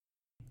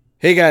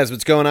Hey guys,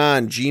 what's going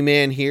on?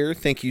 G-Man here.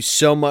 Thank you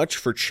so much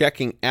for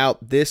checking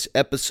out this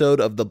episode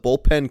of the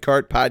Bullpen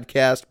Cart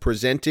Podcast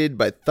presented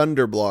by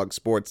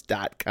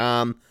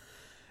ThunderblogSports.com.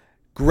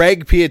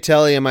 Greg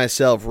Piatelli and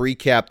myself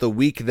recap the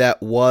week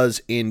that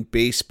was in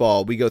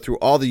baseball. We go through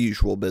all the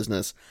usual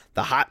business,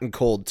 the hot and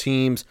cold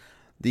teams,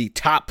 the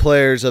top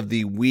players of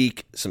the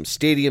week, some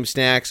stadium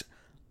snacks,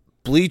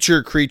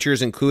 bleacher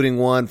creatures, including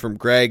one from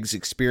Greg's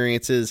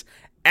experiences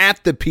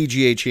at the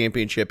PGA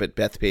Championship at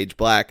Bethpage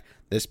Black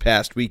this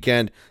past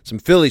weekend, some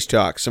Phillies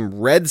talk, some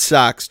Red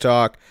Sox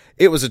talk.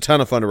 It was a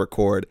ton of fun to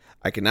record.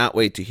 I cannot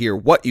wait to hear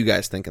what you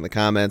guys think in the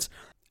comments.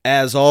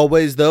 As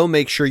always, though,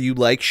 make sure you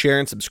like, share,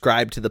 and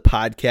subscribe to the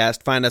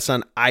podcast. Find us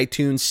on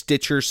iTunes,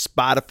 Stitcher,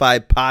 Spotify,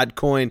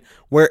 Podcoin,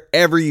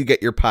 wherever you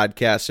get your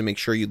podcasts, and make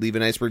sure you leave a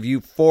nice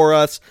review for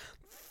us.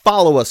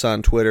 Follow us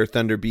on Twitter.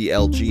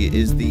 ThunderBLG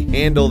is the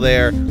handle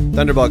there.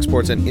 Thunderblog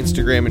Sports on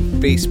Instagram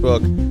and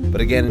Facebook.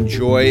 But again,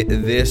 enjoy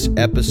this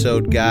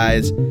episode,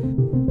 guys.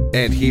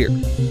 And here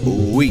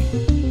we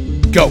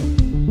go.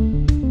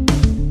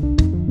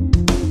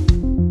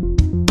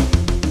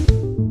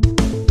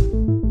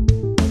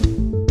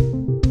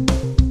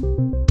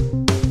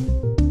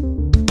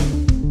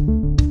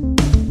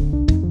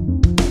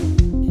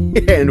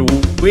 And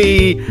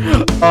we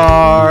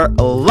are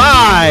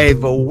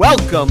live.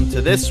 Welcome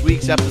to this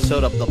week's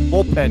episode of the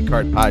Bullpen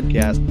Cart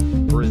Podcast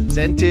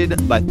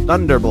presented by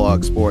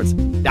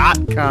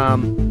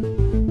ThunderblogSports.com.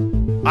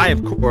 I,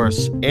 of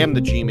course, am the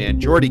G-Man,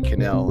 Jordy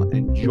Cannell,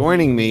 and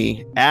joining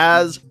me,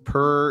 as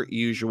per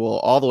usual,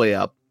 all the way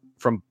up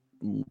from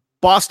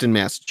Boston,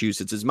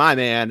 Massachusetts, is my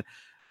man,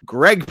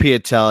 Greg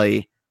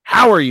Piatelli.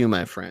 How are you,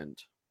 my friend?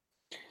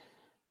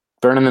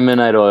 Burning the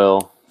midnight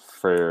oil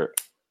for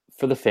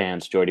the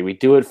fans, Jordy. We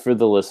do it for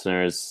the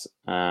listeners.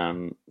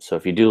 So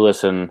if you do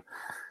listen,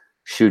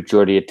 shoot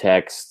Jordy a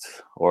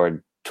text or a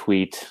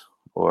tweet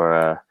or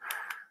a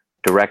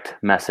direct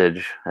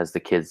message, as the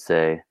kids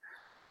say,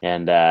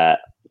 and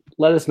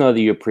let us know that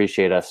you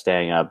appreciate us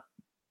staying up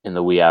in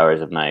the wee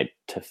hours of night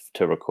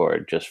to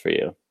record just for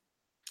you.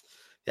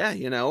 Yeah,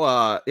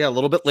 a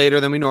little bit later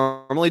than we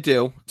normally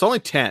do. It's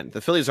only 10.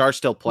 The Phillies are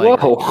still playing.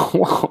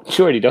 Whoa,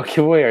 Jordy, don't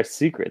give away our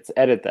secrets.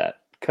 Edit that.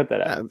 Cut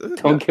that out.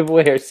 Don't give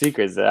away our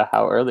secrets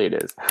how early it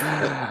is.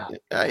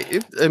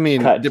 You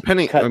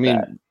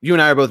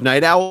and I are both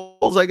night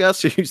owls, I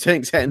guess. Are you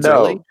saying 10's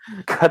early?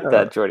 Cut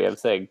that, Jordy. I'm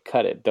saying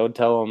cut it. Don't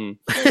tell them.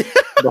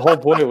 The whole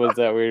point was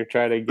that we were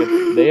trying to get.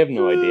 They have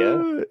no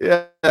idea.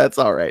 Yeah, that's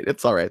all right.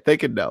 It's all right. They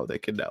can know.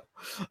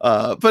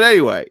 But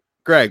anyway,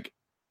 Greg.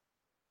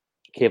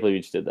 Can't believe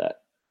you just did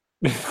that.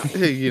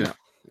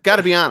 Got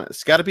to be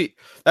honest.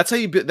 That's how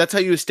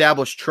you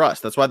establish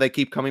trust. That's why they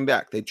keep coming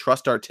back. They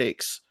trust our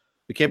takes.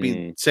 We can't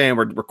be saying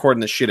we're recording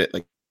this shit at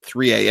like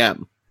 3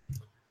 a.m.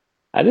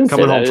 I didn't say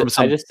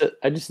that.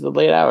 I just said the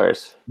late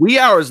hours. Wee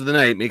hours of the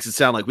night makes it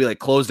sound like we like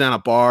close down a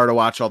bar to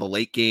watch all the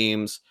late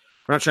games.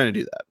 We're not trying to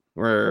do that.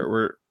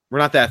 We're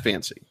not that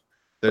fancy.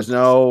 There's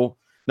no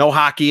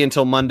hockey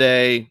until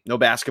Monday. No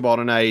basketball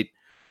tonight.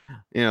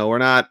 We're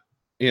not.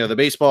 The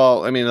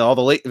baseball. Some of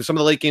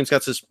the late games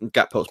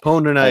got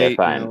postponed tonight. Okay,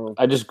 fine.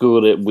 I just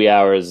googled it. Wee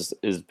hours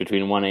is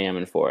between 1 a.m.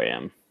 and 4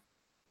 a.m.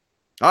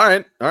 All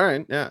right.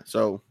 Yeah.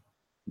 So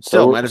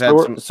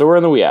we're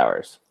in the wee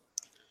hours.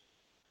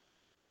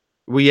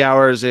 Wee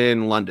hours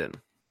in London.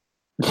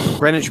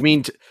 Greenwich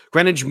Mean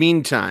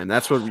Time.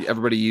 That's what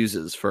everybody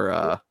uses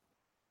for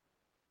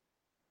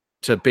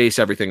to base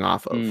everything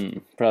off of.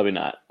 Probably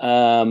not.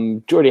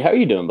 Jordy, how are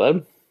you doing,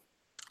 bud?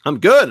 I'm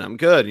good.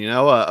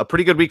 A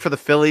pretty good week for the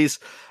Phillies.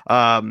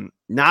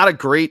 Not a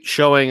great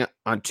showing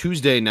on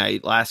Tuesday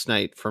night, last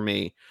night for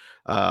me.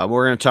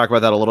 We're going to talk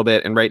about that a little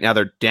bit. And right now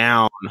they're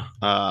down.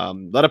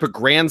 Let up a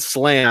grand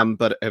slam,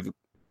 but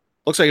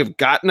looks like have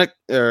gotten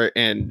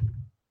and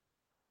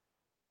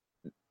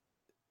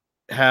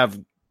have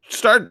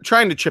started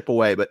trying to chip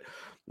away. But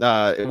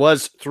it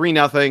was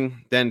 3-0,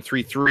 then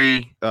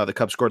 3-3. The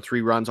Cubs scored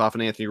 3 runs off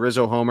an Anthony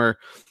Rizzo homer,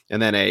 and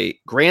then a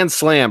grand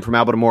slam from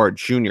Albert Amora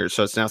Jr.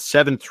 So it's now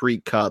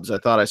 7-3 Cubs. I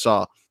thought I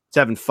saw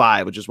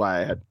 7-5, which is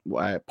why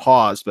I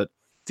paused. But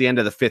the end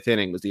of the 5th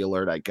inning was the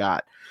alert I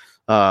got.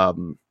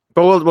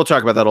 But we'll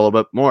talk about that a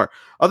little bit more.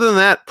 Other than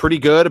that, pretty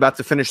good. About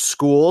to finish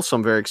school, so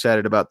I'm very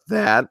excited about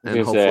that, and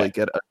hopefully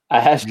get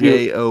a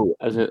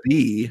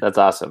JOB. That's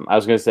awesome. I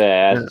was going to say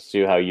I asked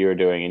you how you were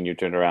doing, and you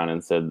turned around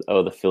and said,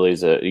 "Oh, the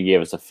Phillies." You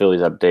gave us a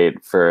Phillies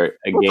update for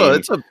a game.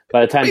 It's a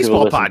by the time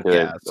people listen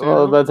podcast,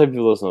 to it, by the time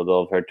people listen to it,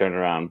 they'll have heard turn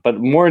around.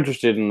 But more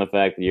interested in the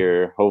fact that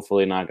you're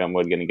hopefully, knock on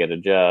wood, going to get a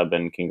job,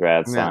 and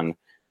congrats on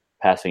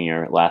passing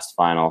your last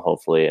final,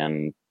 hopefully,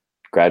 and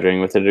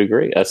graduating with a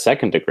degree, a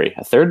second degree,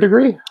 a third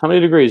degree. How many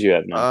degrees do you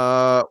have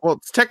now? Well,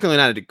 it's technically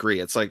not a degree.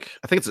 It's like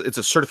I think it's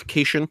a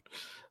certification.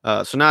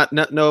 So not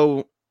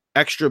no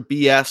extra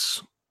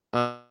BS,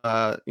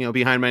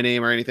 behind my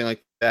name or anything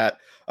like that.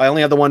 I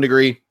only have the 1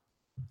 degree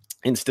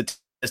in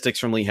statistics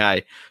from Lehigh.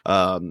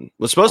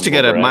 Was supposed to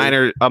get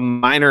a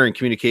minor in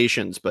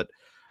communications, but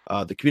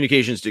the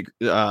communications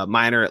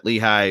minor at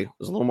Lehigh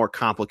was a little more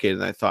complicated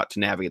than I thought to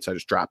navigate, so I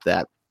just dropped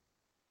that.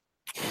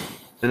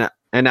 And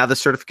And now the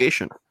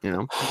certification,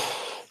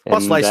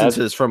 plus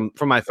licenses from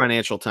my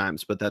Financial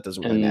Times, but that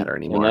doesn't really matter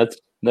anymore. And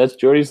that's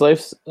Jordy's life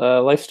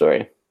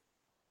story.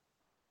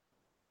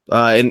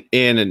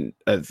 In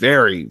a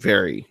very,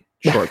 very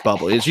short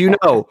bubble.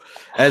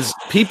 As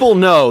people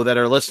know that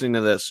are listening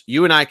to this,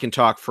 you and I can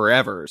talk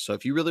forever. So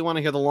if you really want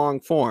to hear the long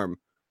form,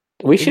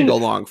 we should go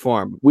long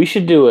form. We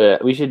should do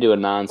a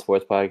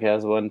non-sports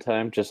podcast one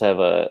time. Just have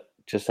a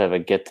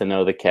get to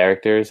know the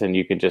characters, and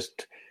you can do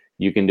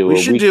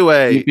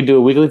a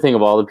weekly thing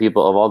of all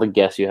the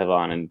guests you have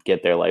on and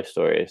get their life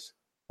stories.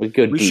 We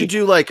should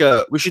do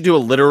a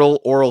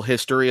literal oral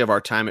history of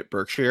our time at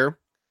Berkshire.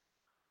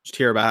 Just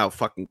hear about how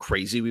fucking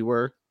crazy we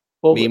were.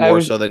 Well, me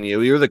more so than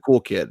you. You were the cool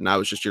kid, and I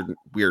was just your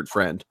weird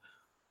friend.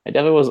 I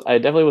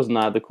definitely was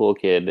not the cool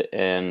kid,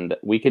 and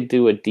we could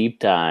do a deep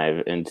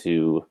dive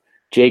into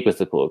Jake was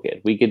the cool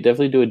kid. We could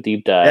definitely do a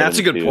deep dive. Yeah, that's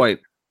a good point.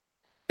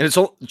 And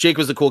Jake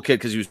was the cool kid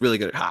because he was really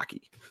good at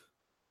hockey.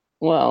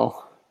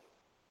 Well,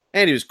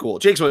 and he was cool.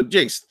 Jake's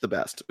the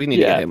best. We need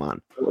to get him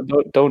on.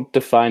 Don't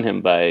define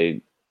him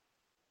by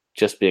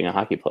just being a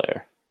hockey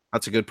player.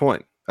 That's a good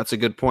point.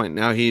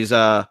 Now he's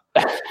an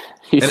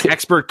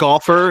expert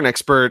golfer, I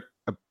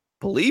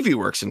believe he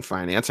works in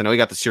finance. I know he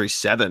got the Series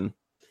 7.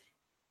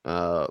 Sounds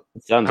I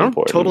don't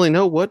important. Totally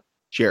know what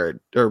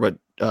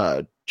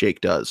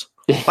Jake does.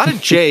 A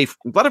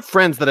lot of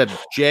friends that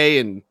have J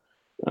and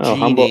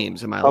G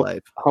names in my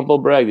life. Humble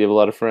brag, you have a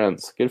lot of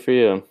friends. Good for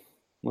you.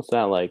 What's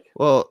that like?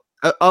 Well,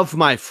 of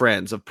my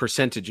friends, of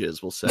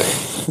percentages, we'll say.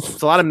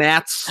 It's a lot of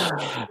Matts. All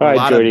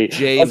right, Jordy,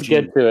 let's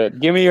get to it.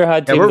 Give me your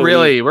hot team. We're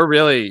really.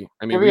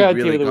 I mean, we've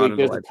really gone into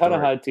There's a ton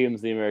of hot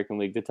teams in the American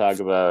League to talk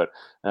about.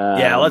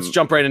 Let's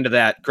jump right into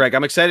that, Greg.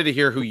 I'm excited to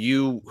hear who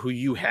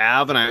you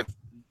have, and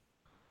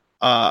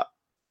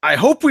I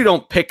hope we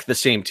don't pick the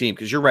same team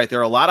because you're right. There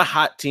are a lot of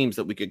hot teams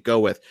that we could go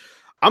with.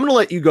 I'm going to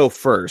let you go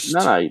first.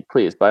 No,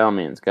 please, by all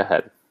means, go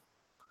ahead.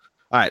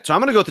 All right, so I'm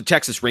going to go with the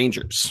Texas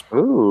Rangers.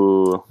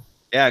 Ooh.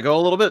 Yeah, go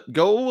a little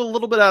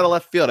bit out of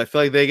left field. I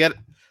feel like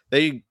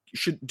they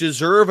should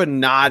deserve a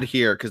nod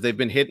here because they've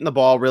been hitting the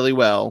ball really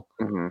well.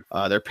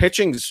 Mm-hmm. Their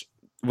pitching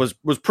was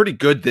pretty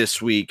good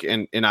this week,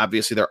 and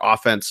obviously their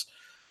offense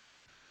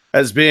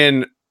has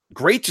been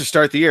great to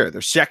start the year.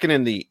 They're second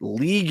in the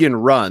league in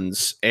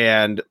runs,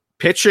 and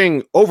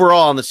pitching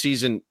overall in the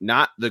season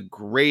not the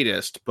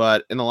greatest,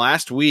 but in the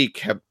last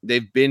week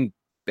they've been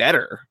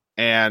better.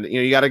 And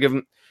you got to give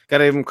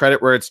them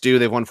credit where it's due.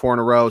 They've won 4 in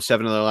a row,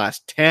 7 of their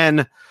last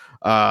 10.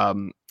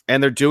 And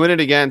they're doing it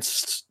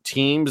against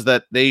teams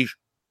that they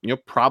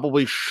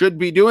probably should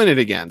be doing it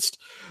against.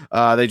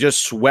 They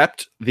just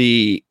swept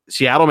the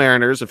Seattle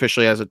Mariners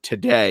officially as of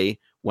today,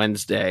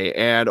 Wednesday.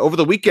 And over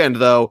the weekend,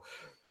 though,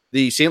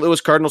 the St. Louis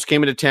Cardinals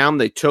came into town.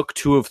 They took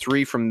 2 of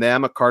 3 from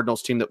them, a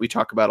Cardinals team that we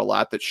talk about a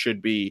lot that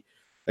should be,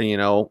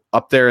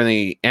 up there in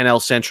the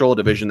NL Central, a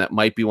division that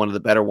might be one of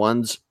the better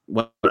ones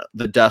when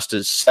the dust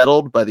is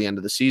settled by the end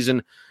of the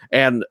season.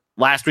 And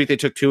last week they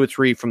took 2 of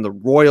 3 from the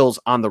Royals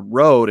on the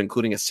road,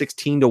 including a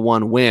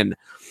 16-1 win.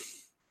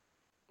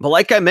 But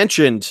like I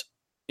mentioned,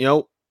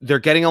 they're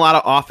getting a lot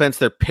of offense.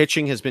 Their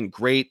pitching has been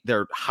great.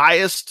 Their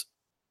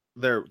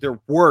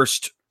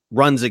worst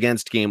runs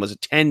against game was a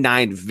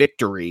 10-9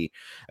 victory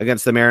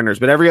against the Mariners.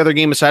 But every other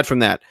game aside from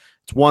that,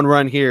 it's 1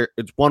 run here.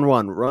 It's 1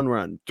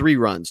 run, 3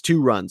 runs,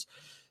 2 runs,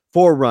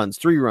 4 runs,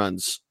 3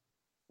 runs,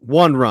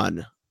 1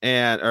 run.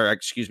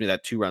 That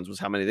 2 runs was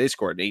how many they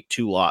scored, an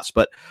 8-2 loss.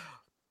 But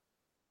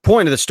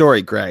point of the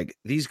story, Greg,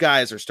 these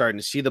guys are starting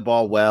to see the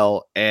ball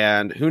well.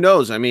 And who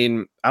knows? I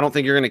mean, I don't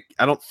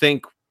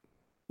think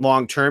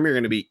long term you're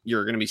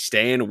going to be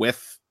staying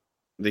with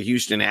the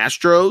Houston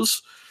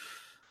Astros,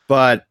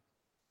 but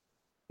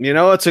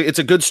it's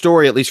a good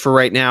story, at least for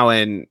right now.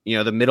 And,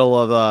 the middle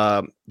of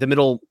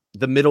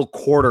the middle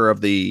quarter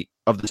of the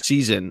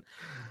season.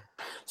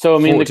 So, I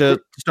mean,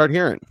 to start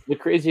hearing the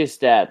craziest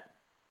stat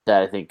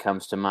that I think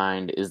comes to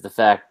mind is the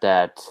fact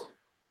that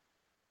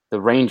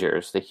the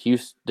Rangers,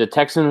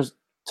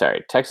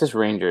 Texas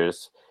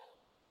Rangers,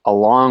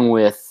 along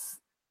with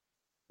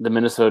the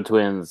Minnesota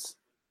Twins,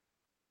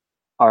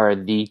 are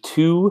the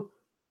 2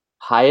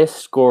 highest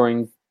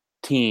scoring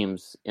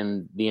teams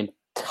in the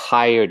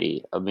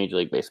entirety of Major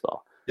League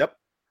Baseball. Yep.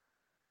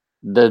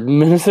 The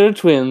Minnesota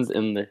Twins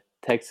and the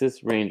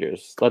Texas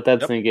Rangers. Let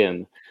that sink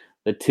in.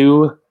 The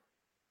 2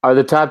 are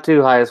the top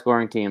 2 highest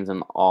scoring teams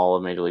in all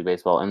of Major League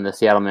Baseball, and the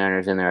Seattle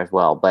Mariners in there as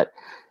well. But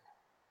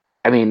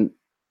I mean,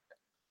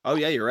 oh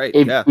yeah, you're right.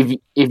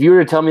 If you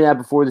were to tell me that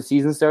before the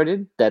season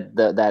started, that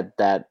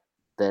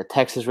the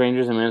Texas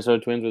Rangers and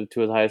Minnesota Twins were the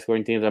 2 of the highest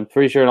scoring teams, I'm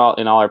pretty sure in all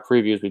our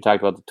previews we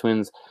talked about the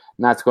Twins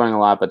not scoring a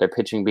lot, but their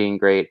pitching being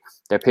great.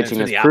 Their pitching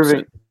is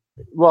proven.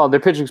 Well, their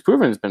pitching's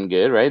proven it's been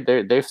good, right?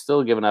 They've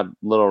still given up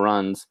little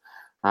runs,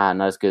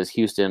 not as good as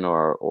Houston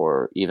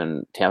or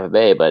even Tampa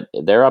Bay, but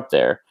they're up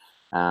there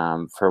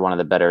for one of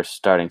the better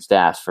starting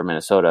staffs for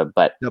Minnesota.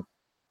 But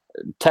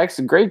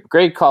Texas,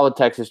 great call with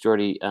Texas,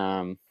 Jordy.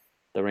 The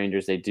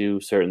Rangers, they do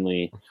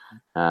certainly,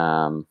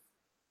 have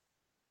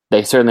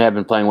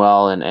been playing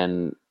well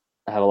and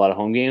have a lot of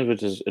home games,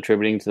 which is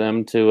attributing to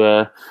them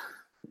to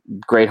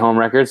great home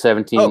record,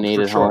 17-8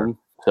 for at sure. home.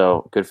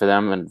 So good for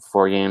them, and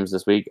 4 games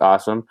this week.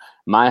 Awesome.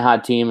 My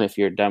hot team, if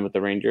you're done with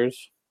the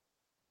Rangers.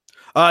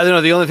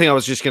 The only thing I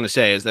was just going to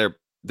say is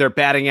their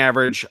batting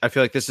average. I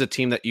feel like this is a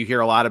team that you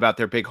hear a lot about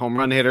their big home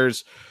run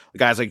hitters,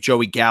 guys like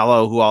Joey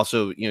Gallo, who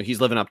also,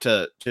 he's living up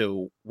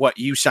to what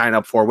you sign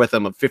up for with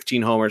him of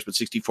 15 homers, but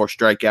 64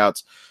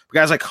 strikeouts. But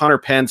guys like Hunter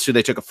Pence, who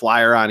they took a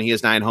flyer on, he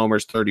has 9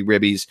 homers, 30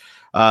 ribbies.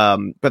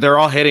 But they're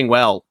all hitting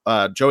well.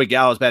 Joey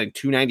Gallo is batting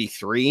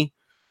 293,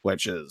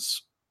 which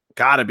is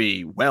got to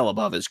be well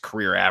above his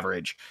career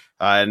average.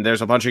 And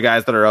there's a bunch of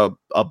guys that are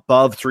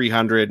above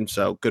 300,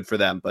 so good for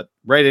them. But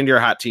right into your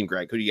hot team,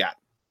 Greg. Who do you got?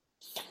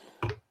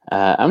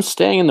 I'm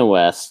staying in the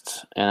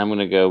West, and I'm going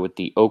to go with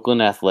the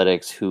Oakland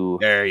Athletics, who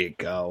There you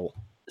go.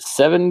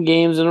 7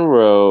 games in a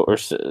row, or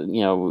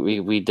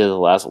we did the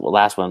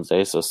last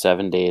Wednesday, so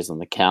 7 days on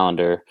the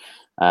calendar.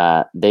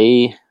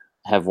 They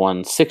have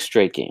won 6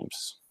 straight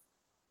games.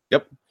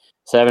 Yep,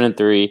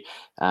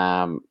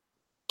 7-3,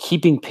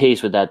 keeping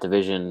pace with that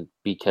division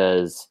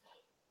because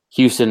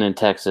Houston and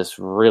Texas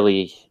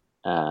really.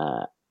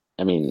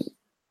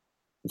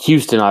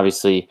 Houston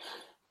obviously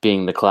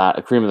being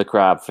the cream of the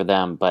crop for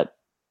them, but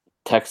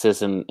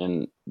Texas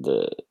and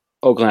the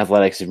Oakland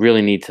Athletics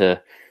really need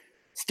to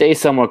stay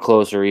somewhat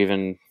close, or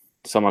even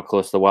somewhat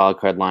close to the wild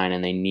card line,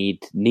 and they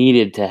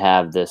needed to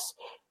have this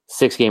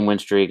 6-game win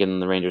streak,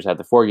 and the Rangers had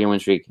the 4-game win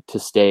streak to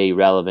stay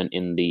relevant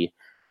in the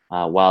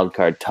wild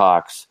card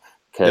talks,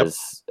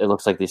 because It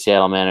looks like the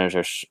Seattle Mariners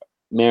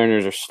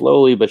are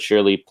slowly but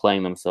surely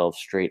playing themselves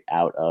straight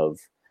out of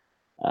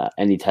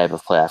any type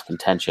of playoff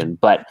contention.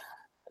 But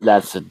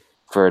that's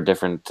for a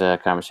different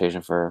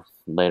conversation for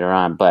later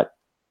on. But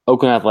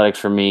Oakland Athletics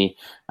for me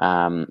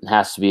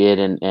has to be it,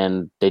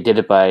 and they did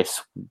it by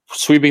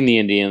sweeping the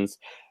Indians,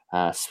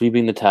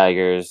 sweeping the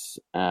Tigers,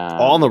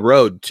 all on the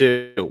road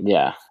too.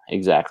 Yeah,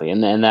 exactly,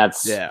 and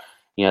that's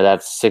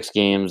that's 6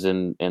 games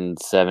in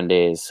 7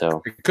 days.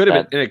 So it could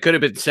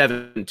have been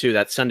 7 too.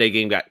 That Sunday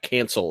game got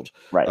canceled,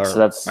 right? So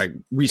that's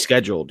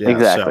rescheduled. Yeah,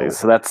 exactly.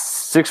 So that's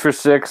 6 for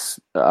 6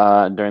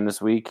 during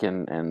this week,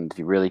 and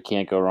you really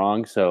can't go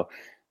wrong. So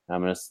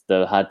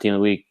the hot team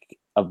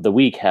of the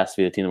week has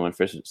to be the team that went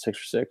for 6 for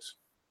 6.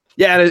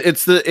 Yeah,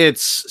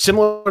 it's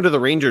similar to the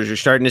Rangers. You're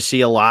starting to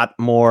see a lot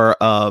more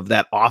of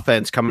that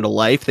offense coming to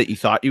life that you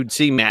thought you'd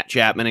see. Matt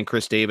Chapman and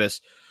Chris Davis,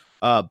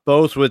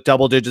 both with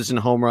double digits in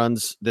home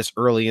runs this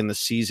early in the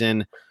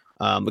season.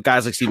 But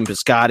guys like Stephen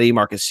Piscotty,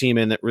 Marcus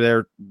Seaman, that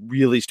they're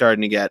really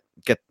starting to get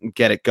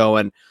it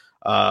going.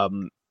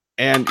 And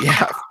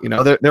yeah,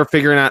 they're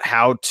figuring out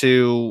how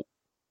to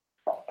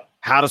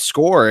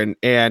score,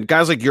 and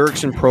guys like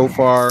Jurickson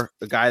Profar,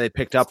 the guy they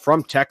picked up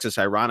from Texas,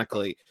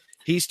 ironically,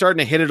 he's starting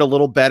to hit it a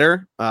little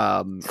better.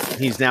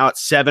 He's now at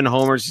 7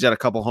 homers. He's had a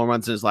couple home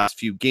runs in his last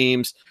few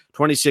games,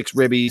 26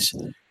 ribbies,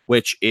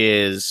 which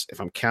is, if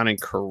I'm counting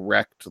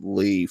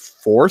correctly,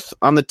 4th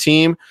on the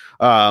team.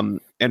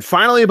 And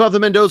finally above the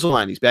Mendoza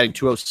line, he's batting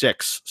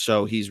 206.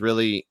 So he's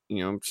really,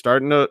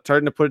 starting to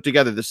put it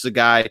together. This is a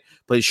guy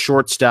plays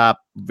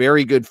shortstop,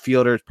 very good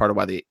fielder. It's part of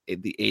why the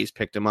A's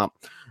picked him up.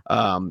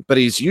 But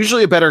he's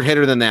usually a better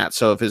hitter than that.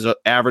 So if his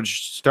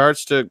average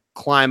starts to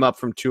climb up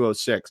from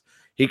 206,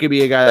 he could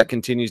be a guy that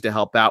continues to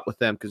help out with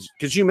them,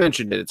 because you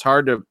mentioned it. It's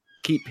hard to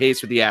keep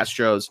pace with the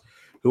Astros,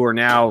 who are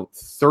now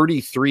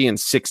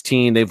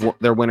 33-16.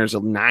 They're winners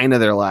of 9 of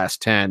their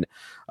last 10.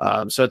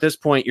 So at this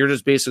point, you're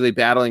just basically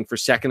battling for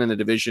second in the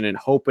division and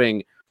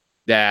hoping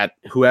that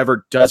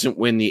whoever doesn't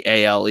win the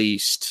AL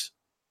East,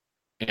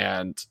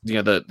 and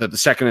the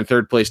second and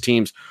third place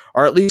teams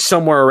are at least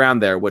somewhere around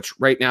there, which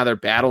right now they're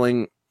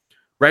battling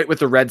right with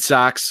the Red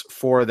Sox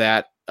for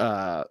that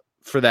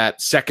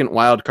second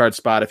wild card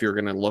spot. If you're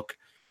going to look,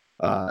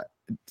 if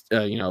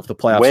the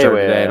playoffs start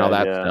today and all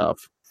that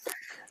stuff.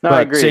 No, but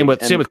I agree. Same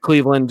with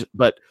Cleveland,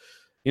 but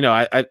it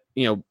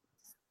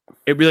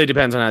really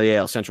depends on how the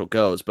AL Central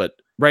goes. But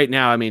right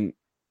now, I mean,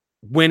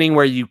 winning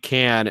where you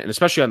can, and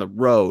especially on the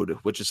road,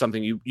 which is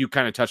something you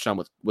kind of touched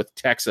on with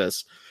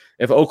Texas.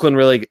 If Oakland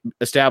really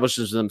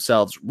establishes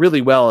themselves really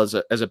well as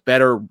a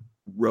better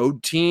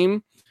road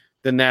team,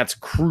 then that's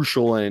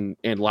crucial in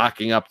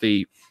locking up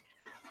the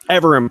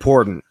ever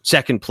important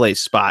second place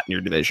spot in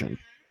your division.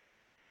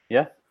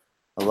 Yeah,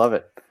 I love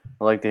it.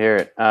 I like to hear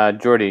it.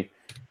 Jordy,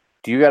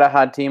 do you got a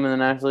hot team in the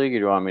National League, or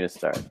do you want me to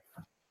start?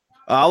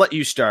 I'll let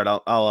you start.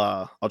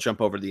 I'll jump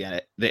over to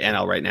the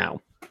NL right now.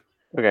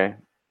 Okay,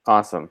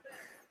 awesome.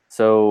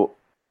 So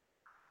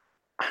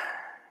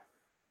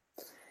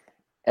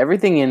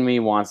everything in me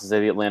wants to say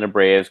the Atlanta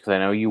Braves, because I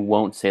know you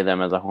won't say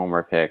them as a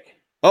homer pick.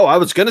 Oh, I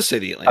was going to say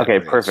the Atlanta Okay,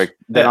 Braves.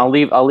 Perfect. Then I'll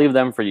leave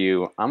them for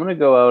you. I'm going to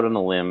go out on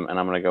a limb, and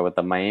I'm going to go with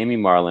the Miami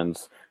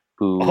Marlins,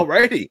 who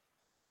alrighty.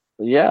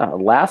 Yeah,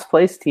 last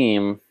place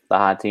team, the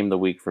hot team of the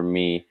week for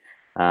me,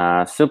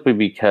 simply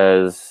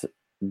because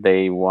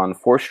they won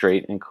 4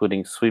 straight,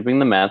 including sweeping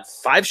the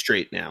Mets. 5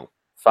 straight now.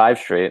 5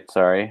 straight,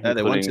 sorry. Yeah,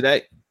 they won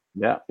today.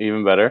 Yeah,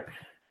 even better,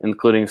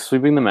 including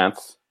sweeping the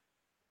Mets.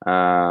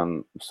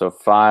 So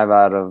 5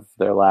 out of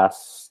their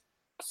last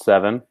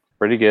 7,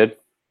 pretty good.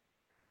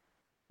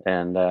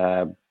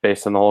 And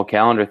based on the whole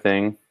calendar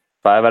thing,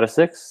 5 out of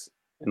 6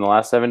 in the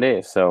last 7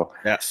 days. So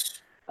Yes.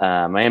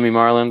 Miami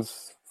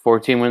Marlins,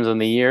 14 wins on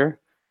the year,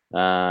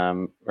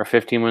 or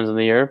 15 wins in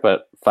the year,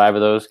 but 5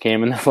 of those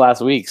came in the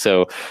last week.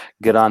 So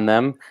good on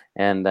them.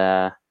 And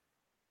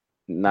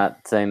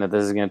not saying that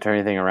this is going to turn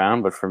anything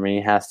around, but for me,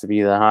 it has to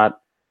be the hot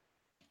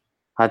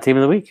team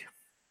of the week.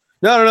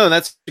 No.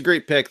 That's a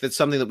great pick. That's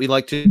something that we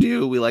like to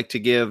do. We like to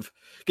give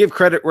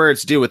credit where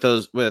it's due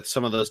with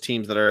some of those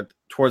teams that are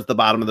towards the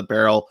bottom of the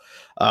barrel.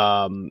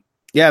 And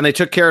they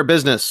took care of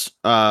business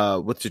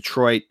with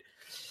Detroit.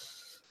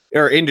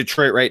 Or in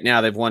Detroit right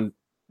now, they've won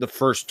the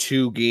first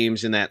 2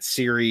 games in that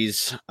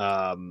series.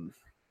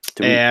 They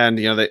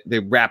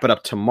wrap it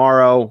up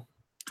tomorrow.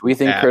 Do we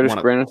think Curtis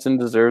Granderson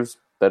deserves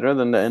better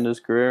than to end his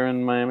career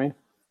in Miami?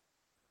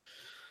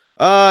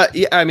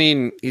 Yeah, I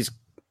mean, he's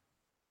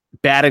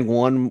batting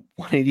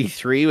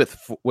 183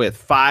 with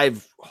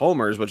 5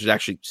 homers, which is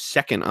actually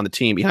second on the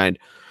team behind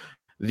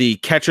the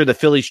catcher the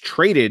Phillies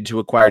traded to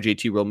acquire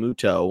JT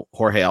Realmuto,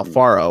 Jorge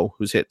Alfaro,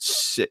 who's hit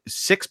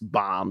 6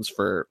 bombs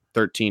for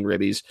 13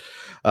 ribbies.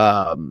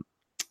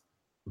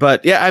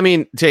 But yeah, I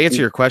mean, to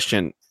answer your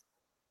question,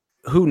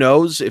 who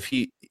knows if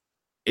he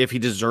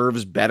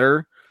deserves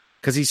better?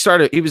 Because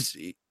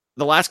the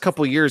last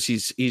couple of years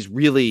he's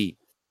really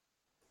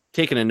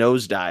taken a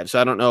nosedive. So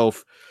I don't know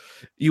if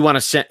you want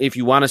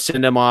to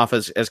send him off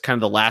as kind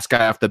of the last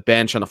guy off the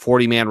bench on the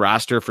 40-man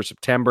roster for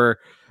September.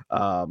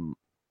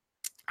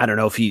 I don't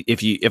know if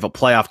a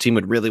playoff team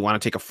would really want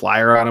to take a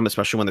flyer on him,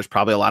 especially when there's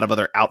probably a lot of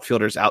other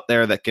outfielders out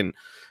there that can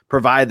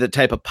provide the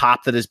type of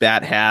pop that his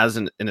bat has,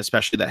 and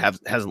especially that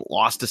hasn't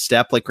lost a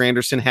step like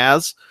Granderson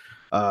has.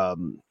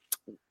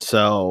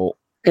 So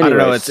anyways, I don't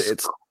know.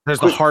 It's there's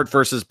the heart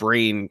versus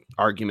brain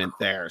argument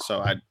there.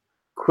 So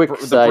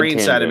the brain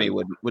side of me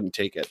wouldn't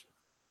take it.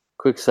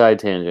 Quick side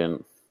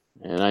tangent,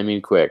 and I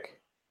mean quick.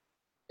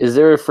 Is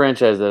there a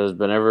franchise that has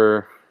been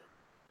ever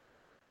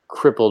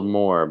crippled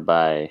more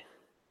by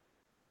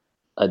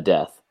a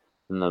death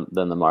than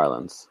the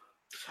Marlins?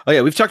 Oh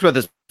yeah, we've talked about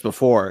this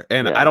before,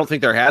 and I don't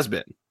think there has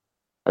been.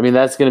 I mean,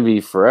 that's going to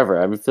be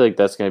forever. I feel like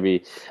that's going to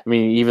be. I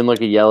mean, even look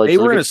at Yelich. They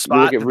were in a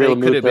spot that they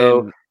could have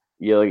been.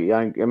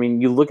 I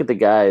mean, you look at the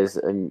guys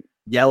and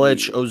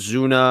Yelich,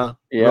 Ozuna,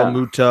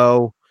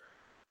 Realmuto.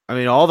 I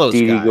mean, all those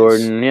Didi guys.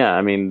 Gordon. Yeah,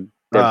 I mean,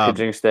 their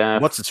pitching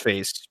staff. What's his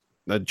face?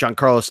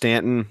 Giancarlo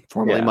Stanton,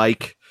 formerly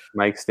Mike.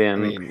 Mike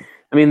Stanton.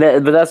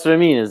 But that's what I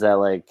mean. Is that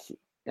like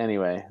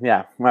anyway?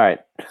 Yeah. All right.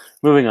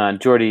 Moving on,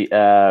 Jordy.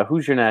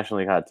 Who's your National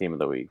League hot team of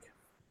the week?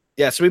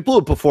 Yeah, so we blew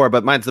it before,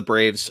 but mine's the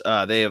Braves.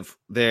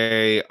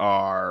 They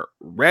are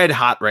red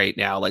hot right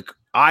now. Like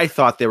I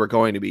thought they were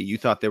going to be. You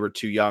thought they were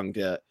too young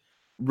to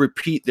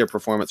repeat their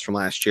performance from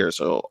last year.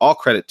 So all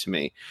credit to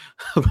me.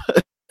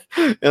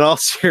 In all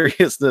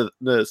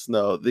seriousness,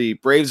 no, the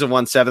Braves have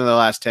won 7 of the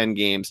last 10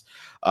 games.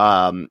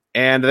 And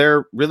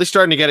they're really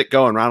starting to get it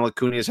going. Ronald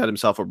Acuna has had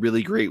himself a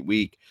really great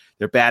week.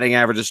 Their batting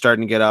average is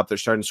starting to get up. They're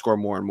starting to score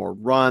more and more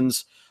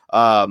runs.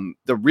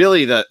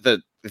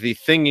 The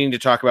thing you need to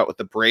talk about with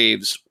the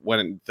Braves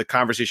when the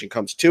conversation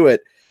comes to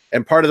it,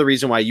 and part of the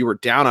reason why you were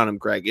down on them,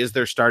 Greg, is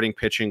their starting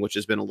pitching, which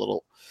has been a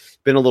little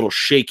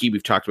shaky.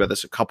 We've talked about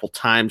this a couple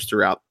times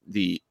throughout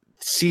the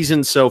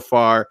season so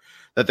far,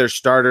 that their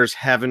starters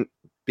haven't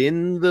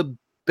been the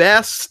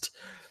best,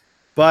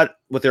 but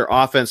with their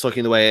offense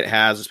looking the way it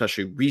has,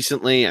 especially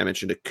recently, I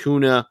mentioned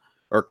Acuna,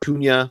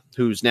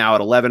 who's now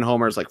at 11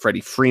 homers, like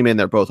Freddie Freeman.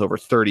 They're both over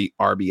 30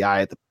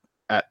 RBI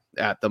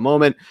at the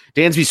moment.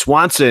 Dansby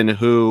Swanson,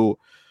 who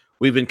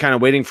we've been kind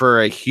of waiting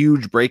for a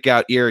huge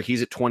breakout year.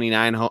 He's at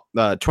 29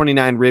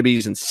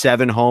 ribbies and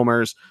 7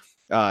 homers.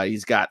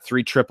 He's got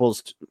 3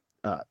 triples,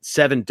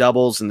 7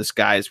 doubles, and this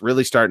guy is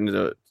really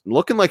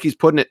looking like he's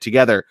putting it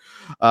together.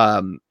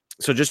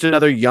 So just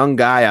another young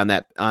guy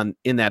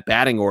in that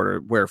batting order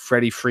where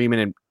Freddie Freeman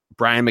and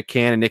Brian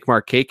McCann and Nick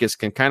Markakis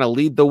can kind of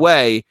lead the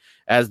way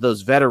as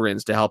those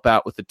veterans to help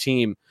out with the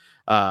team.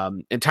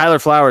 And Tyler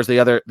Flowers, the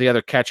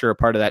other catcher, a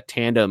part of that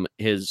tandem,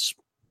 is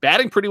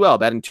batting pretty well,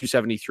 batting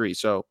 273.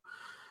 So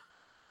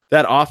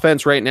that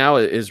offense right now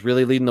is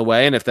really leading the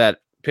way. And if that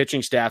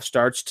pitching staff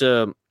starts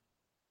to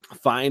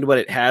find what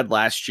it had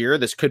last year,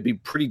 this could be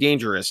pretty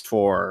dangerous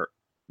for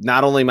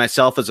not only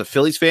myself as a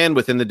Phillies fan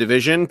within the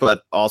division,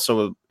 but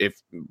also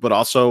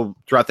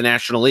throughout the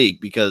National League,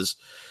 because,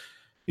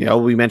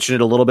 we mentioned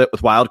it a little bit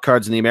with wild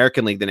cards in the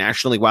American League. The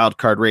National League wild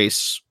card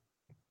race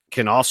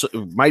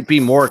might be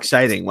more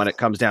exciting when it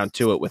comes down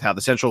to it, with how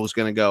the Central is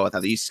going to go, with how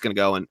the East is going to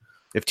go. And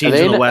if teams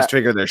in the West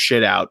figure their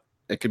shit out,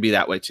 it could be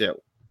that way too.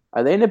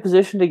 Are they in a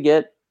position to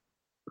get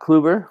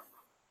Kluber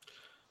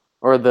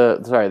or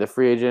the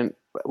free agent?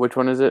 Which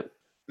one is it?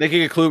 They could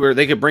get Kluber.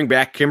 They could bring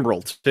back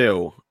Kimbrel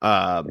too.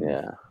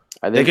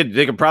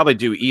 They could probably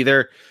do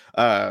either.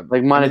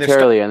 Like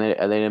monetarily,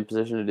 are they in a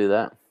position to do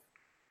that?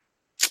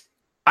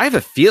 I have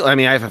a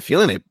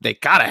feeling they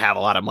got to have a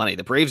lot of money.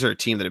 The Braves are a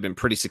team that have been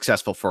pretty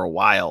successful for a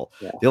while.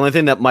 Yeah. The only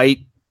thing that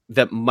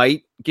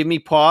might give me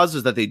pause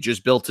is that they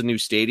just built a new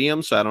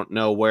stadium, so I don't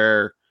know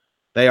where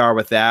they are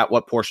with that.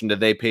 What portion did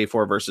they pay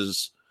for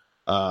versus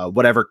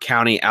whatever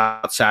county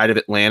outside of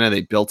Atlanta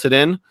they built it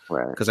in.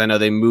 Right. Because I know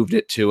they moved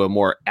it to a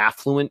more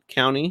affluent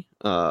county.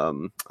 I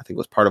think it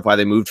was part of why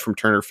they moved from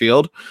Turner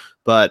Field.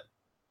 But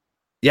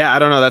yeah, I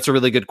don't know. That's a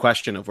really good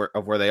question of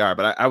where they are.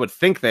 But I would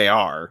think they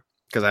are,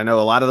 because I know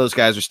a lot of those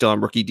guys are still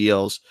on rookie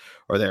deals,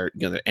 or their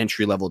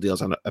entry level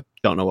deals. I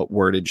don't know what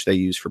wordage they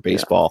use for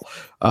baseball.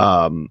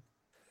 Yeah.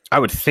 I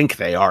would think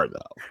they are, though.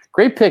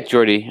 Great pick,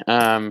 Jordy.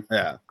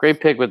 Yeah, great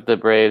pick with the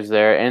Braves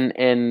there,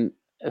 and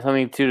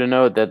something too to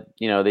note that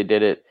they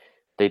did it.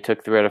 They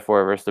took 3 out of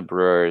 4 versus the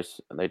Brewers.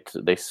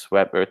 They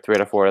swept 3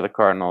 out of 4 of the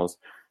Cardinals.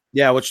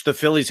 Yeah, which the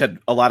Phillies had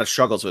a lot of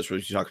struggles with,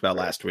 which we talked about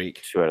last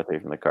week. 2 out of 3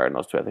 from the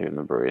Cardinals, 2 out of 3 from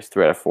the Brewers,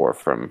 3 out of 4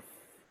 from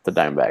the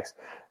Diamondbacks.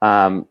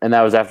 And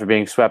that was after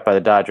being swept by the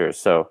Dodgers.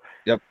 So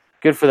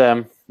good for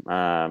them.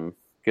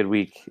 Good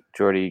week,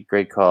 Jordy.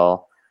 Great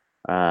call.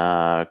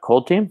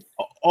 Cold team?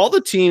 All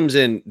the teams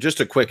in, just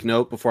a quick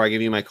note before I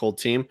give you my cold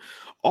team,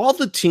 all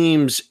the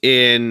teams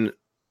in,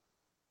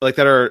 like,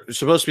 that are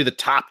supposed to be the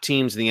top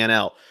teams in the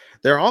NL,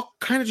 they're all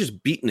kind of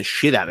just beating the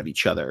shit out of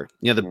each other.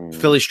 The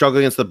Phillies struggle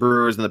against the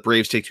Brewers, and the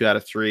Braves take 2 out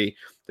of 3.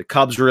 The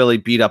Cubs really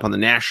beat up on the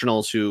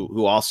Nationals,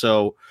 who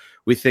also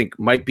we think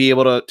might be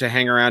able to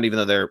hang around, even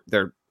though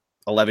they're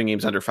 11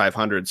 games under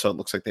 500. So it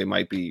looks like they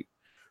might be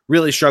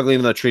really struggling,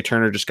 even though Trey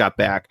Turner just got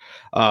back.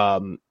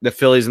 The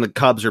Phillies and the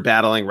Cubs are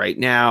battling right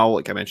now.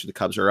 Like I mentioned, the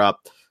Cubs are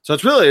up. So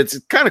it's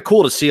kind of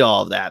cool to see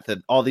all of that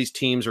all these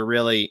teams are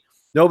really,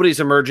 nobody's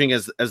emerging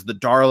as the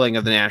darling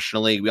of the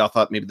National League. We all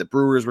thought maybe the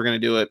Brewers were going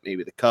to do it,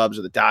 maybe the Cubs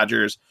or the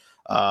Dodgers.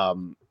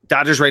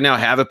 Dodgers right now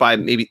have it by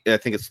maybe, I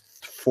think it's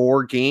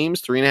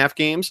 3.5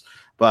 games,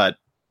 but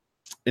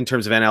in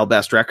terms of NL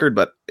best record,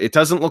 but it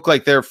doesn't look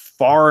like they're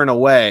far and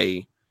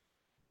away,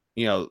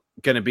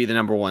 going to be the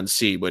number 1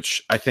 seed,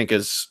 which I think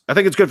it's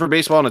good for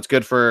baseball, and it's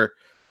good for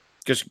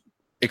just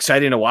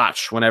exciting to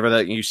watch whenever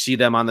that you see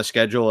them on the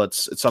schedule.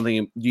 It's something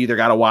you either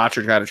got to watch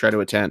or got to try to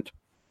attend.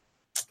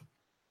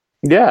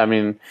 Yeah, I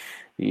mean,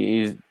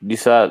 you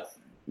saw it a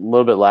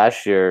little bit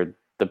last year,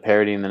 the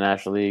parity in the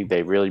National League.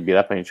 They really beat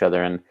up on each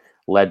other and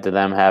led to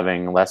them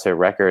having lesser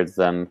records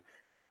than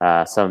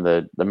some of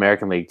the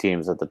American League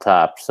teams at the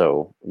top.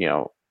 So,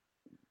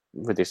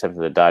 with the exception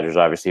of the Dodgers,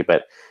 obviously,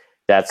 but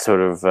that's sort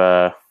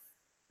of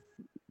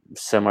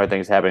similar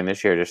things happening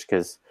this year just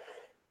because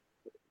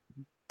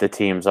the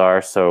teams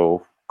are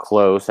so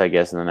close, I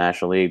guess, in the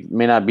National League.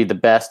 May not be the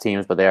best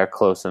teams, but they are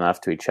close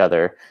enough to each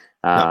other.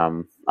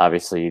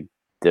 Obviously,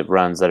 the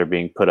runs that are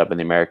being put up in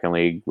the American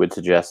League would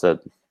suggest that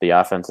the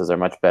offenses are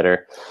much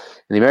better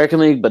in the American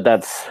League, but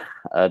that's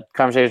a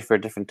conversation for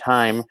a different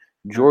time.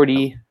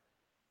 Jordy,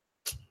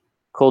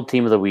 cold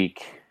team of the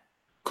week.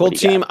 Cold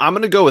team, I'm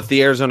going to go with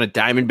the Arizona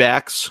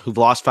Diamondbacks, who've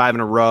lost 5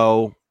 in a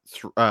row,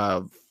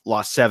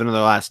 lost 7 of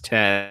their last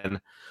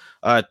 10.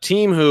 A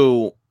team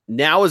who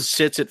now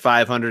sits at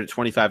 500 at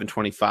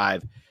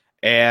 25-25,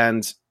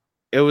 and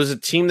it was a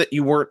team that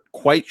you weren't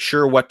quite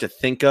sure what to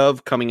think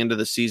of coming into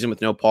the season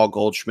with no Paul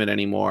Goldschmidt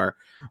anymore,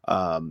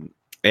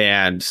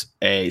 and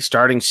a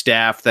starting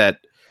staff that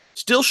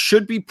still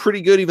should be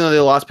pretty good, even though they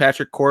lost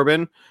Patrick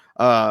Corbin.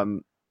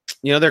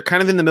 They're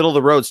kind of in the middle of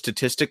the road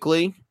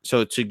statistically, so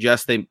it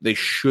suggests they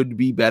should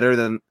be better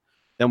than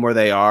where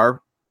they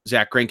are.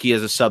 Zach Greinke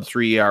has a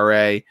sub-3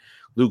 ERA.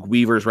 Luke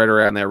Weaver's right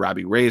around there.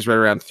 Robbie Ray's right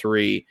around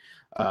 3.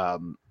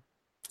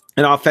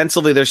 And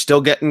offensively, they're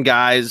still getting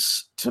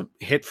guys to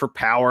hit for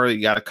power.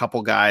 You got a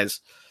couple guys.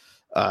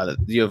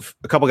 You have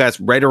a couple guys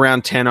right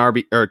around 10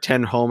 or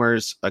 10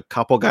 homers. A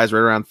couple guys right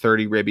around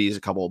 30 ribbies.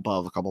 A couple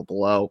above, a couple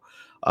below.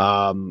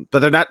 But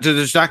they're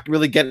just not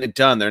really getting it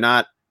done. They're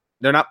not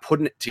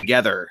putting it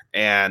together.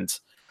 And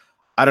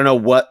I don't know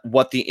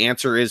what the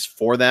answer is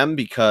for them,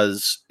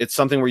 because it's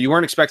something where you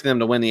weren't expecting them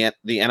to win the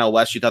NL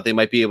West. You thought they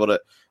might be able to,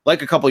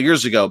 like a couple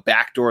years ago,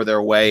 backdoor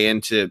their way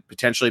into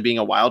potentially being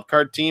a wild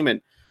card team,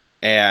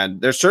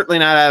 and they're certainly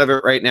not out of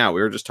it right now.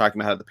 We were just talking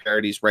about how the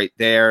parity's right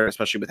there,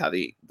 especially with how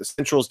the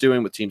Central's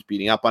doing, with teams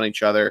beating up on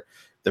each other.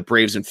 The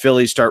Braves and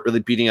Phillies start really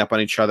beating up on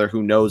each other.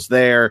 Who knows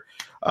there?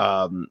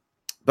 But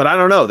I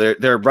don't know.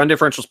 Their run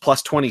differential's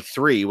plus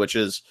 23, which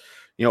is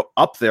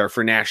up there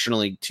for National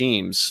League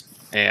teams.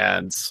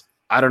 And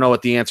I don't know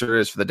what the answer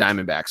is for the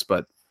Diamondbacks,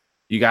 but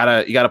you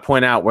gotta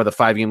point out where the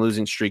 5-game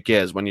losing streak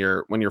is when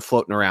you're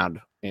floating around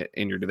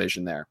in your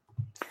division there.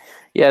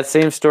 Yeah,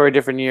 same story,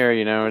 different year.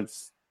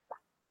 It's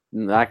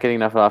not getting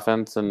enough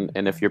offense, and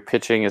if your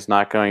pitching is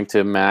not going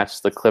to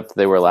match the clip that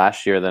they were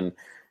last year, then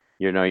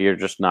you're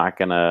just not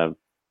gonna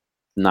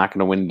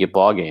win get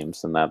ball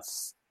games, and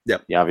that's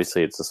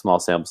obviously it's a small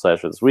sample size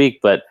for this week,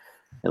 but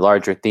a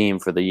larger theme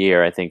for the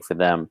year, I think, for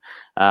them.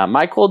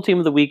 My cold team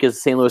of the week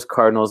is St. Louis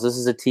Cardinals. This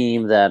is a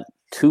team that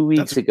 2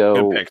 weeks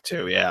ago, good pick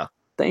too, yeah.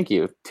 Thank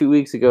you. 2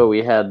 weeks ago,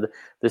 we had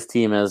this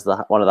team as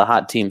one of the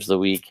hot teams of the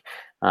week.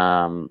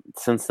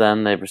 Since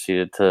then, they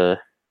proceeded to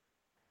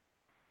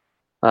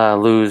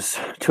lose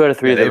 2 out of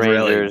 3 to the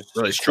Rangers,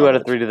 really 2 out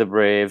of 3 to the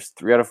Braves,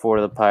 3 out of 4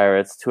 to the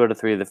Pirates, 2 out of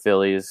 3 to the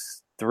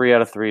Phillies, 3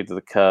 out of 3 to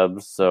the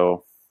Cubs.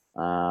 So,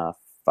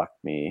 fuck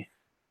me.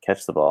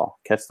 Catch the ball.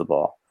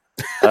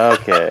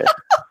 Okay.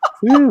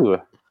 Whew.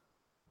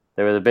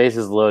 there were the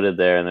bases loaded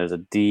there, and there's a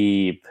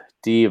deep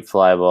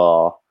fly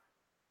ball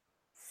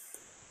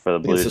for the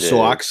Blue Jays. It's the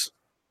Sox.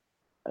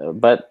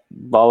 But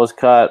ball was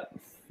caught.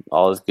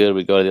 All is good.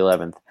 We go to the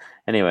 11th.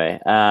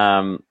 Anyway,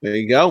 there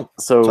you go.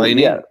 So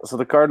need. So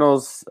the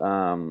Cardinals,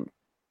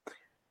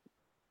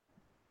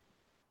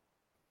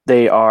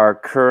 they are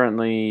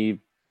currently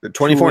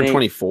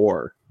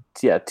 24-24.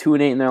 Yeah,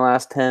 2-8 in their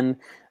last 10.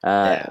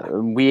 They're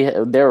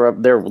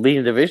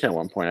leading division at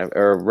one point,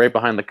 or right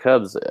behind the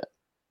Cubs.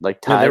 Like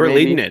tied, they were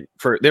maybe? leading it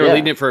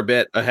for a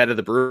bit ahead of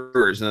the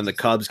Brewers, and then the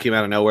Cubs came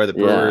out of nowhere. The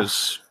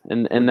Brewers,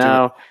 and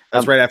now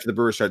that's right after the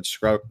Brewers started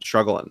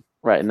struggling.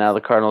 Right now,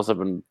 the Cardinals have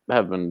been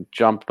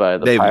jumped by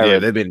the Pirates. Yeah,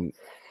 they've been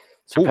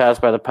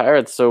surpassed by the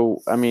Pirates.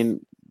 So, I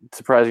mean,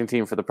 surprising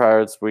team for the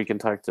Pirates. We can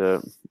talk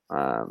to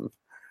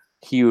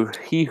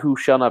he who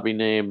shall not be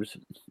named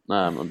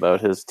about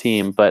his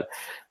team. But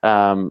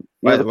why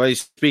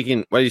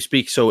are you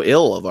speak so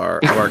ill of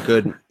our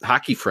good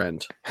hockey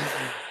friend?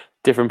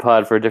 Different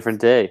pod for a different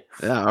day.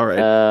 Yeah, all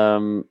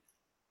right.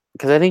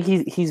 Because I think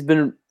he's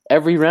been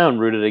every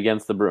round rooted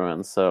against the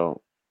Bruins.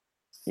 So.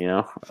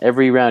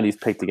 Every round he's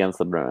picked against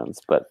the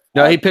Bruins, but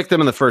no, he picked them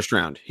in the first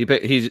round.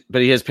 But he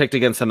has picked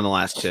against them in the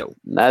last two.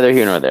 Neither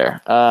here nor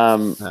there.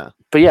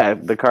 But yeah,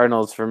 the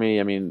Cardinals for me,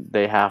 I mean,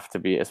 they have to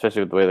be,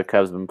 especially with the way the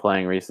Cubs have been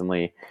playing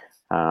recently.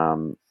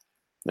 And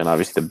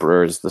obviously the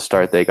Brewers, the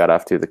start they got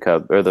off to,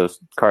 those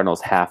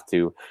Cardinals have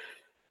to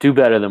do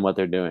better than what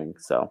they're doing.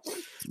 So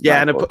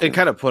yeah, and it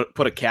kind of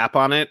put a cap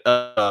on it.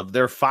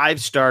 There are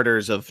 5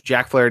 starters of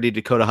Jack Flaherty,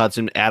 Dakota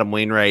Hudson, Adam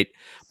Wainwright,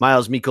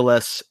 Miles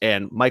Mikolas,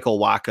 and Michael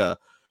Wacha.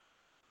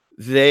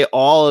 They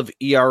all have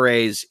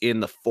ERAs in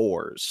the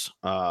 4s,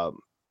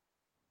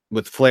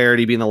 with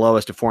Flaherty being the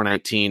lowest at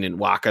 4.19 and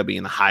Wacha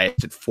being the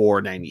highest at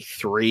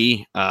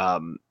 4.93.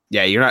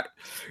 You're not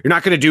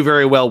going to do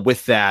very well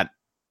with that,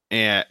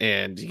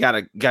 and you got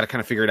to kind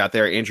of figure it out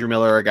there. Andrew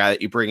Miller, a guy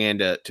that you bring in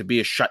to be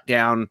a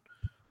shutdown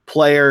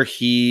player,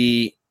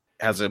 he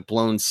has a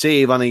blown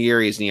save on the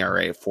year. He's an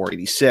ERA of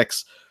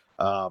 4.86.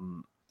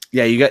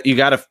 You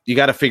got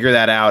to figure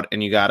that out,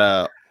 and you got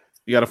to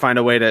find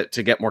a way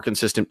to get more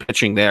consistent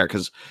pitching there,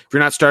 because if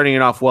you're not starting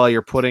it off well,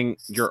 you're putting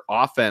your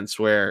offense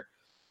where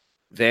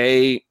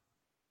they're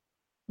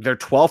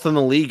 12th in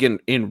the league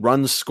in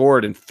runs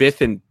scored and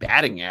 5th in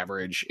batting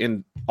average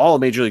in all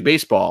of Major League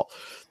Baseball,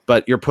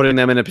 but you're putting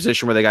them in a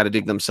position where they got to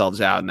dig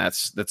themselves out, and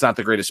that's not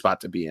the greatest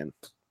spot to be in.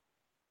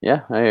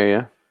 Yeah, I hear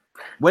you.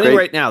 Winning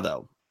right now,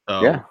 though.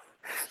 So yeah,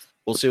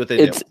 we'll see what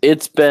they do.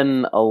 It's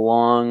been a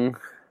long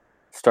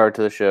start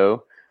to the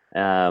show.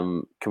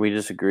 Can we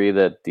just agree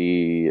that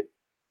the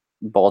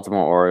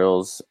Baltimore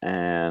Orioles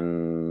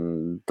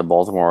the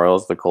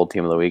cold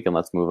team of the week, and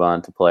let's move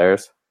on to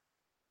players?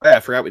 Yeah, I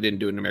forgot we didn't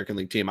do an American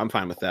League team. I'm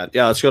fine with that.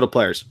 Yeah, let's go to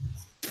players.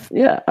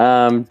 Yeah,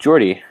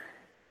 Jordy.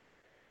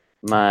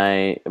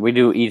 We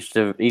do each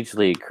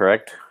league,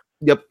 correct?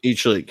 Yep,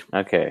 each league.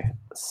 Okay,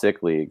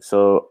 sick league.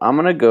 So I'm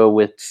gonna go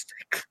with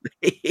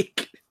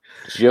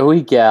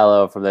Joey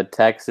Gallo from the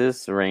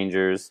Texas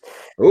Rangers.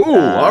 Ooh,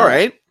 all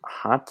right.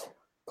 Hot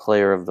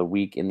player of the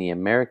week in the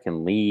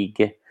American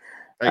League.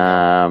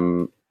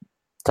 Talking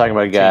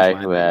about a guy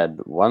who had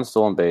 1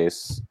 stolen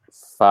base,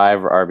 5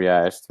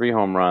 RBIs, 3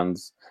 home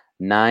runs,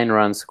 9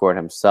 runs scored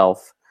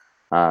himself,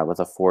 with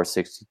a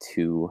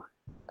 4.62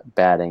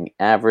 batting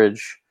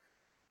average.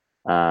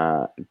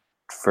 For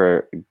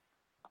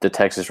the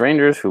Texas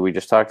Rangers, who we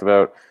just talked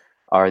about,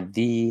 are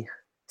the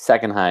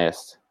second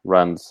highest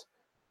run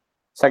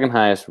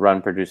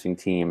producing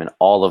team in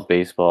all of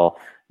baseball.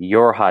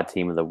 Your hot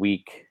team of the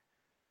week.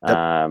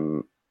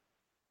 Yep.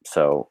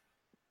 So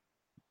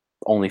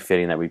only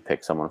fitting that we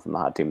pick someone from the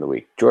hot team of the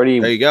week. Jordy,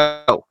 there you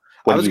go.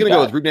 I was going to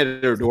go with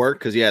Rougned Odor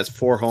because he has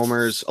 4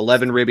 homers,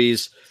 11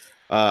 ribbies.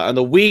 On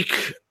the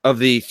week of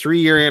the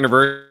 3-year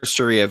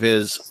anniversary of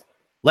his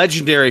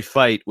legendary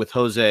fight with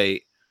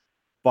Jose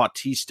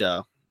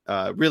Bautista,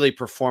 really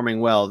performing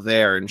well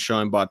there and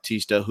showing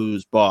Bautista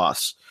who's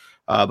boss.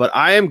 But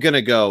I am going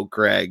to go,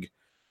 Greg,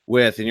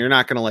 and you're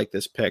not going to like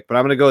this pick, but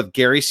I'm going to go with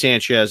Gary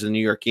Sanchez, the New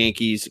York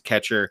Yankees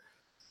catcher,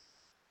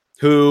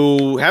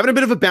 who having a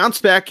bit of a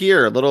bounce back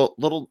year, a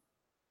little.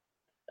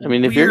 I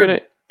mean, if you're gonna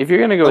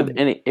go with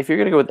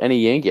any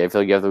Yankee, I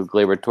feel like you have to go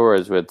Gleyber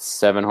Torres with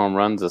 7 home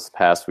runs this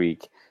past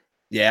week.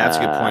 Yeah, that's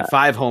a good point.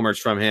 5 homers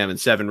from him and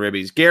 7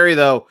 ribbies. Gary,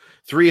 though,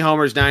 3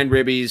 homers, 9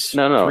 ribbies.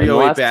 No. In the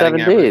last 7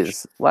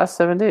 days. Last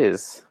 7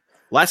 days.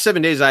 Last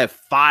 7 days, I have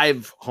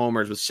 5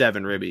 homers with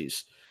 7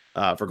 ribbies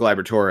for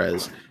Gleyber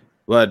Torres.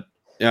 But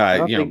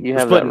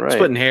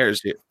splitting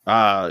hairs here.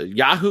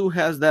 Yahoo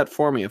has that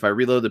for me. If I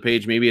reload the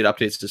page, maybe it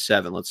updates to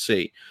 7. Let's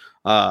see.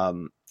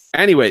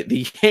 Anyway,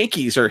 the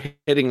Yankees are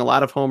hitting a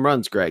lot of home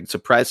runs, Greg.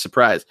 Surprise,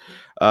 surprise.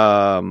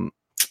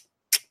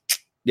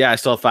 Yeah, I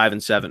still have 5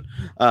 and 7.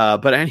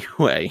 But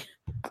anyway,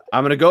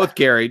 I'm going to go with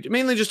Gary,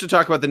 mainly just to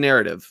talk about the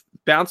narrative.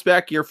 Bounce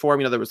back year for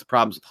him. There was the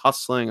problems with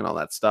hustling and all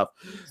that stuff.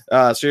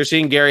 So you're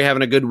seeing Gary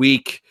having a good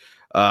week.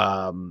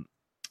 And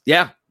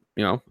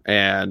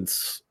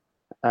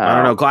I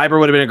don't know. Gleyber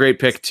would have been a great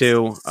pick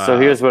too. So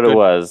here's what it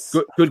was.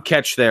 Good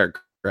catch there,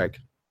 Greg.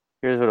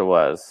 Here's what it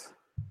was.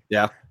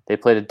 Yeah. They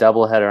played a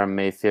doubleheader on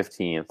May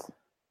 15th.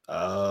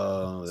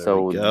 Oh, there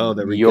So we go.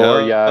 There we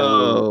your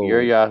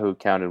go. Yahoo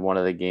counted one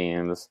of the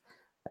games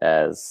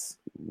as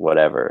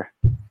whatever,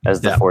 as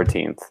the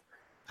 14th.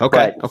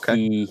 Okay. But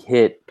he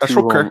hit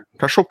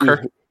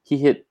he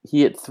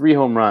hit 3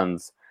 home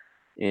runs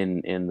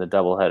in the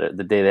doubleheader.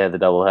 The day they had the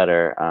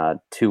doubleheader,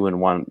 2 in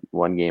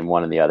one game,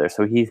 1 in the other.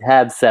 So he's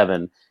had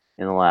 7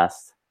 in the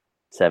last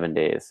 7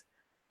 days.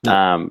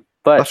 Yeah.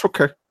 But that's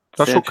okay.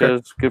 That's Sanchez,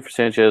 okay. good for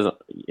Sanchez.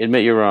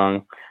 Admit you're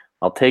wrong.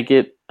 I'll take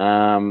it.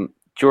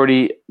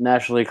 Jordy,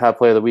 National League Hot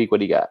Player of the Week. What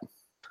do you got?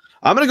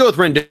 I'm going to go with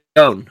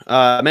Rendon.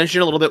 I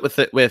mentioned a little bit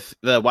with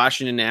the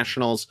Washington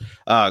Nationals.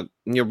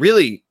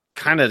 Really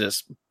kind of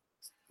just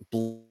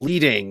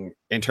bleeding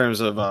in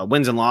terms of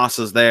wins and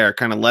losses there,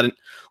 kind of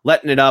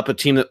letting it up. A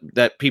team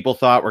that people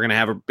thought were going to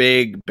have a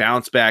big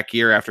bounce back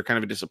year after kind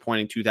of a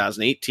disappointing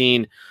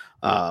 2018.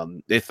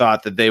 They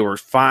thought that they were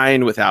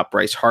fine without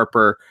Bryce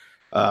Harper.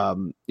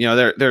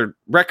 Their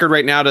record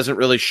right now doesn't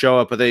really show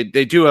up, but they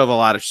do have a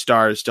lot of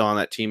stars still on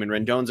that team. And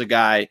Rendon's a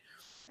guy,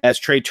 as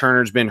Trey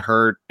Turner's been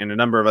hurt and a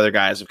number of other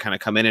guys have kind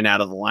of come in and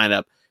out of the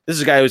lineup. This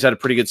is a guy who's had a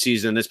pretty good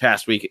season. This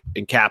past week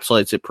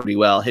encapsulates it pretty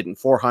well, hitting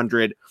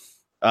 400,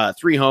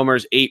 3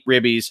 homers, 8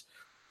 ribbies,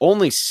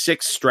 only 2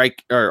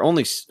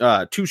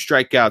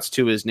 strikeouts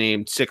to his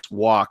name, 6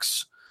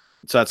 walks.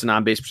 So that's an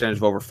on-base percentage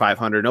of over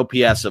 500, an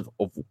OPS of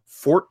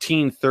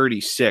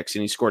 1436,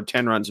 and he scored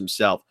 10 runs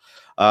himself.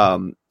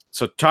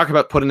 So talk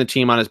about putting the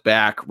team on his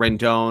back.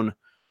 Rendon,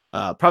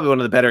 probably one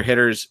of the better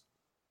hitters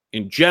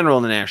in general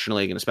in the National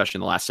League, and especially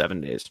in the last 7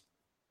 days.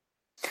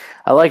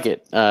 I like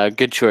it.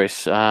 Good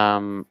choice.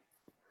 I'm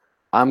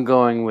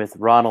going with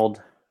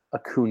Ronald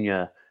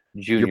Acuna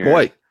Jr. Your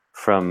boy.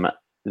 From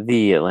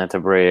the Atlanta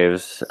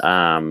Braves.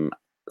 7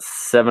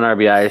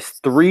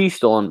 RBIs, 3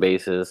 stolen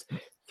bases,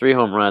 3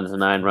 home runs,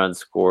 9 runs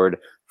scored,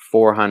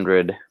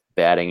 400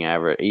 batting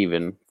average.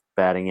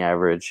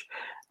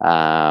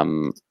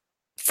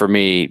 For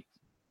me,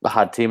 the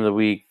hot team of the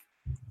week.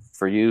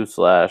 For you /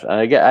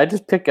 I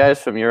just pick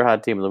guys from your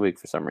hot team of the week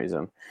for some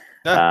reason.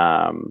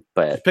 Yeah.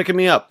 But you're picking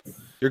me up.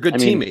 You're a good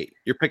teammate.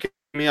 You're picking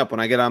me up when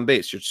I get on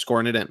base. You're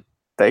scoring it in.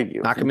 Thank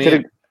you. Knocking me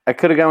in. I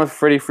could have gone with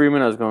Freddie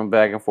Freeman. I was going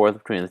back and forth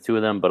between the two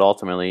of them, but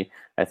ultimately,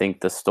 I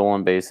think the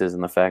stolen bases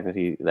and the fact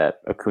that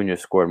Acuna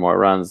scored more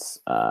runs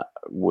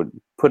would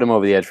put him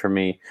over the edge for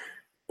me.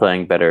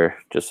 Playing better,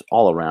 just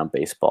all around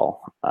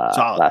baseball.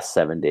 Last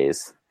 7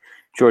 days.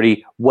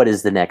 Jordy, what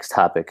is the next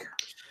topic?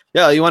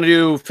 Yeah, you want to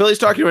do Phillies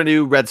talk? Or you want to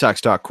do Red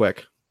Sox talk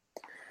quick?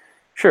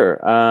 Sure.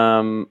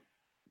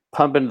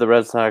 Pump into the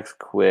Red Sox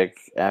quick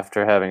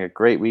after having a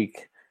great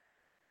week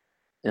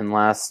in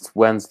last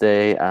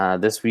Wednesday.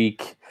 This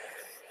week,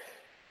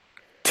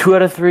 2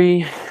 out of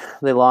 3,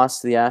 they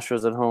lost to the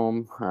Astros at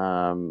home.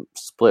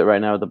 Split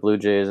right now with the Blue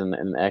Jays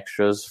and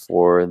extras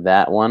for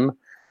that one.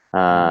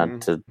 For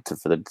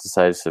the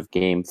decisive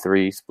Game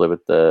 3, split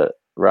with the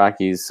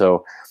Rockies.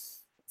 So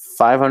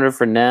 500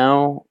 for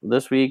now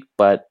this week,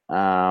 but they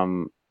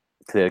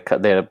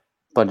had a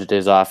bunch of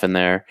days off in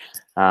there.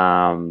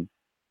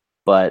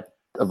 But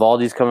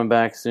Evaldi's coming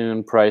back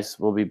soon. Price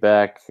will be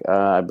back,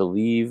 I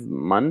believe,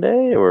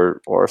 Monday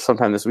or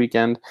sometime this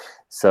weekend.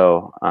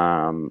 So,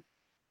 and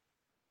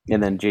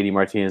then JD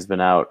Martinez has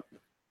been out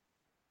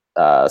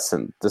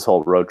since this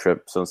whole road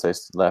trip since they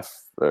left,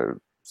 or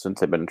since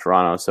they've been in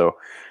Toronto. So,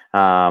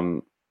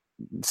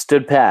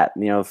 stood pat.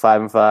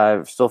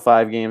 5-5, still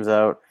 5 games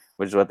out,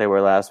 which is what they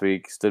were last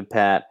week. Stood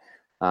pat,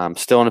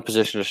 still in a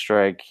position to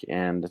strike,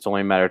 and it's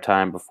only a matter of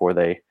time before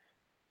they.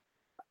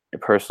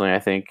 Personally, I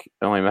think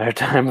only a matter of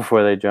time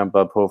before they jump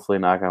up, hopefully,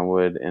 knock on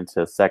wood,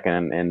 into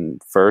second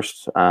and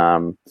first.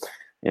 And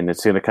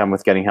it's going to come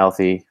with getting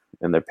healthy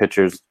and their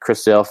pitchers.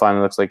 Chris Sale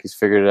finally looks like he's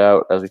figured it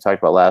out, as we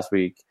talked about last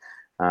week.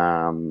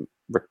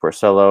 Rick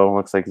Porcello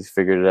looks like he's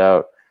figured it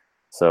out.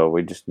 So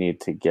we just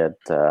need to get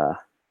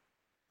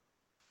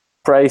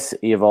Price,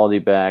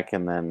 Evaldi back,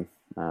 and then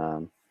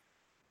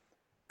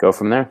go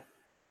from there.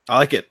 I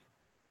like it.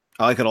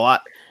 I like it a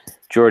lot.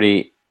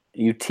 Jordy,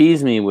 you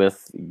tease me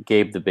with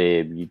Gabe the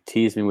Babe. You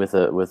tease me with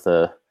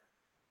something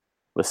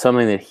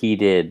that he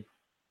did.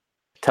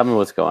 Tell me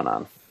what's going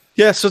on.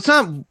 Yeah, so it's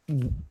not.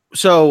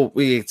 So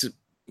it's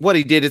what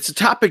he did. It's a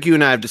topic you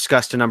and I have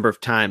discussed a number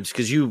of times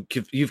because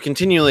you've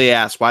continually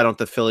asked why don't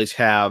the Phillies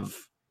have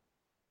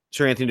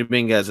Sir Anthony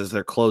Dominguez as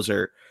their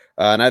closer,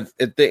 and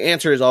the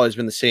answer has always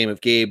been the same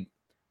of Gabe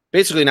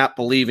basically not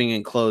believing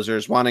in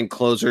closers, wanting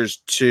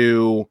closers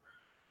to.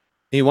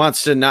 He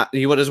doesn't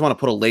want to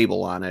put a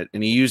label on it,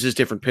 and he uses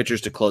different pitchers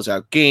to close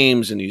out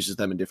games and uses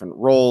them in different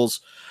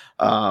roles.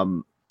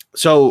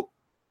 So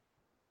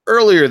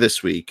earlier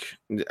this week,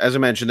 as I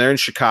mentioned, they're in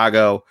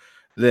Chicago.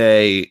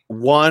 They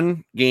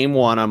won Game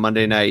 1 on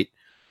Monday night,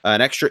 an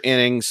extra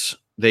innings.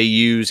 They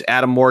use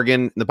Adam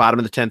Morgan in the bottom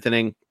of the 10th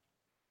inning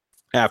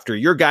after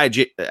our guy,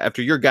 JT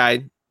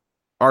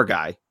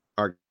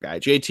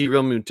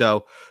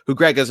Realmuto, who,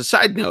 Greg, as a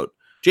side note,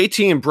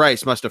 JT and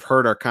Bryce must have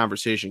heard our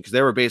conversation because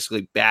they were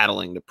basically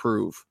battling to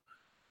prove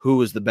who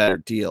was the better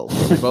deal.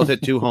 They both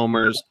hit 2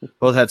 homers,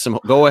 both had some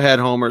go-ahead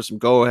homers, some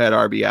go-ahead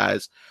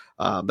RBIs.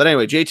 But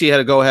anyway, JT had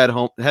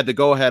the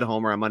go ahead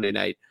homer on Monday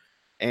night,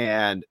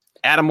 and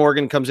Adam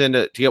Morgan comes in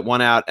to get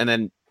one out, and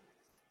then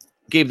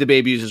Gabe the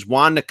Baby uses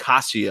Juan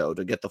Nicasio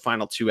to get the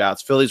final 2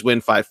 outs. Phillies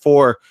win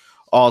 5-4.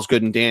 All's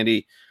good and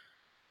dandy.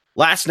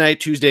 Last night,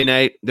 Tuesday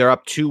night, they're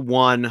up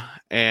 2-1,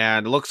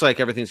 and it looks like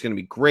everything's going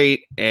to be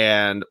great.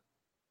 And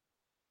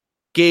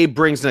Gabe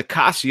brings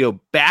Nicasio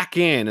back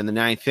in the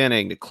 9th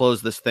inning to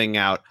close this thing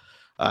out.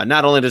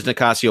 Not only does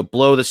Nicasio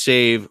blow the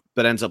save,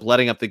 but ends up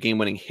letting up the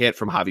game-winning hit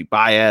from Javi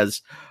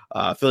Baez.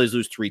 Phillies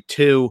lose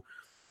 3-2.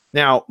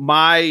 Now,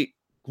 my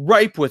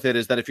gripe with it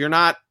is that if you're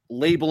not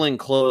labeling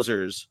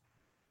closers,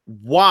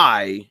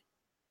 why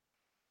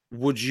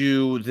would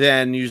you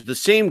then use the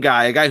same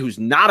guy, a guy who's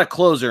not a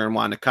closer in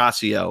Juan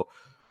Nicasio,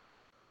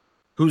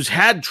 who's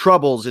had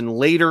troubles in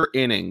later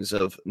innings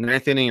of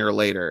 9th inning or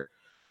later,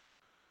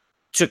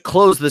 to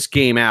close this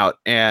game out?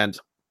 And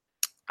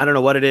I don't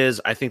know what it is.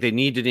 I think they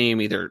need to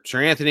name either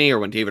Sir Anthony or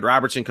when David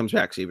Robertson comes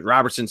back, David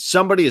Robertson.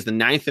 Somebody is the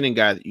 9th inning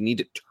guy that you need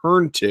to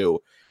turn to.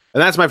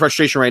 And that's my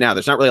frustration right now.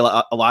 There's not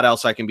really a lot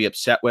else I can be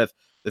upset with.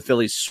 The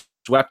Phillies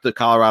swept the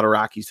Colorado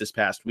Rockies this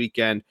past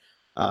weekend.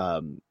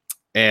 And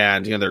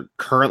they're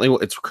currently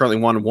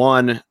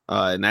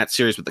 1-1 in that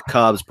series with the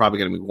Cubs, probably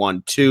going to be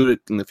 1-2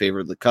 in the favor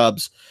of the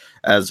Cubs,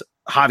 as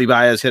Javi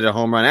Baez hit a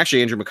home run.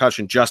 Actually, Andrew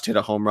McCutchen just hit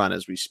a home run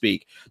as we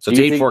speak. So it's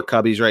 8-4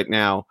 Cubbies right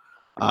now.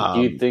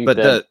 Do you think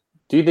that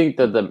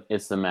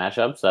it's the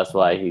matchups? That's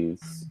why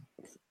he's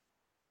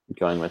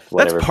going with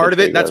whatever. That's part of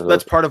it.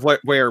 That's part of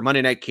where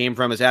Monday night came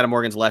from. Is Adam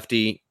Morgan's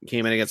lefty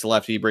came in against the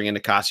lefty, bringing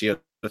Nicasio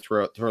to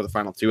throw the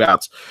final 2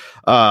 outs.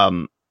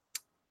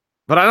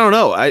 But I don't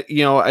know. I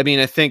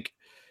think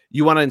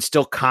you want to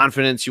instill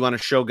confidence. You want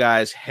to show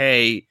guys,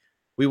 hey,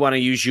 we want to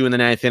use you in the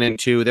 9th inning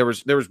too. There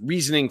was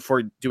reasoning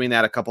for doing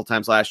that a couple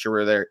times last year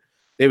where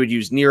they would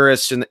use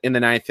Nearest in the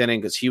 9th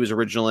inning because he was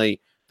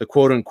originally the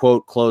quote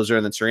unquote closer,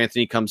 and then Sir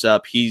Anthony comes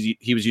up. He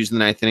was using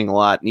the 9th inning a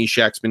lot.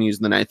 Neshek's been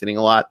using the 9th inning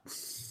a lot.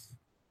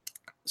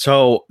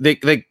 So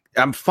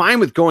I'm fine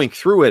with going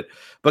through it,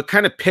 but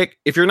kind of pick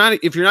if you're not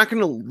going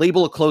to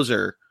label a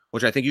closer,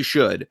 which I think you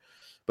should,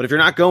 but if you're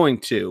not going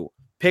to,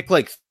 pick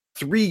like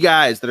 3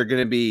 guys that are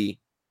going to be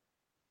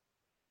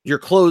your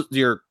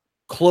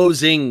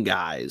closing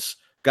guys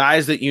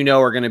that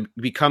are going to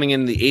be coming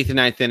in the 8th and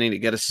 9th inning to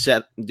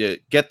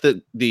get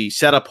the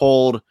setup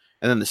hold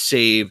and then the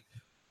save,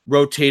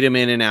 rotate them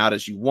in and out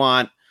as you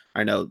want.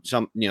 I know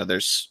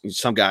there's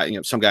some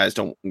guys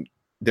don't.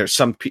 There's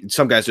some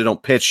guys who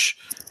don't pitch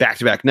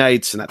back-to-back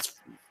nights, and that's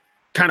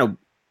kind of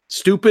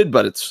stupid,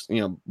 but it's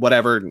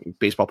whatever.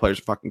 Baseball players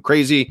are fucking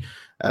crazy,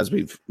 as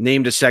we've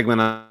named a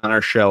segment on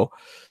our show.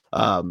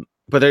 But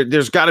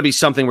there's got to be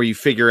something where you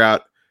figure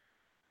out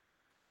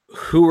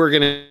who are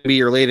going to be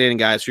your late inning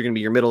guys, who are going to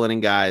be your middle inning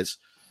guys,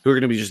 who are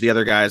going to be just the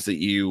other guys that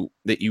you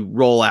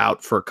roll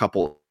out for a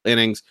couple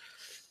innings.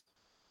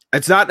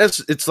 It's not.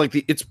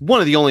 It's one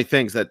of the only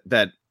things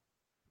that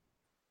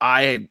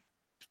I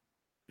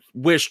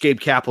wish Gabe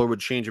Kapler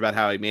would change about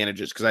how he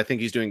manages, because I think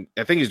he's doing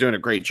a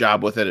great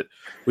job with it.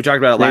 We talked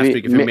about it last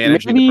week. If you're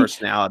managing the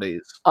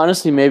personalities,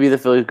 honestly, maybe the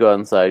Phillies go out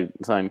and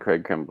sign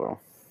Craig Kimbrell.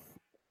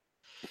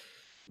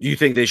 Do you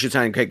think they should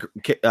sign Craig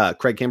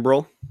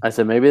Kimbrell? I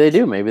said maybe they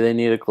do. Maybe they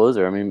need a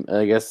closer. I mean,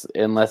 I guess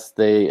unless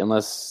they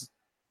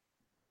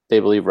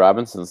believe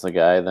Robinson's the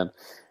guy, then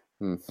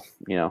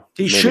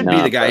he should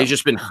be the guy. He's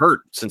just been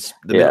hurt since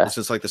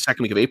like the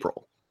second week of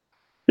April.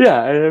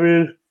 Yeah, I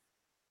mean,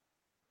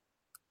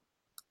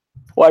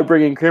 why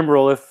bring in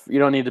Kimbrell if you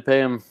don't need to pay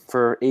him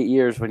for 8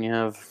 years when you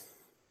have?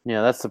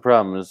 Yeah, that's the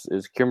problem. Is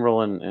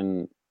Kimbrell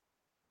and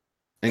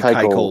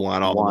Keuchel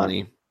want all the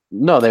money?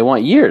 No, they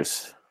want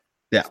years.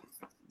 Yeah,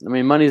 I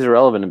mean, money's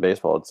irrelevant in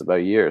baseball. It's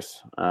about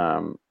years.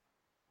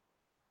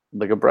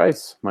 Like a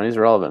Bryce, money's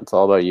irrelevant. It's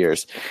all about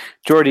years.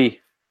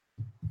 Jordy,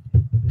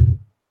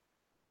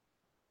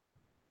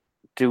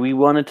 do we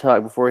want to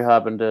talk before we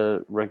hop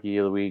into Rookie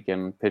of the Week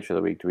and Pitcher of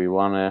the Week? Do we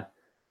want to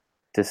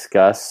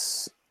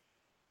discuss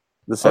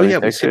the 76ers? Oh yeah,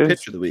 we said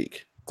Pitcher of the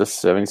Week. The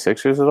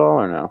 76ers at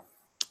all or no?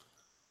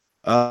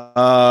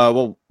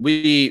 Well,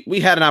 we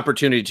had an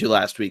opportunity to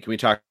last week, and we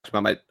talked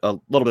about a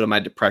little bit of my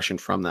depression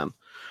from them.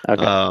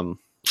 Okay.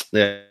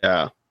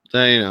 Yeah. So,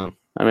 I mean,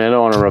 I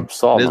don't want to rub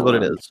salt. It is what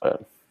it is.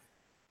 But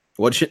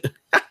what you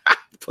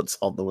put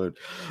salt in the wound?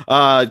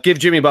 Give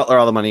Jimmy Butler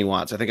all the money he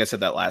wants. I think I said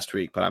that last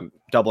week, but I'm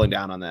doubling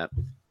down on that.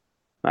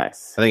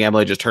 Nice. I think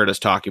Emily just heard us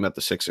talking about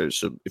the Sixers.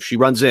 So if she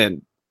runs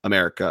in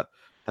America,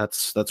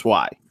 that's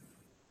why.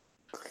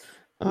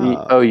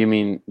 You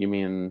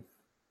mean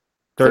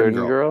third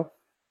and girl?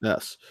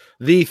 Yes,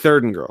 the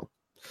third and girl.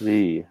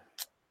 The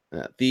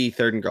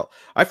third and girl.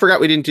 I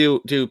forgot we didn't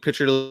do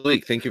Pitcher of the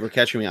Week. Thank you for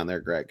catching me on there,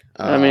 Greg.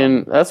 I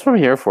mean, that's what I'm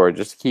here for,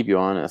 just to keep you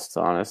honest,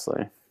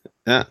 honestly.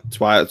 Yeah, that's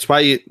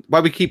why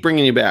we keep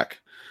bringing you back.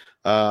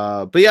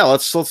 But yeah,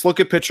 let's look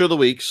at Pitcher of the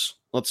Weeks.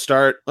 Let's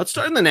start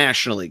in the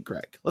National League,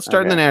 Greg. Let's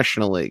start in the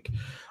National League.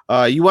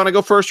 You want to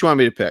go first? You want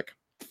me to pick?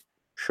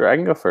 Sure, I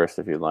can go first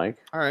if you'd like.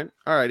 All right,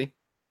 alrighty.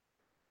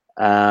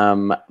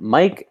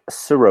 Mike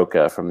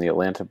Soroka from the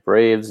Atlanta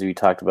Braves. We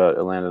talked about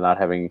Atlanta not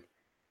having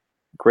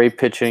great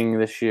pitching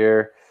this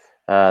year.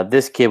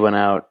 This kid went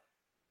out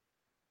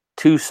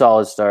 2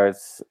 solid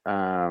starts,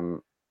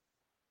 8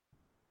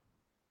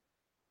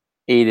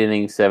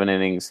 innings, 7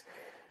 innings,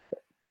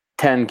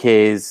 10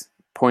 Ks,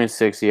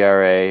 0.6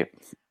 ERA,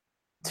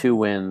 2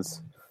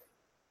 wins.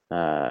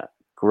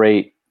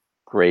 Great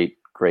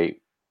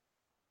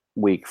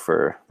week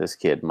for this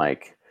kid,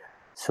 Mike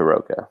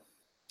Soroka.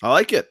 I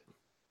like it.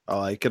 I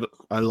like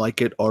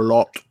it a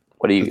lot.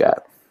 What do you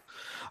got?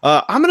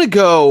 I'm going to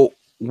go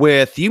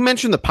with, you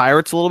mentioned the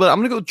Pirates a little bit. I'm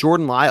going to go with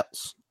Jordan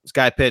Lyles. This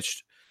guy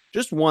pitched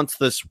just once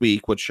this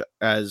week, which,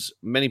 as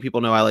many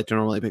people know, I like to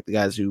normally pick the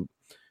guys who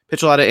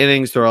pitch a lot of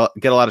innings,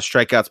 get a lot of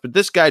strikeouts. But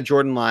this guy,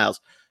 Jordan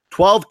Lyles,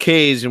 12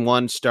 Ks in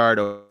one start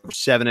over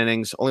 7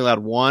 innings, only allowed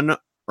 1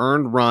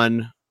 earned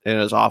run, and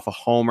it was off a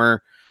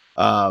homer.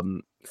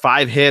 5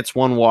 hits,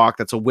 1 walk.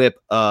 That's a whip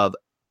of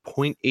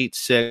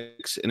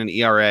 0.86 and an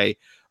ERA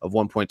of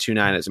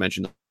 1.29, as I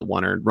mentioned, the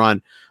 1 earned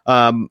run.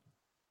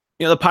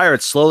 The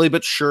Pirates slowly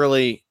but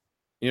surely,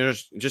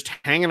 just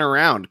hanging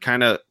around,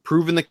 kind of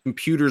proving the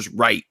computers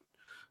right.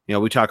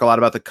 We talk a lot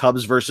about the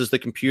Cubs versus the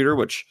computer,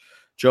 which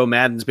Joe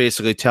Madden's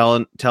basically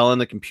telling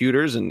the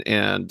computers,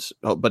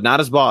 but not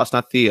his boss,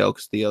 not Theo,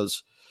 because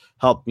Theo's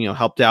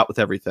helped out with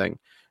everything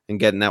and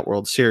getting that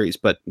World Series.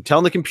 But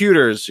telling the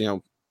computers,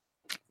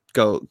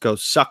 go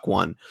suck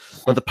one.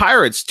 But the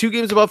Pirates, 2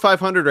 games above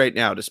 500 right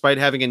now, despite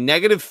having a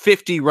negative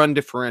 50 run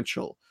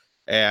differential.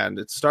 And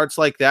it starts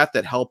like that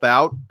help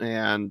out.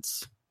 And,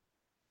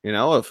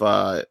 if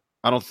I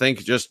don't think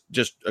just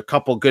a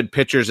couple good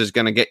pitchers is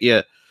going to get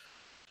you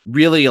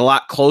really a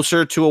lot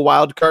closer to a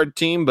wild card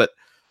team. But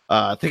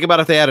think about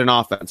if they had an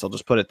offense. I'll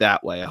just put it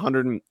that way.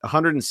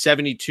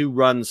 172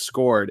 runs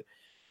scored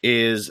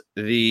is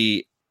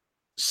the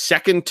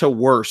second to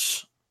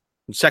worst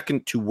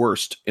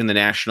in the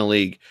National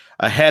League,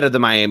 ahead of the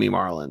Miami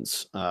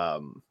Marlins.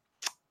 And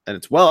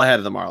it's well ahead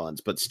of the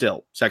Marlins, but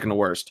still second to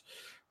worst.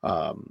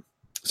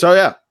 So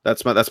yeah,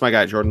 that's my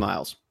guy, Jordan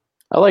Lyles.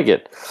 I like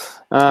it.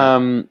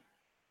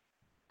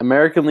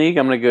 American League,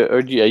 I'm going to go,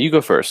 you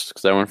go first,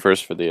 because I went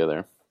first for the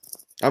other.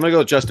 I'm going to go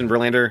with Justin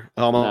Verlander.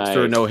 Almost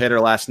threw a no-hitter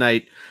last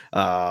night.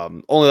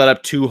 Only let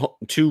up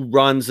two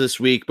runs this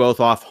week, both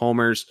off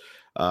homers.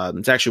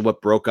 It's actually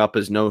what broke up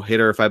his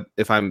no-hitter,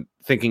 if I'm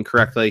thinking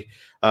correctly.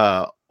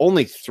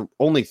 Only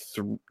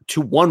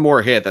one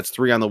more hit. That's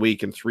 3 on the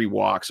week and 3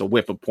 walks, a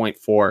whip of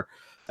 0.4,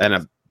 and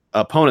a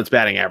opponent's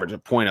batting average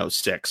of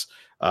 0.06.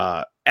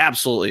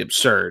 Absolutely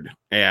absurd,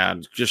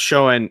 and just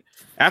showing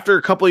after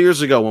a couple of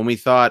years ago when we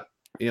thought,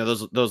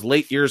 those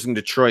late years in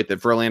Detroit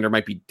that Verlander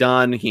might be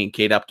done. He and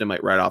Kate Upton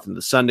might ride off in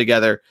the sun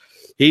together.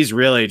 He's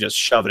really just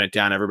shoving it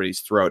down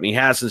everybody's throat, and he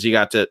has since he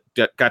got to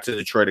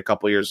Detroit a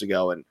couple of years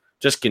ago, and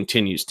just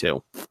continues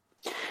to.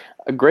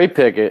 A great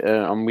pick.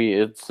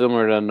 It's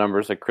similar to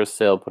numbers that Chris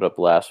Sale put up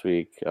last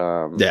week.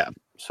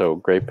 So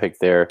great pick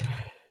there.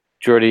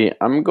 Jordy,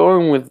 I'm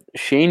going with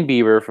Shane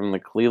Bieber from the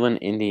Cleveland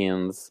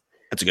Indians.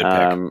 That's a good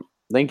pick.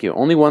 Thank you.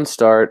 Only 1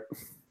 start,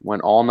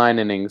 went all 9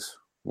 innings,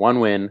 1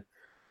 win,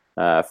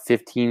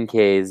 15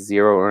 Ks,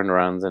 0 earned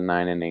runs in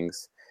 9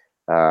 innings.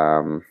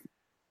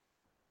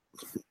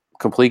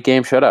 Complete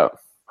game shutout.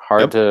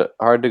 Hard to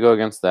go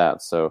against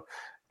that. So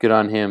good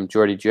on him.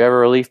 Jordy, do you have a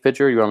relief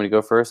pitcher? You want me to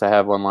go first? I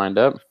have one lined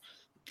up.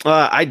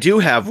 I do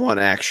have one,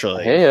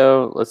 actually.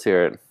 Hey-o, let's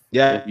hear it.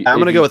 Yeah, I'm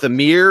going to go with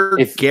Amir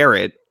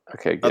Garrett.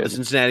 Okay, good. Of the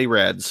Cincinnati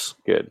Reds.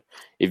 Good.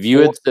 If you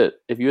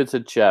had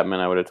said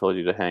Chapman, I would have told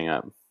you to hang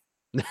up.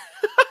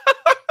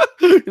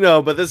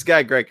 No, but this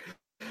guy, Greg,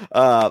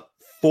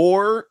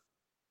 4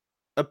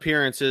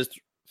 appearances,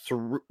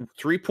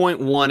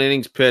 3.1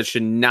 innings pitched,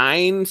 and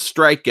 9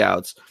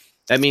 strikeouts.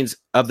 That means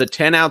of the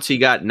 10 outs he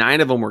got,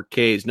 9 of them were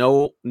Ks.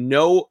 No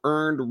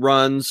earned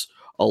runs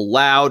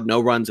allowed, no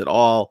runs at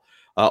all.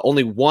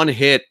 Only 1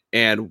 hit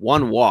and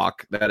 1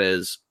 walk. That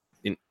is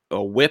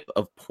a whip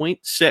of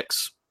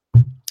 0.6.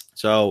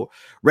 So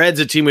Reds,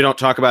 a team we don't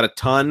talk about a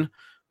ton,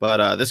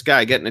 but this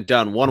guy getting it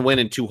done. 1 win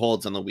and 2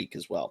 holds on the week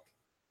as well.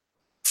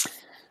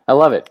 I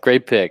love it.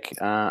 Great pick.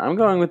 I'm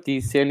going with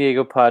the San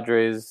Diego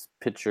Padres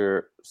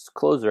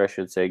closer, I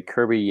should say,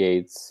 Kirby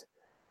Yates.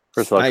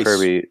 First of all, nice.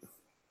 Kirby,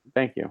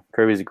 thank you.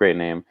 Kirby's a great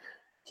name.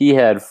 He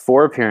had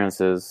 4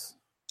 appearances,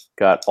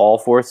 got all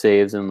 4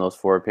 saves in those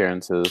 4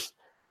 appearances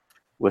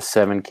with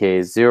 7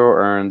 Ks, 0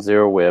 earned,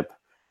 0 whip,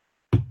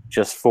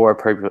 just 4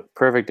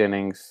 perfect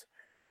innings.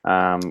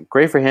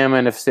 Great for him.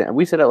 And if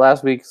we said it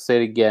last week, say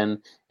it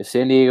again, if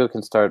San Diego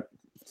can start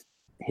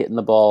hitting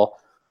the ball,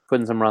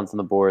 putting some runs on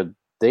the board,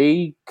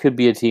 they could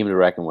be a team to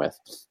reckon with,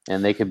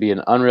 and they could be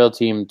an unreal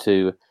team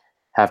to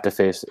have to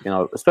face,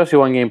 especially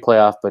 1-game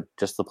playoff, but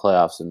just the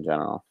playoffs in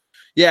general.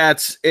 Yeah,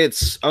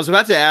 it's. I was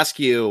about to ask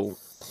you,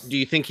 do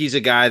you think he's a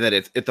guy that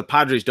if the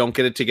Padres don't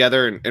get it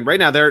together, and right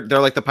now they're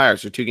like the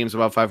Pirates, they're 2 games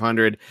above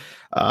 500,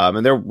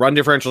 and their run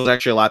differential is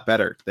actually a lot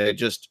better. They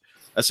just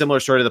a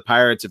similar story to the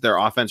Pirates. If their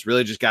offense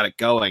really just got it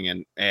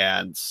going,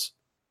 and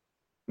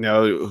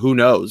who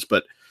knows?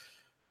 But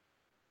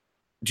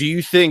do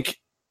you think?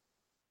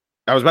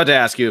 I was about to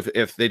ask you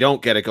if they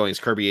don't get it going, is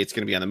Kirby Yates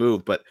going to be on the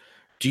move? But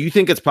do you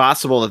think it's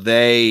possible that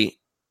they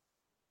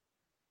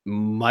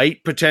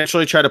might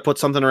potentially try to put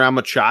something around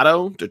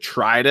Machado to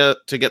try to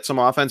get some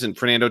offense. And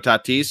Fernando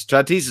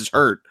Tatis is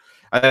hurt.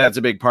 I think that's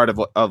a big part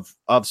of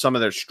some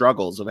of their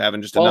struggles of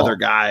having just another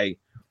guy.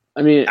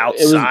 I mean,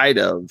 outside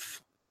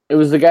it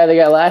was the guy they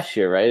got last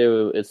year, right?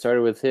 It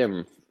started with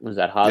him. Was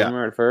that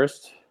Hosmer at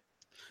first?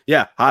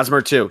 Yeah,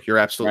 Hosmer too. You're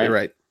absolutely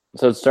right.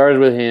 So it started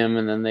with him,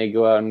 and then they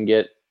go out and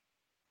get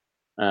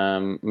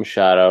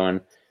Machado,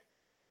 and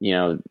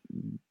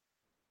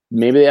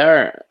maybe they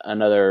are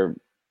another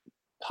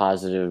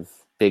positive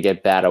big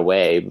at bat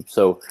away.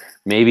 So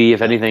maybe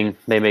if anything,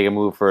 they make a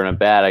move for an at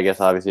bat. I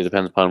guess obviously it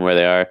depends upon where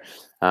they are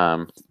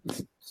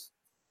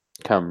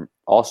come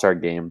All-Star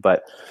game.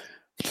 But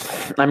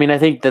I mean, I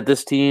think that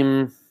this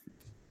team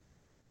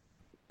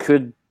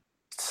could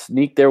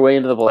sneak their way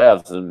into the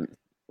playoffs, and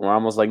we're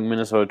almost like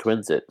Minnesota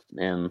Twins it.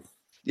 And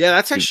yeah,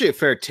 that's actually a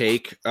fair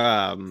take.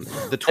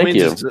 The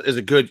Twins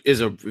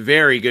is a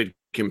very good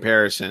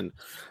comparison.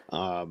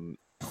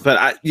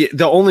 But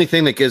the only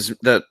thing that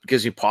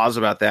gives you pause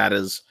about that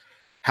is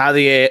how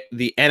the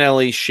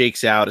NL East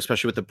shakes out,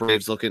 especially with the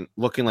Braves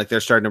looking like they're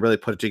starting to really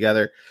put it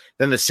together.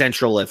 Then the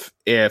Central, if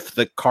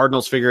the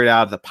Cardinals figure it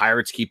out, if the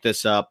Pirates keep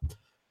this up,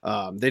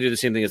 they do the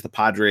same thing as the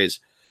Padres.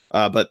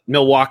 But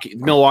Milwaukee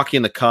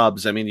and the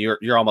Cubs, I mean,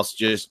 you're almost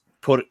just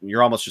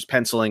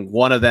penciling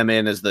one of them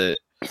in as the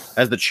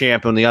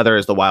champ and the other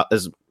as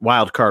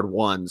wild card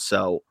one.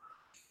 So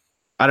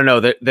I don't know.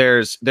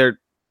 They're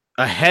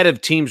ahead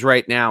of teams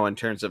right now in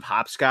terms of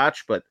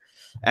hopscotch, but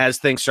as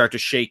things start to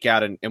shake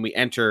out and we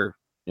enter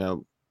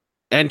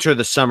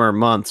the summer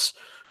months,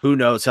 who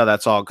knows how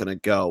that's all going to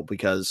go,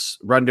 because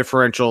run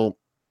differential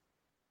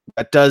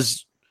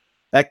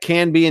that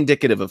can be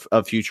indicative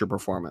of future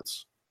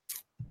performance.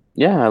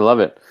 Yeah, I love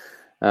it.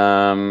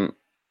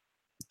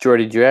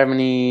 Jordy, do you have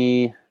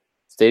any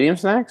stadium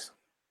snacks?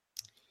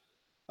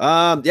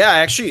 Yeah,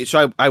 actually,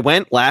 so I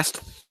went last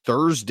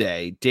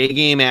Thursday, day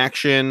game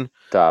action.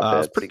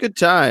 It's pretty good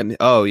time.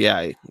 Oh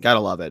yeah, gotta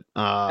love it.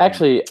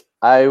 Actually,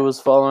 I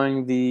was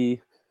following the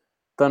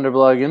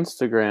Thunderblog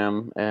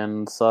Instagram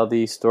and saw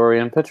the story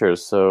and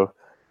pictures. So,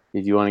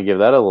 if you want to give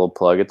that a little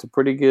plug, it's a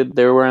pretty good.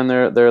 They were wearing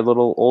their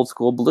little old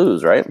school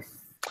blues, right?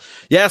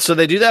 Yeah, so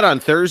they do that on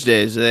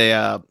Thursdays.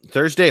 They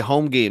Thursday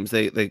home games.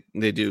 They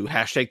do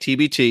hashtag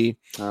TBT.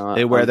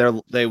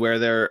 They wear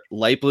their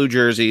light blue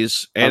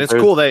jerseys, and it's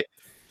cool.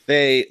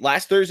 They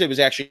last Thursday was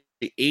actually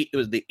it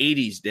was the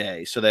 80s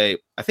day. So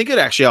I think it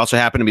actually also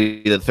happened to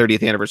be the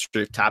 30th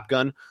anniversary of Top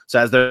Gun. So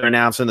as they're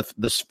announcing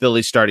the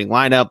Phillies starting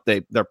lineup,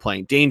 they're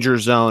playing Danger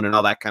Zone and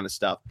all that kind of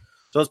stuff.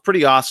 So it's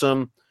pretty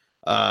awesome.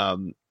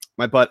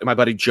 My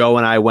buddy Joe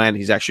and I went.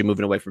 He's actually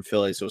moving away from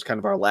Philly, so it was kind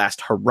of our last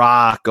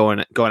hurrah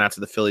going out to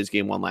the Phillies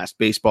game, one last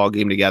baseball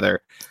game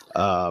together.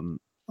 On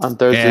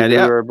Thursday we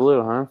were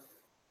blue, huh?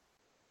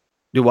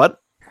 Do what?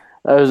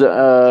 That was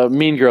a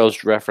Mean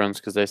Girls reference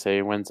because they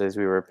say Wednesdays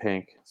we were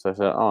pink. So I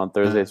said, on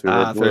Thursdays we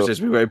were blue.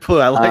 Thursdays we were blue.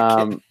 I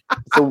like it.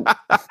 So,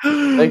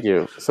 thank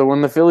you. So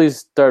when the Phillies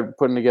start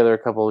putting together a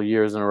couple of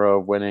years in a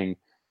row of winning,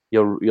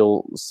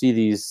 you'll see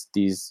these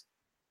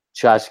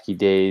tchotchke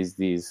days,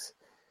 these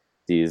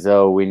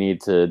we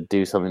need to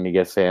do something to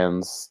get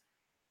fans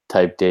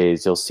type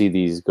days. You'll see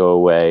these go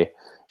away.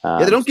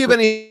 They don't give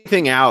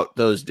anything out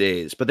those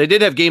days, but they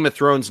did have Game of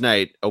Thrones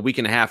night a week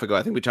and a half ago.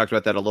 I think we talked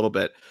about that a little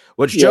bit,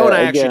 which Joe and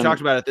I actually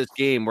talked about at this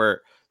game,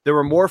 where there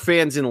were more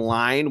fans in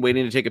line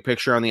waiting to take a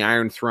picture on the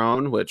Iron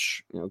Throne,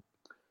 which,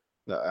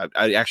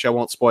 I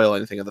won't spoil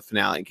anything of the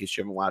finale in case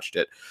you haven't watched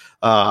it.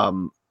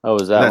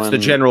 Is that's the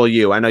general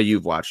you? I know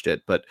you've watched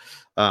it, but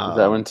is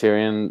that when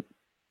Tyrion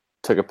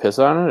took a piss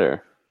on it,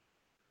 or?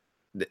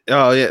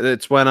 Oh yeah,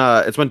 it's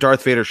when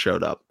Darth Vader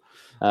showed up.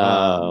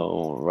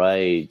 Oh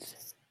right.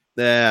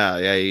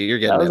 Yeah, you're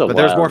getting it. But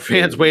there's more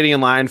fans waiting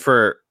in line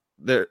for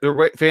the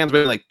fans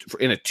waiting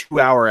in a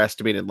 2-hour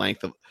estimated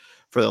length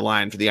for the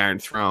line for the Iron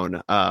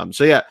Throne. I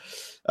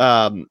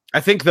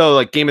think though,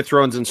 like Game of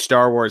Thrones and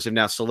Star Wars have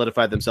now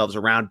solidified themselves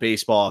around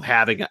baseball of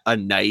having a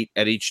night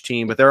at each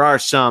team, but there are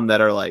some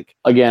that are like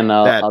I'll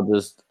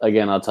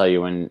tell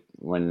you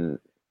when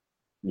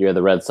you're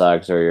the Red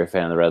Sox or you're a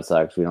fan of the Red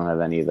Sox, we don't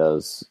have any of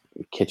those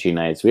kitschy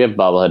nights. We have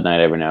bobblehead night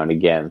every now and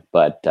again,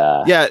 but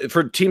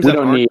for teams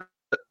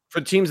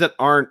that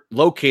aren't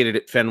located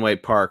at Fenway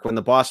Park, when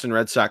the Boston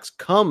Red Sox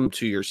come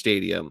to your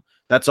stadium,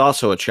 that's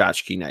also a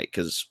tchotchke night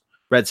because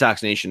Red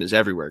Sox Nation is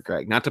everywhere,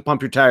 Greg. Not to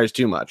pump your tires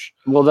too much.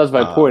 Well, that's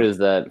my point, is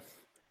that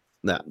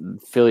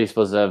Philly's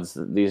supposed to have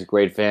these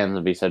great fans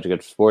and be such a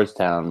good sports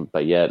town,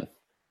 but yet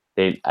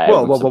I'm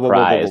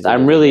surprised.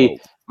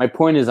 My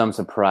point is I'm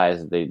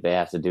surprised they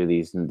have to do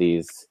these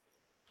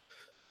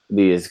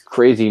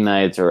crazy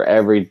nights, or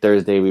every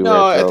Thursday we wear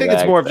throwbacks. I think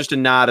it's more of just a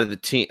nod of the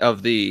team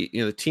of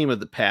the team of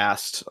the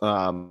past.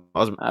 I'm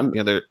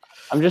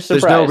just surprised.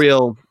 There's no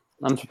real.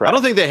 I'm surprised. I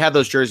don't think they had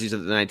those jerseys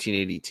of the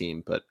 1980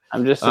 team, but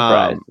I'm just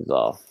surprised. Is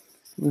all.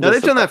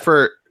 They've done that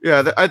for.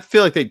 Yeah, I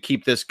feel like they'd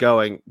keep this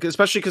going,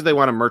 especially because they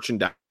want to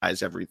merchandise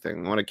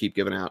everything. They want to keep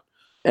giving out.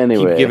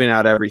 Anyway, keep giving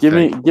out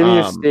everything. Give me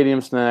a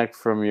stadium snack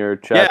from your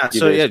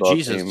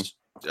Jesus. team.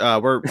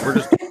 We're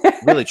just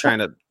really trying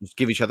to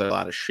give each other a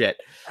lot of shit.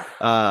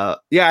 I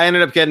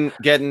ended up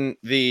getting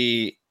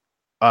the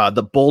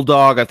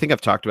bulldog. I think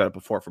I've talked about it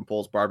before from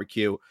Bull's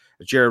Barbecue.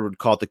 Jared would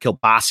call it the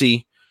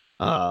kielbasa.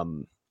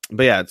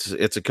 But yeah,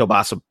 it's a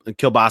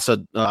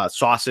kielbasa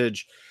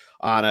sausage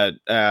on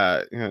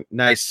a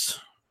nice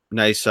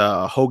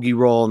hoagie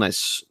roll,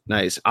 nice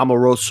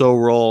amoroso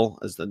roll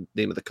is the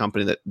name of the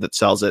company that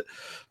sells it.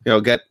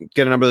 Get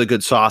a number of the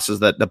good sauces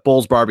that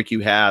Bull's Barbecue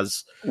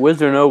has.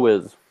 Whiz or no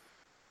whiz?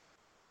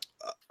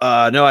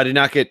 No, I did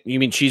not get. You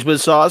mean cheese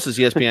whiz sauce, as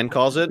ESPN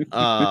calls it?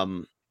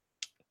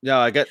 No,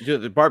 I got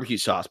the barbecue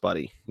sauce,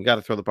 buddy. You got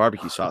to throw the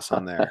barbecue sauce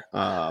on there.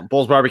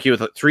 Bull's Barbecue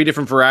with 3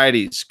 different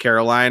varieties: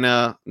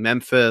 Carolina,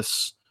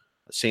 Memphis,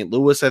 St.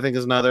 Louis. I think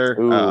is another.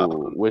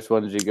 Ooh, which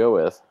one did you go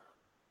with?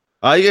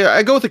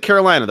 I go with the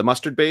Carolina, the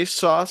mustard-based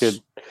sauce.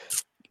 Good.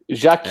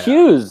 Jacques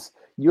Hughes,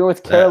 you were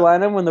with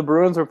Carolina when the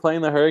Bruins were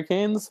playing the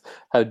Hurricanes?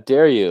 How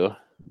dare you?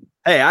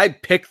 Hey, I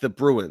picked the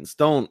Bruins.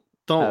 Don't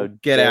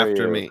get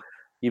after me.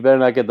 You better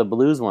not get the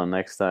Blues one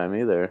next time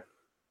either.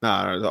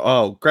 No.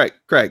 Oh,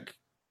 Greg.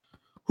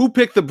 Who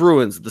picked the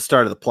Bruins at the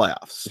start of the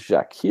playoffs?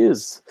 Jacques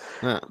Hughes.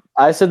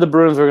 I said the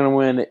Bruins were going to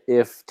win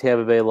if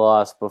Tampa Bay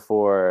lost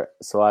before,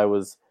 so I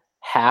was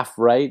half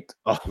right.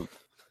 Oh.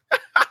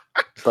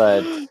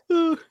 but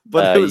it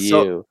was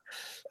you.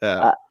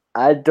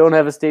 I don't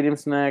have a stadium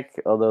snack,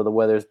 although the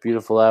weather's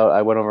beautiful out.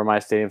 I went over my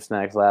stadium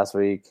snacks last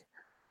week.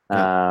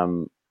 I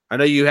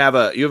know you have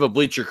a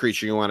bleacher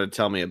creature you want to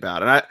tell me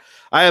about, and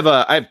I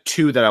have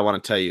 2 that I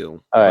want to tell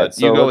you. All right,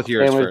 so you go with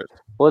yours first.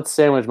 Let's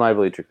sandwich my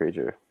bleacher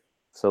creature.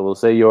 So we'll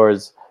say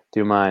yours,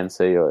 do mine,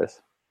 say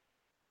yours.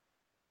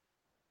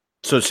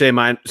 So say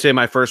my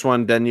first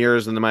one, then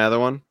yours, and then my other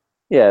one.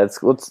 Yeah,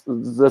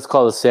 let's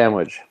call it a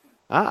sandwich.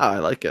 I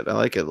like it.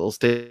 A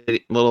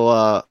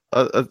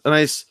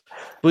nice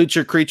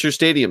bleacher creature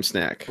stadium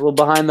snack. A little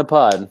behind the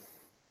pod.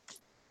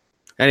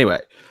 Anyway,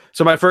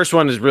 so my first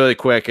one is really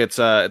quick. It's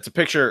a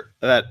picture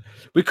that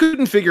we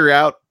couldn't figure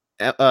out,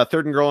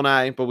 Third and Girl and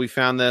I, but we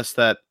found this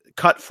that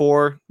cut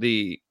for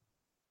the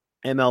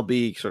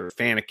MLB sort of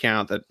fan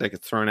account that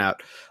gets thrown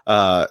out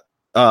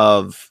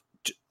of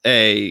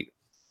a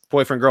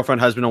boyfriend, girlfriend,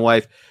 husband, and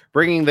wife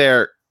bringing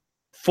their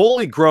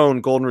fully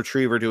grown golden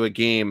retriever to a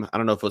game. I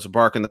don't know if it was a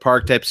bark in the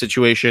park type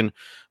situation,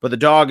 but the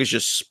dog is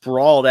just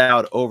sprawled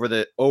out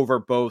over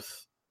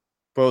both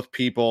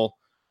people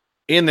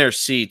in their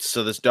seats.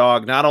 So this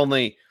dog not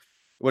only,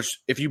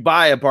 which if you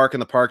buy a bark in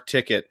the park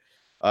ticket,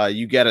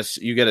 you get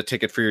a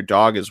ticket for your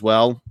dog as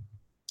well.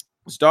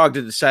 This dog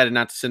decided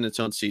not to sit in its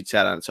own seat,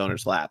 sat on its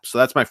owner's lap. So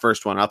that's my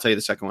first one. I'll tell you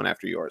the second one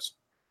after yours.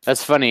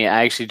 That's funny.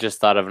 I actually just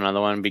thought of another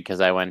one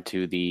because I went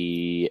to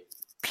the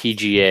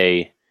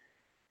PGA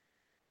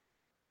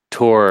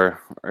Tour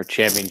or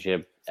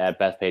Championship at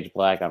Bethpage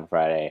Black on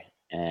Friday.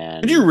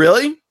 And did you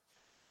really?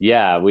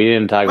 Yeah, we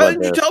didn't talk about this.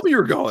 Why didn't you tell me you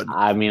were going?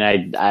 I mean,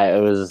 I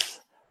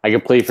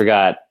completely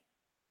forgot.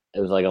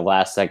 It was like a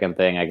last second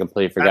thing. I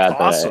completely forgot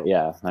That's awesome.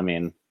 I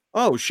mean.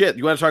 Oh, shit.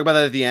 You want to talk about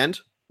that at the end?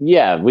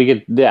 Yeah, we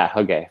could. Yeah,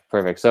 okay,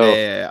 perfect.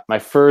 So my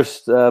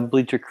first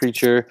bleacher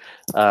creature.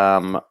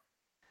 I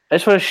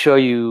just want to show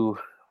you.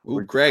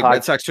 Ooh, Greg,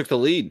 Red Sox took the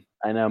lead.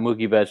 I know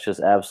Mookie Betts just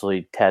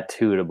absolutely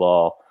tattooed a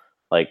ball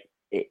like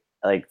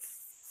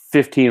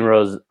 15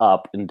 rows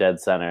up in dead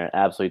center.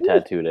 Absolutely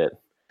tattooed it.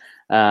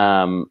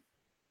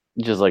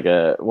 Just like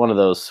one of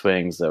those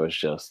swings that was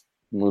just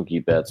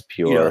Mookie Betts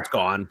pure. It's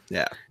gone.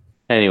 Yeah.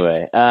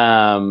 Anyway,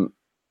 and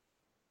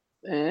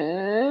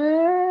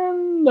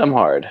I'm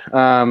hard.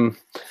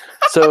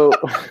 So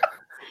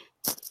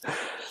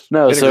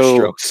no,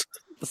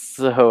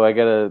 so I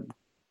gotta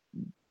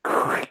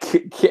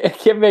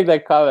can't make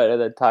that comment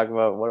and then talk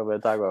about what I'm going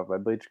to talk about my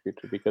bleacher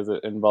creature because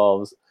it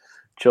involves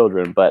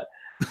children. But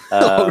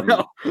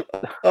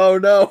oh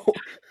no!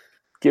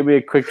 Give me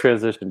a quick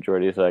transition,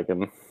 Jordy, so I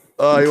can.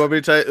 Oh, you want me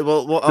to tell you?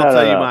 Well, I'll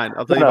tell you mine.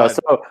 I'll tell you mine.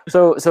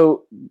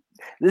 So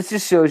this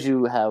just shows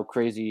you how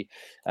crazy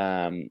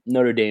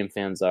Notre Dame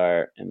fans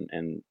are,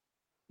 and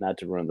not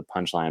to ruin the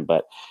punchline,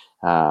 but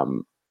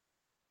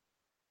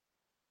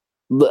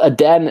a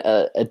dad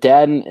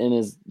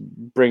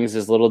brings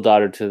his little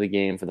daughter to the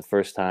game for the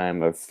first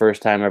time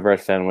ever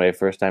at Fenway,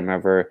 first time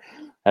ever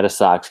at a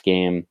Sox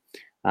game.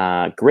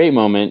 Great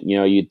moment.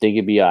 You'd think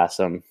it'd be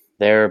awesome.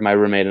 There, my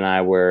roommate and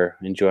I were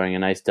enjoying a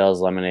nice Dell's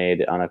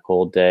lemonade on a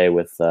cold day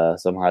with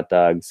some hot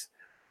dogs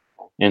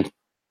and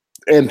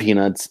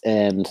peanuts.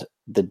 And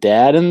the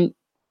dad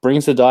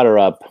brings the daughter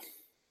up,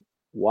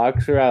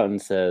 walks her out,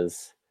 and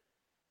says,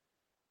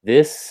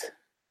 "This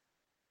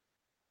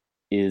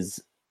is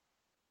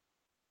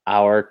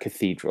our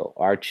cathedral,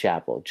 our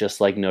chapel, just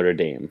like Notre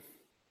Dame."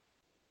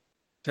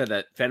 Said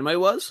that Fenway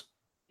was?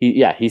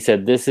 He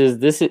said this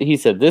is. He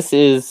said this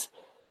is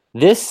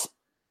this.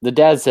 The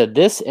dad said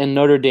this and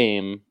Notre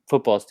Dame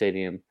football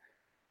stadium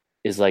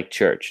is like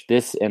church.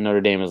 This and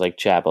Notre Dame is like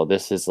chapel.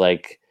 This is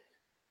like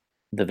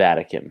the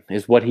Vatican,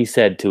 is what he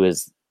said to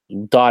his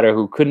daughter,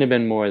 who couldn't have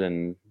been more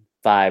than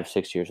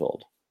 5-6 years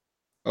old.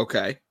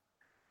 Okay.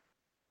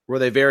 Were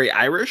they very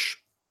Irish?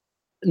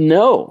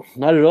 No,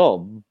 not at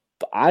all.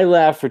 I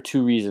laugh for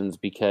two reasons.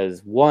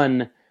 Because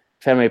one,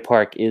 Fenway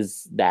Park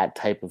is that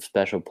type of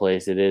special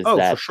place. It is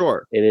for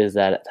sure. It is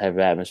that type of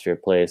atmosphere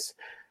place.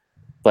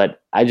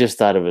 But I just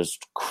thought it was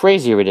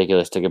crazy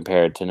ridiculous to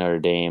compare it to Notre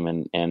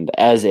Dame. And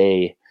as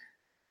a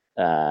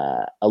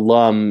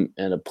alum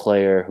and a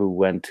player who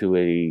went to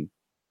a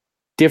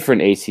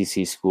different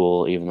ACC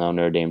school, even though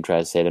Notre Dame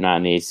tries to say they're not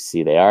in the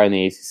ACC, they are in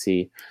the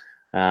ACC.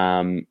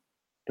 I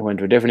went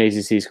to a different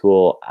ACC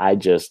school. I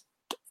just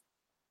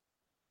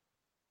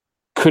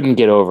couldn't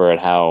get over it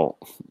how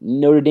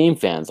Notre Dame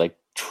fans like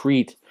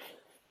treat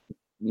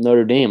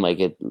Notre Dame like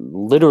it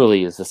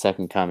literally is the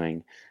second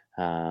coming.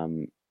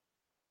 And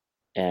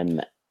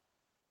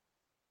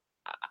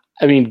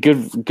I mean,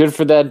 good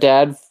for that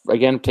dad,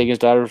 again, taking his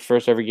daughter's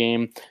first ever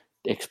game,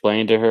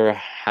 explain to her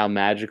how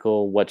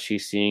magical what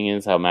she's seeing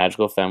is, how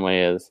magical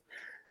Fenway is.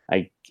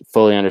 I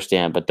fully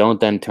understand, but don't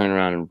then turn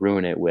around and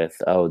ruin it with,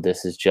 oh,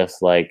 this is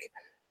just like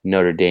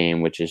Notre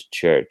Dame, which is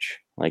church.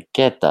 Like,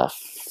 get the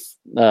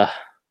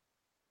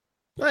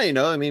Well,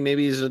 I mean,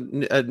 maybe he's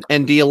an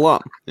ND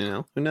alum.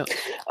 Who knows?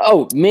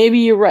 Oh, maybe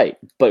you're right.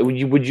 But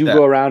would you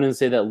go around and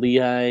say that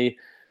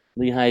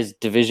Lehigh's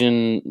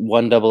Division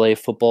I AA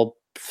football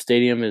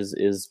stadium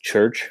is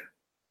church?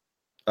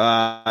 No,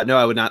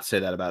 I would not say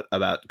that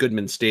about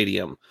Goodman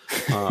Stadium.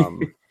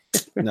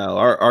 No,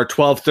 our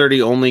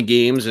 12:30 only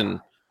games, and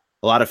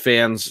a lot of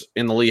fans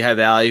in the Lehigh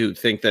Valley who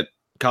think that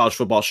college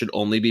football should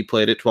only be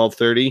played at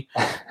 12:30.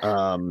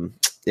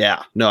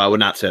 Yeah, no, I would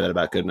not say that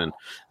about Goodman.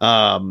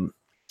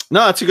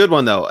 No, that's a good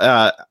one though.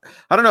 I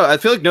don't know. I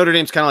feel like Notre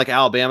Dame's kind of like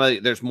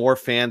Alabama. There's more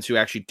fans who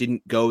actually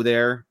didn't go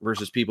there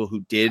versus people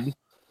who did.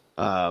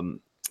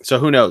 So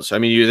who knows? I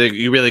mean,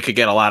 you really could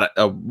get a lot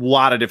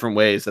of different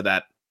ways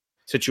that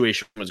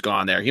situation was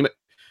gone there. He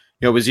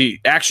was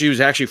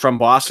actually from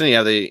Boston?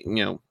 Yeah,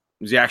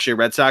 was he actually a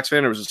Red Sox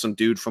fan, or was it some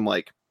dude from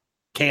like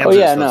Kansas? Oh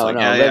yeah, no.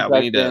 We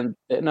need to.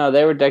 No,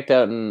 they were decked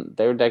out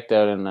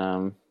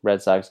in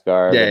Red Sox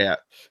garb. Yeah.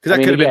 Because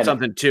that could have been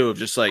something too, of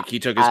just like he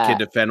took his kid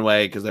to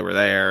Fenway because they were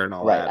there and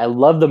all that. I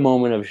love the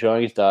moment of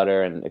showing his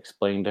daughter and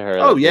explaining to her.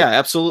 Oh yeah,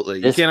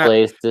 absolutely. This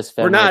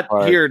we're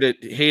not here to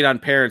hate on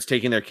parents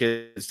taking their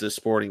kids to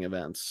sporting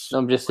events.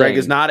 I'm just saying, Greg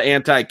is not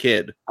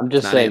anti-kid. I'm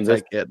just saying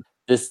anti-kid.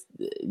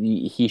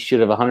 He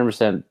should have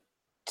 100%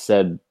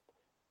 said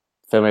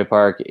Fenway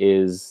Park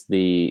is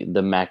the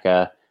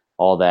Mecca,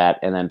 all that,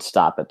 and then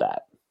stop at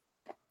that.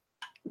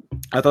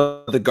 I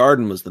thought the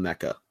Garden was the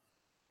Mecca.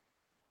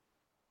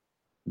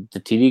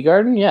 The TD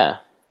Garden, yeah.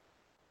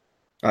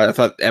 I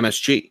thought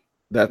MSG.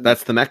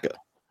 That's the Mecca.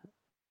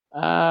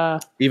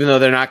 Even though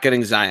they're not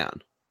getting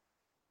Zion.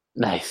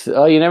 Nice.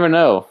 Oh, you never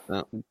know.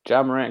 No.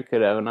 John Morant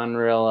could have an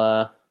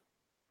unreal.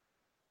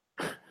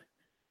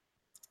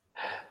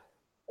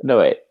 No,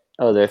 wait.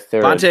 Oh, they're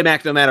third. Vontae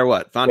Mack, no matter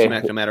what. No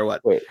matter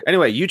what. Wait.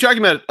 Anyway, you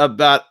talking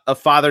about a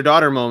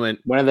father-daughter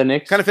moment. One of the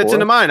Knicks kind of fits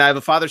into mine. I have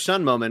a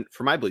father-son moment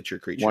for my Bleacher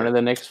Creature. One of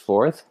the Knicks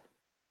fourth?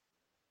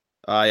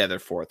 Yeah, they're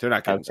fourth. They're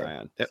not getting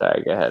Zion.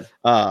 Sorry, go ahead.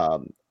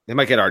 They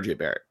might get RJ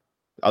Barrett,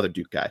 other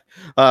Duke guy.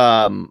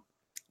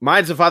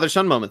 Mine's a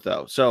father-son moment,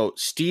 though. So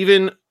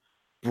Steven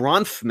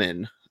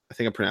Bronfman, I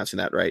think I'm pronouncing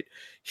that right.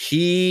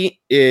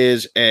 He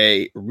is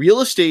a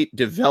real estate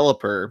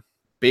developer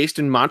based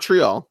in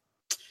Montreal.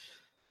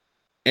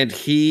 And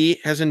he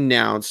has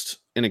announced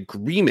an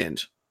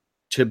agreement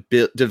to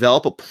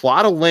develop a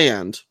plot of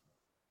land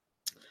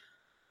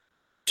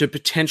to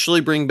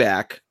potentially bring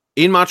back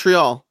in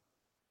Montreal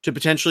to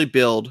potentially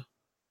build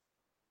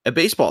a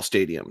baseball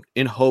stadium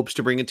in hopes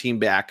to bring a team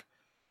back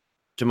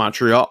to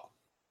Montreal.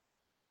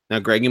 Now,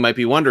 Greg, you might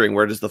be wondering,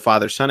 where does the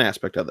father-son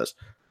aspect of this?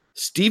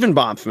 Stephen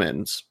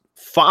Bonfman's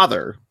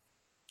father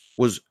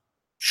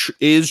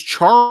is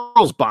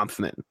Charles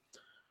Bonfman,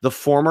 the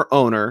former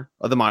owner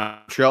of the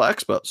Montreal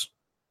Expos.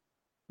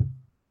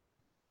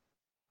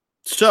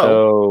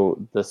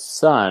 So the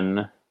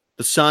son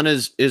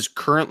is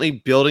currently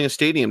building a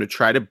stadium to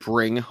try to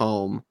bring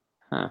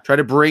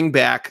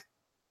back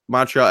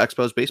Montreal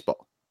Expos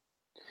baseball,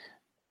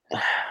 or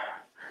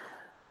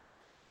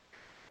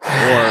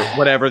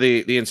whatever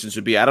the instance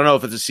would be. I don't know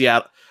if it's a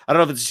Seattle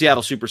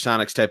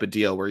Supersonics type of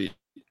deal where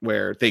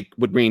they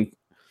would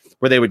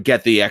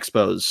get the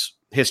Expos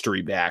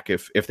history back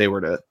if they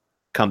were to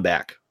come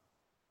back.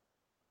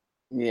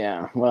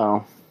 Yeah,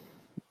 well,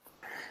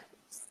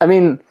 I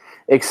mean,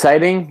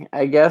 exciting,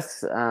 I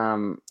guess.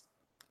 The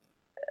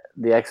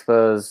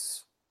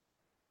Expos.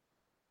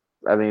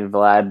 I mean,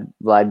 Vlad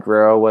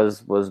Guerrero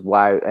was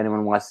why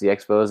anyone watched the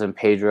Expos, and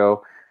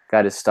Pedro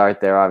got his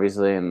start there,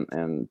 obviously,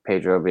 and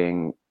Pedro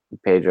being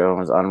Pedro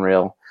was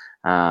unreal.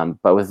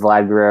 But with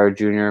Vlad Guerrero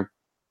Jr.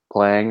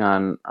 playing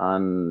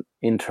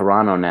in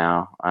Toronto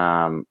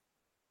now,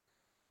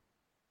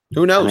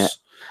 who knows? I mean,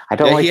 I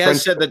don't like. He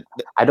has said that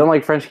I don't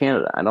like French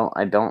Canada. I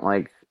don't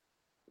like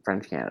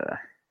French Canada.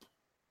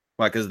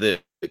 Why? Because the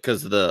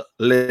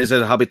les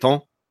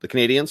habitants, the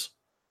Canadians.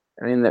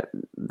 I mean,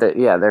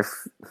 they're.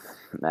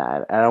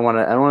 Nah, I don't want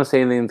to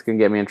say anything that's gonna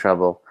get me in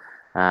trouble.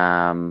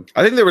 I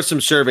think there were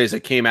some surveys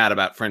that came out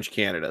about French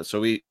Canada,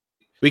 so we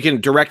We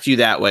can direct you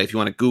that way if you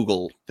want to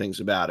Google things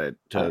about it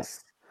to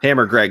Nice.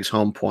 hammer Greg's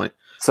home point.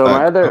 So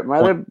my other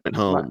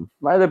home.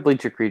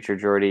 bleacher creature,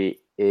 Jordy,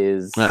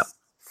 is Yeah.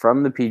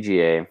 from the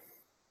PGA.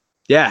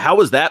 Yeah, how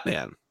was that,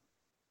 man?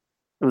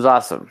 It was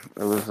awesome.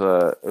 It was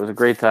a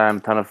great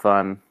time, ton of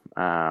fun.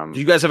 Did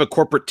you guys have a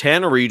corporate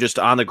tent, or were you just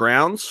on the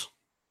grounds?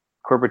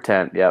 Corporate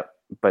tent, yep.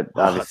 But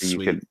obviously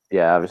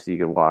you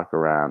could walk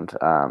around.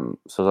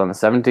 So it was on the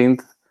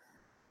 17th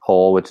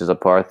hole, which is a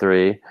par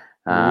 3.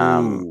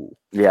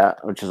 Yeah,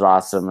 which is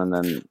awesome. And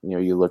then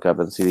you look up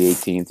and see the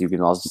 18th. You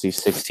can also see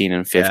 16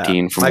 and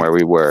 15 from where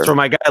we were. So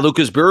my guy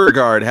Lucas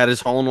Beauregard had his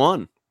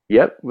hole-in-one.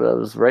 Yep, that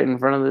was right in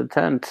front of the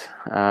tent.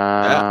 So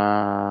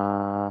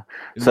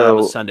that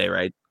was Sunday,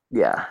 right?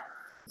 Yeah.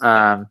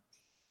 I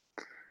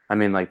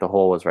mean, like the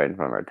hole was right in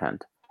front of our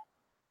tent.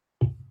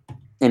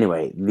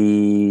 Anyway,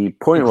 the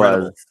point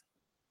was,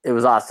 it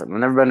was awesome. I've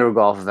never been to a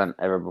golf event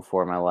ever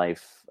before in my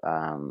life.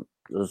 It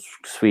was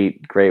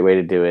sweet, great way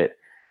to do it.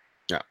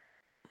 Yeah.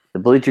 The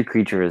bleacher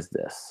creature is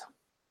this.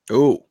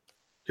 Oh,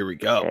 here we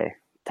go. Okay.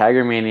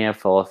 Tiger Mania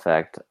full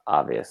effect,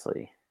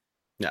 obviously.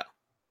 Yeah.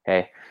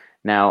 Okay.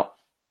 Now,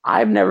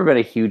 I've never been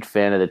a huge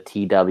fan of the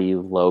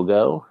TW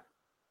logo.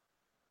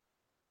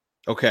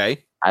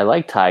 Okay. I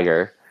like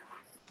Tiger.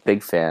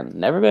 Big fan.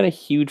 Never been a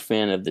huge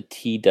fan of the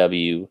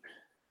TW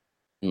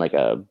in like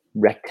a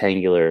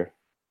rectangular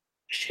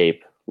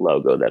shape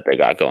logo that they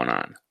got going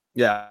on.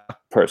 Yeah.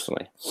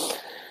 Personally.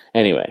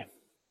 Anyway.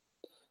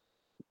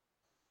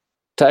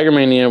 Tiger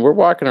Mania, we're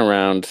walking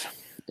around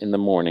in the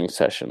morning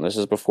session. This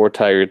is before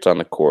Tiger gets on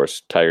the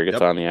course. Tiger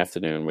gets on in the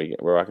afternoon.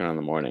 We're walking around in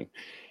the morning.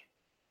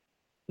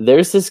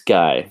 There's this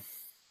guy.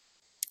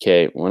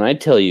 Okay, when I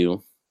tell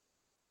you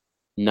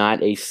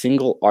not a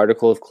single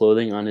article of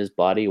clothing on his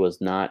body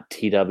was not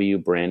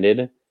TW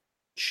branded.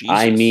 Jesus.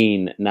 I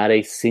mean, not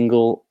a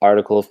single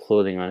article of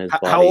clothing on his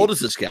body. How old is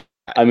this guy?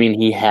 I mean,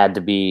 he had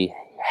to be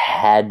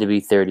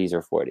 30s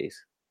or 40s.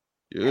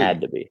 Dude.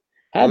 Had to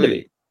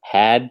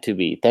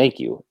be. Thank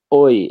you.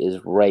 Oi is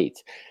right.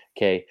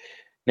 Okay.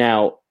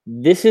 Now,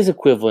 this is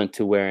equivalent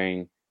to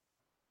wearing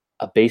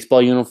a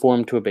baseball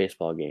uniform to a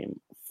baseball game.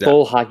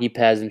 Full hockey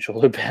pads and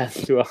shoulder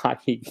pads to a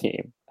hockey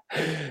game.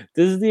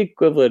 This is the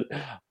equivalent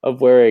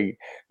of wearing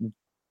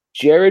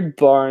Jared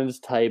Barnes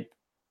type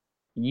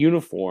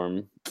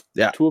uniform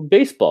to a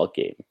baseball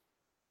game.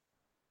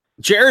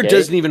 Jared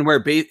doesn't even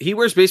wear he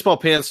wears baseball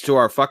pants to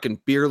our fucking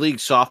beer league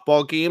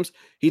softball games.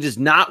 He does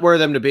not wear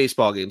them to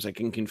baseball games. I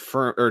can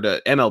confirm, or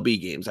to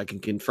MLB games. I can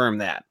confirm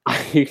that.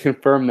 You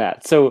confirm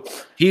that. So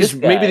he's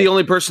maybe the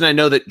only person I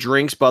know that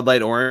drinks Bud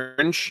Light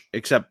Orange,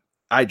 except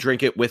I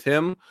drink it with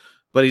him.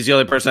 But he's the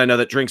only person I know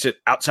that drinks it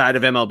outside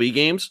of MLB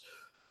games.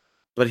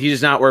 But he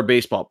does not wear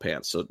baseball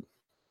pants. So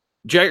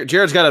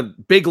Jared's got a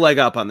big leg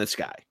up on this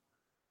guy.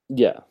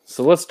 Yeah.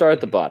 So let's start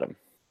at the bottom.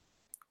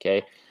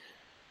 Okay.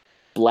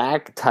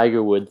 Black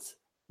Tiger Woods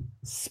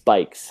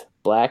spikes.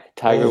 Black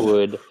Tiger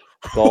Wood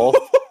golf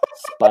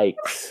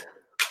spikes.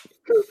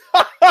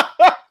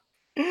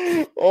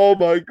 Oh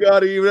my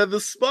God. He even had the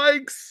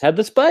spikes.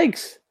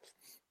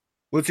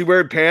 Was he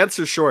wearing pants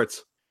or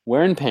shorts?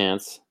 Wearing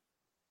pants.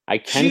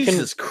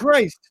 Jesus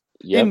Christ.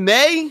 Yep. In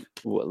May?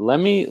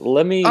 Let me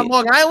on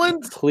Long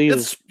Island?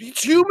 Please.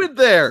 It's humid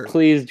there.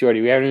 Please,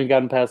 Jordy. We haven't even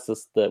gotten past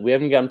this. We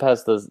haven't gotten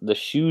past the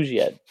shoes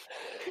yet.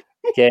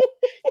 Okay.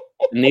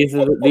 And these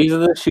are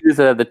the shoes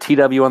that have the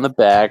TW on the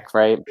back,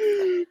 right?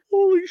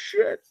 Holy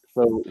shit.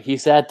 So he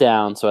sat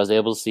down, so I was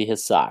able to see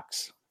his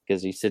socks.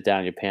 Because you sit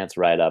down, your pants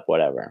right up,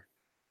 whatever.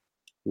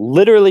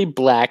 Literally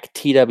black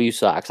TW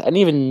socks. I didn't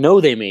even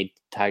know they made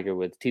Tiger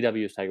Woods.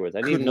 TW's Tiger Woods. I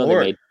didn't even know they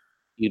made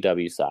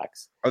UW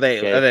socks. Are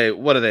they?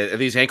 What are they? Are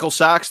these ankle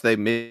socks? They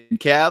mid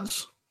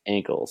calves?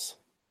 Ankles.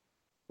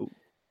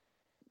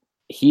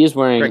 He is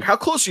wearing. Greg, how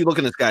close are you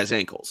looking at this guy's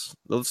ankles?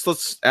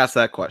 Let's ask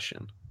that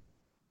question.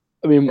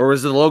 I mean, or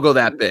is the logo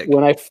that big?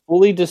 When I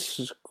fully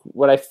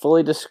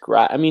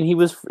describe, I mean, he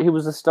was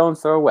a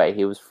stone's throw away.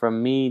 He was a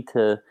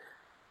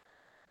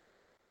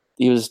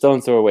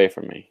stone's throw away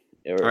from me.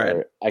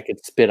 Or I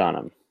could spit on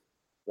him.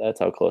 That's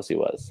how close he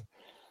was.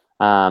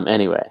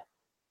 Anyway.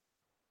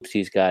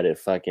 He's got it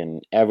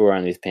fucking everywhere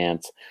on these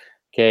pants.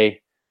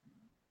 Okay.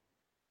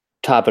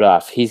 Top it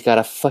off. He's got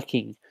a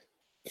fucking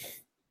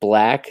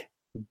black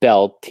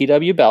belt,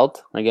 TW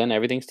belt. Again,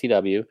 everything's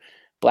TW.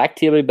 Black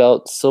TW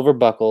belt, silver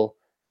buckle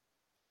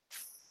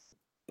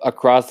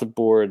across the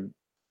board,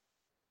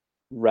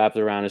 wrapped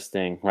around his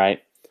thing,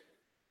 right?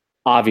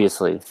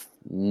 Obviously.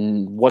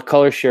 What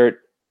color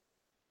shirt?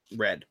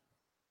 Red.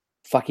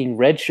 Fucking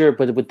red shirt,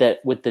 but with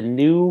the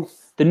new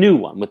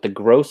one with the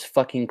gross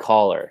fucking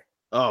collar.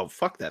 Oh,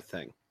 fuck that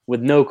thing.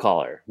 With no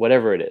collar,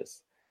 whatever it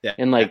is. Yeah.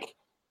 And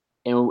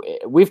and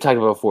we've talked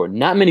about before,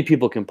 not many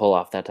people can pull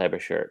off that type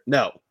of shirt.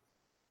 No.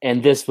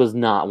 And this was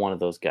not one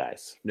of those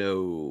guys.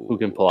 No. Who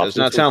can pull off. Does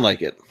not sound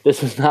like it.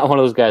 This was not one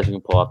of those guys who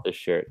can pull off this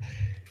shirt.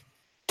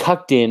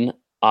 Tucked in,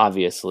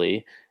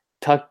 obviously.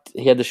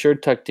 He had the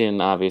shirt tucked in,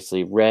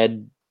 obviously.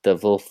 Red, the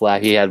little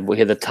flag. He had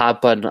the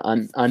top button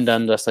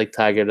undone just like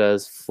Tiger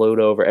does, float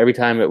over. Every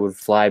time it would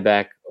fly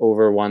back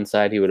over one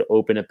side. He would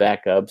open it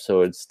back up so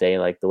it would stay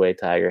like the way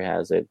Tiger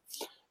has it.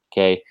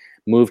 Okay,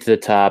 move to the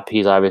top.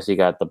 He's obviously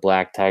got the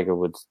black Tiger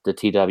with the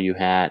TW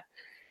hat.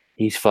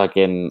 He's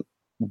fucking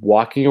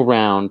walking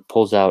around,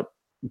 pulls out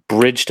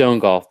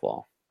Bridgestone golf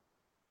ball,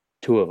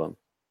 2 of them.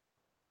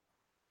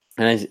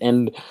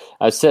 And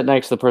I was sitting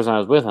next to the person I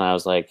was with, and I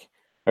was like,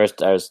 I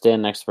was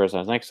standing next to the person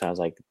I was next to. I was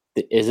like,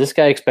 is this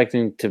guy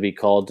expecting to be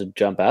called to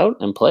jump out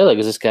and play? Like,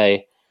 is this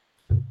guy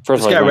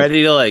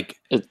ready to like?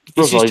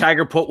 He sees all,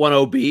 Tiger put one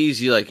OBs.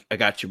 He's like, I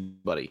got you,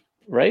 buddy.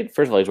 Right.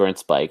 First of all, he's wearing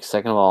spikes.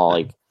 Second of all,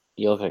 like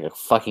you look like a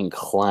fucking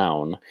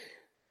clown.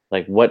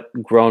 Like what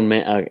grown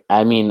man?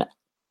 I mean,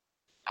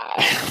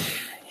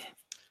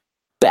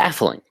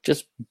 baffling.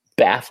 Just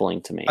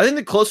baffling to me. I think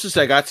the closest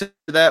I got to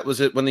that was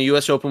when the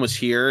U.S. Open was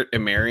here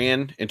in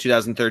Marion in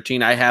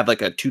 2013. I had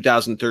like a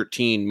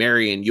 2013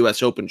 Marion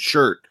U.S. Open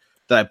shirt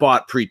that I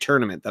bought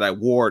pre-tournament that I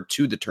wore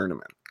to the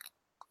tournament.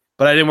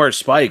 But I didn't wear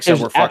spikes.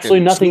 There's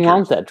absolutely nothing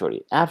wrong with that,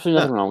 Jordy.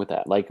 Absolutely nothing wrong with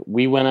that. Like,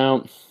 we went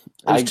out.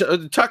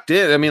 Tucked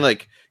in. I mean,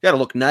 like, you got to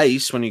look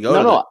nice when you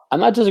go. No, I'm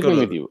not disagreeing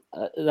with you.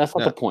 That's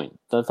not the point.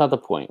 That's not the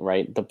point,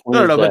 right? The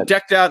point no, but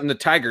decked out in the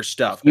Tiger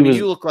stuff. I mean,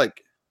 you look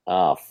like.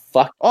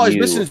 Fuck all you.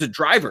 he's missing is the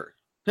driver.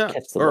 Yeah,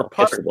 catch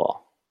the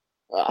ball.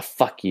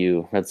 Fuck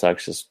you. Red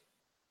Sox just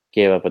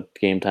gave up a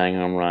game-tying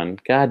home run.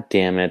 God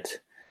damn it.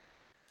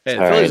 Hey,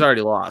 the Phillies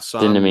already lost. So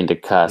didn't mean to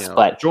cuss,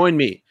 but join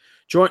me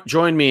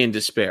in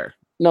despair.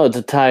 No, it's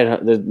a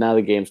tied. Now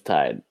the game's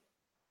tied.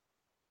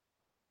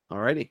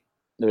 Alrighty.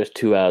 There was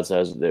 2 outs.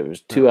 There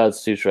was 2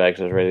 outs, 2 strikes.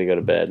 I was ready to go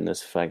to bed, and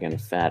this fucking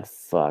fat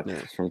fuck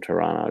from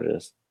Toronto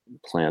just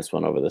plants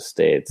one over the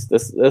States.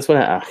 That's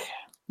what.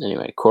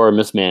 Anyway, Cora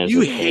mismanaged.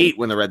 You hate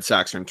when the Red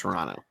Sox are in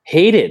Toronto.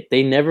 Hate it.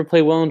 They never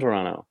play well in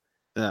Toronto.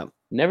 Yeah.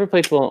 Never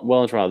play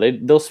well in Toronto.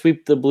 They'll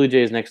sweep the Blue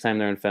Jays next time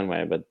they're in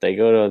Fenway, but they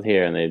go to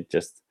here and they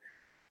just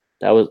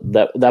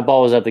that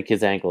ball was at the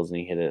kid's ankles and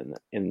he hit it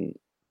and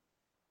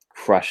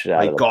crushed it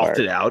out. Of the golfed park.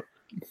 It out.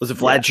 Was it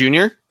Vlad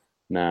Jr.?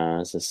 No,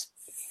 it's this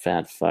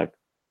fat fuck,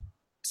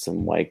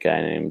 some white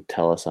guy named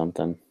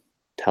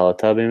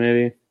Teletubby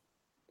maybe.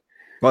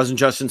 Wasn't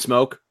Justin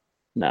Smoke?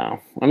 No,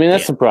 I mean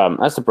that's the problem.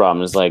 That's the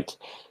problem. Is like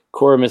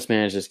Cora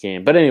mismanaged this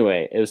game, but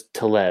anyway, it was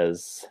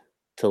Tellez,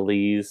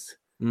 whatever.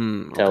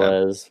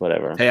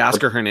 Hey,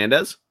 Oscar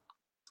Hernandez.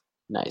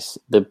 Nice.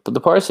 The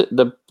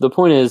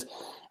point is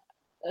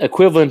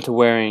equivalent to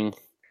wearing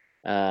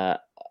a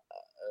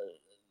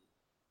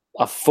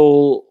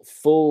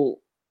full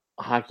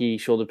hockey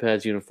shoulder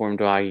pads uniform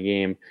to a hockey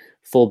game,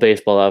 full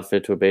baseball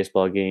outfit to a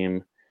baseball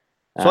game.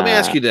 So let me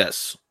ask you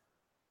this: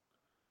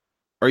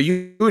 are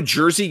you a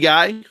jersey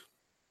guy?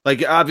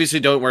 Like,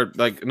 obviously, don't wear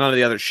like none of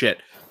the other shit.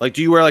 Like,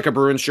 do you wear like a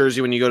Bruins jersey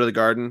when you go to the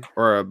Garden,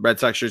 or a Red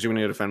Sox jersey when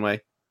you go to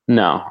Fenway?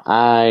 No,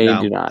 I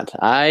do not.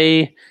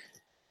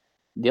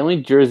 The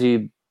only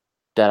jersey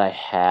that I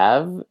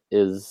have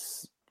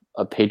is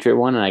a Patriot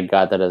one, and I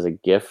got that as a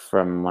gift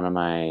from one of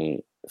my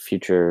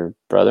future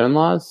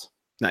brother-in-laws.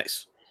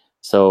 Nice.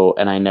 So,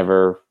 and I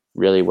never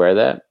really wear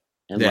that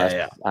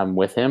unless I'm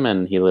with him,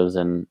 and he lives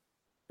in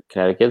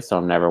Connecticut, so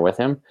I'm never with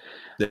him.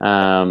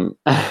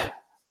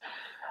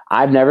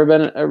 I've never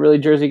been a really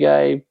jersey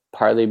guy,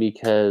 partly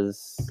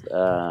because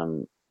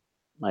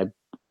my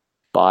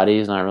body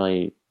is not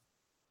really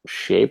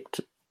shaped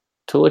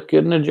to look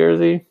good in a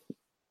jersey.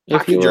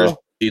 Hockey jersey,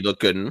 you look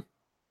good in.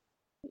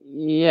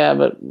 Yeah,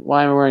 but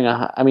why am I wearing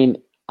I mean,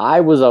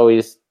 I was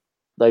always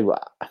like,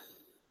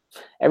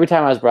 every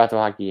time I was brought to a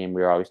hockey game,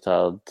 we were always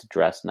told to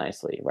dress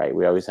nicely, right?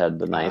 We always had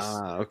the nice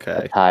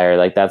attire.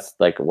 Like that's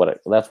what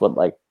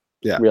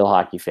real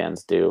hockey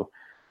fans do.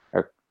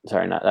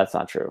 Sorry, that's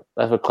not true.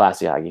 That's what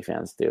classy hockey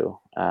fans do.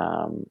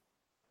 I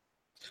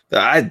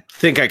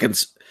think I can.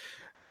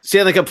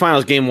 Stanley Cup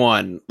Finals Game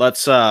 1.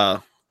 Let's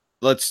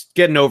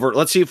get an over.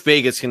 Let's see if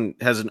Vegas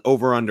has an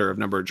over under of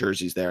number of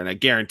jerseys there, and I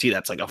guarantee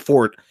that's like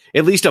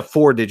at least a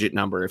 4-digit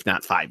number, if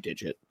not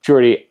 5-digit.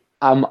 Jordy,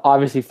 I'm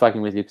obviously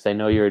fucking with you because I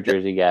know you're a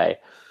jersey guy.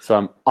 So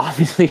I'm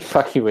obviously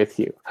fucking with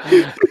you.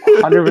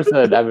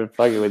 100% I've been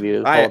fucking with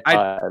you this whole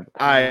time.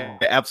 I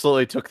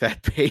absolutely took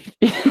that bait.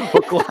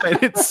 Hook, line,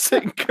 and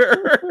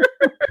sinker.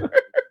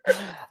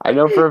 I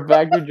know for a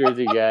fact you're a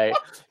Jersey guy.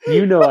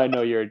 You know I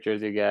know you're a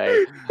Jersey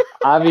guy.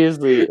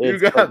 Obviously,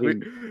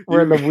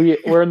 we're in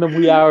the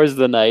wee hours of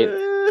the night.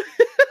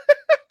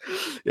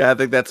 Yeah, I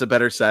think that's a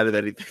better side of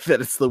anything,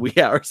 that it's the wee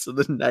hours of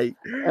the night.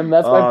 And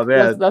that's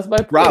that's my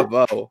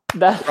bravo.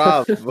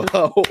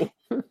 Bravo.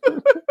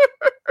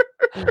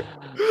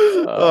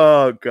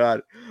 Oh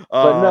God!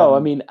 But no, I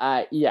mean,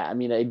 I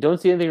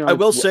don't see anything wrong. I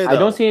will say, I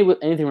don't see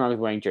anything wrong with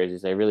wearing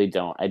jerseys. I really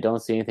don't. I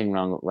don't see anything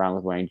wrong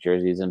with wearing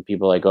jerseys. And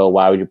people are like, oh,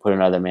 why would you put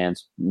another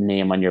man's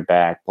name on your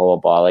back? Blah blah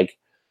blah. Like,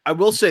 I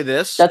will say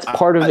this. That's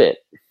part of it.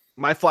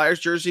 My Flyers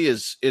jersey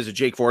is a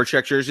Jake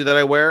Voracek jersey that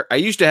I wear. I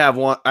used to have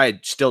one. I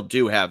still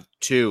do have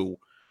 2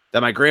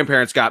 that my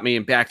grandparents got me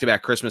in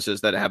back-to-back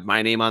Christmases that have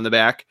my name on the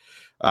back.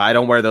 I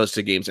don't wear those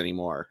to games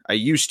anymore. I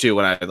used to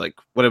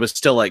when it was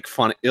still like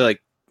fun,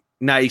 like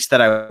nice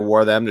that I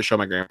wore them to show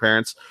my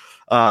grandparents.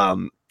 I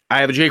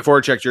have a Jake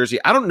Voracek jersey.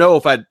 I don't know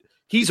if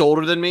he's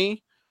older than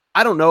me,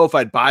 I don't know if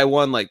I'd buy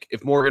one. Like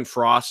if Morgan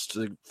Frost,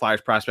 the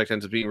Flyers prospect,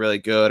 ends up being really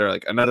good, or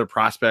like another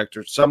prospect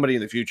or somebody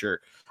in the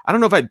future. I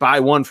don't know if I'd buy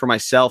one for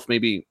myself.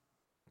 Maybe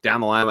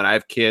down the line when I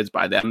have kids,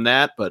 buy them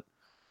that. But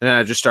then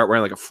I just start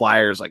wearing like a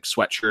Flyers like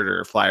sweatshirt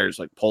or a Flyers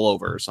like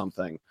pullover or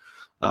something.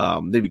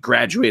 Maybe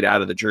graduate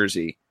out of the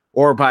jersey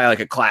or buy like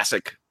a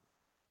classic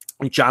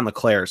like John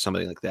LeClair or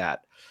something like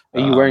that. Are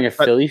you wearing a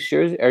Phillies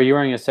jersey? Are you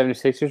wearing a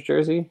 76ers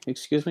jersey?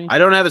 Excuse me? I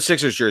don't have a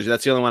Sixers jersey.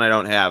 That's the only one I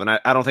don't have. And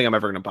I don't think I'm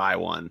ever going to buy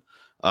one.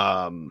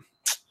 I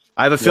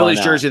have a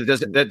Phillies jersey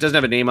that doesn't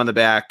have a name on the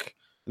back.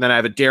 And then I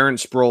have a Darren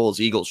Sproles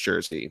Eagles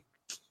jersey.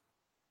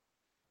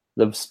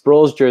 The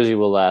Sproles jersey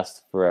will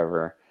last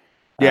forever.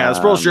 Yeah, the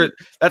Sproles jersey.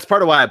 That's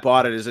part of why I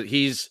bought it. Is that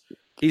he's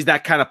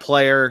that kind of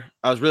player.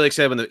 I was really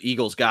excited when the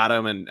Eagles got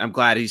him, and I'm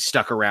glad he's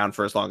stuck around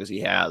for as long as he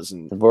has.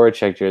 And the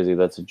Voracek jersey,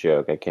 that's a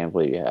joke. I can't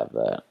believe you have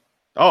that.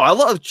 Oh, I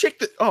love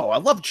Jake. I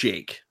love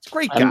Jake. It's a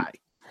great guy.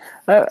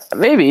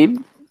 Maybe.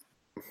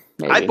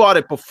 I bought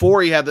it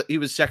before he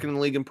was second in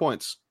the league in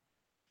points.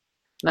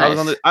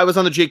 Nice. I was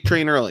on the Jake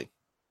train early.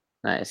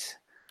 Nice.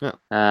 Yeah.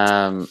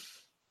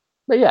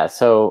 But yeah,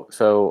 so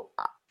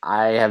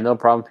I have no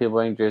problem with people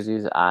wearing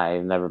jerseys.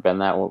 I've never been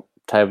that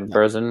type of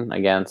person.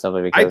 Again,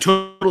 simply because I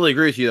totally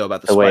agree with you though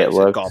about the way it spikes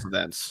at looks. golf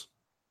events.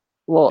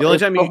 Well, the only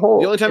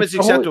time it's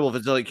acceptable if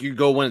it's like you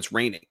go when it's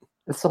raining.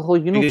 It's the whole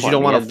uniform. Because you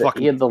don't want to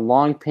He had the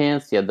long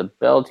pants. He had the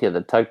belt. He had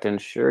the tucked-in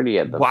shirt. He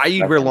had the why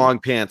you'd wear long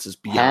pants is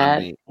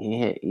beyond me.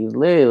 He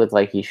literally looked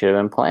like he should have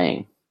been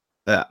playing.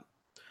 Yeah,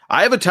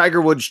 I have a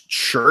Tiger Woods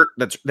shirt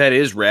that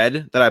is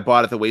red that I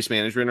bought at the Waste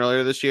Management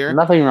earlier this year.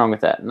 Nothing wrong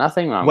with that.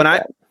 Nothing wrong with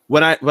that.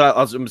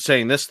 I'm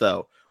saying this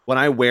though, when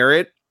I wear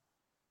it,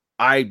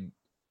 I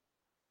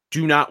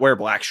do not wear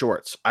black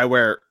shorts. I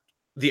wear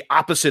the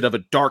opposite of a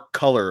dark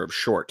color of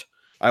short.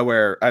 I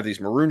have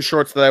these maroon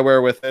shorts that I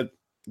wear with it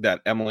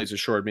that Emily's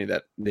assured me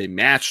that they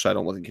match, so I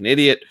don't look like an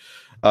idiot.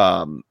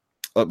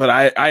 But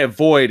I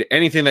avoid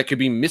anything that could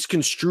be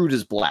misconstrued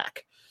as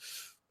black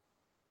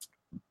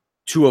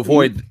to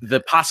avoid the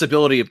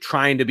possibility of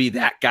trying to be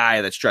that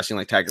guy that's dressing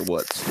like Tiger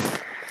Woods.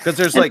 Because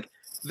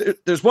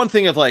there's one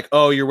thing of like,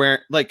 oh, you're wearing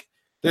like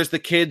there's the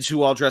kids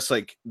who all dress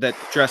like that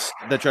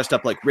dressed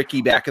up like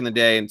Ricky back in the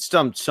day, and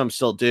some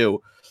still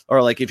do.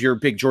 Or like if you're a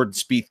big Jordan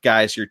Spieth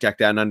guy, so you're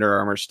decked out in Under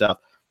Armour stuff.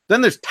 Then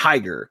there's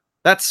Tiger.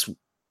 That's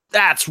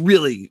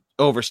really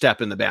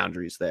overstepping the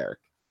boundaries there.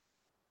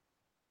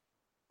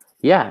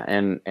 Yeah,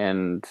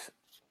 and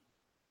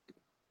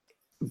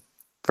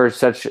for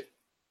such a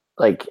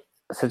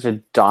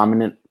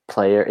dominant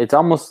player, it's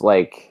almost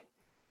like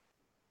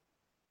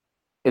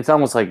a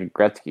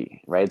Gretzky,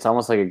 right? It's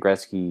almost like a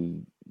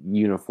Gretzky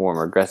uniform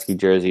or Gretzky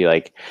jersey.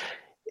 Like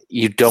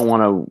you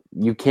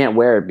can't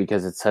wear it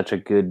because it's such a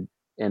good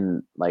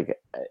and like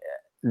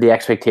the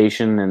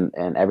expectation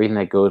and everything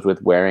that goes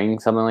with wearing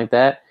something like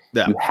that.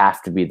 Yeah. You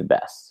have to be the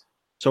best.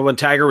 So when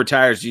Tiger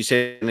retires, do you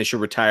say they should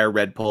retire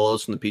red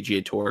polos from the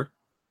PGA Tour?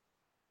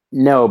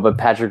 No, but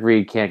Patrick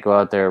Reed can't go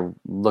out there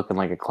looking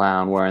like a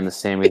clown wearing the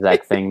same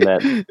exact thing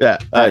that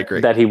I agree.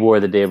 That he wore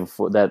the day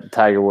before, that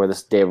Tiger wore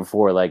this day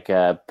before, like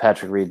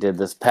Patrick Reed did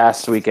this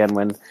past weekend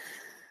when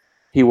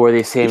he wore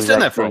the same. He's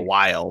done that for a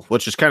while,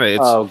 which is kind of.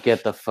 Oh,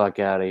 get the fuck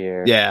out of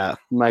here! Yeah,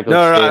 Michael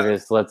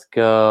Davis, let's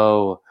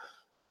go.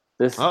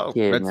 This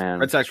kid, man.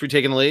 Red Sox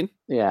retaking the lead?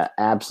 Yeah,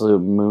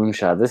 absolute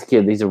moonshot. This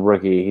kid, he's a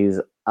rookie. He's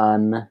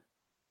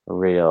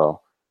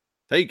unreal.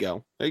 There you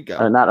go.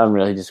 Not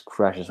unreal. He just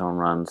crushes home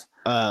runs.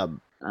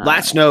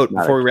 Last note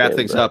before we wrap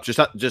things up, just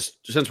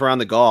since we're on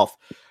the golf,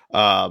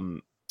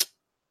 I'll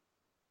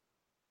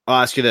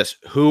ask you this: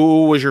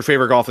 who was your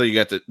favorite golfer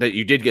that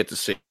you did get to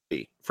see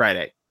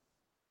Friday?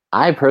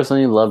 I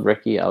personally love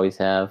Ricky. Always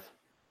have.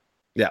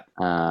 Yeah.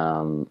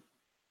 Do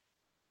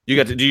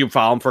you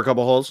follow him for a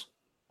couple holes?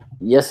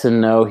 Yes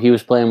and no. He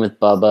was playing with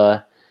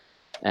Bubba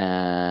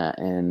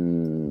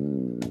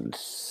and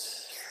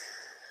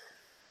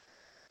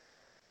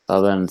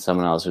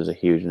someone else who's a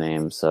huge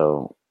name.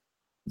 So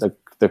the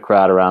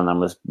crowd around them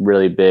was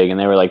really big, and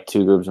they were like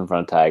two groups in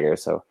front of Tiger.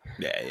 So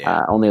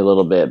only a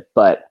little bit,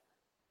 but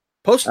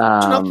posting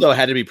up though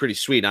had to be pretty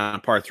sweet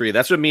on par 3.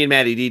 That's what me and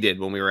Matty D did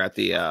when we were at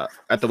the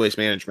Waste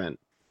Management.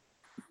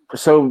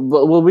 So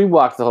we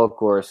walked the whole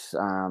course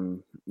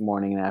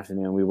morning and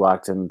afternoon. We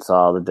walked and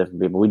saw the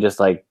different people. We just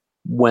like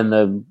when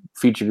the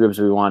feature groups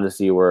we wanted to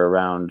see were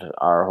around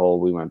our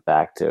hole, we went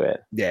back to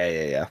it.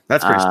 Yeah.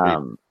 That's pretty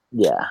sweet.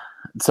 Yeah.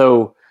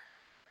 So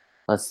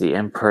let's see,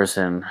 in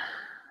person.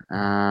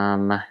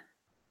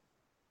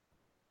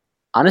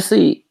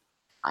 Honestly,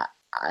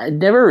 I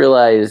never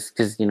realized,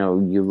 because you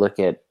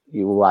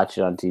watch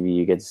it on TV,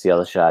 you get to see all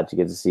the shots,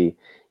 you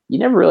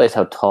never realize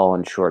how tall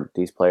and short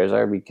these players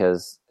are,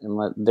 because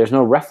there's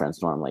no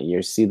reference normally.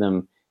 You see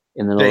them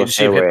in the middle of the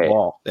fairway,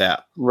 ball. Yeah,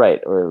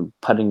 right, or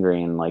putting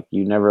green. Like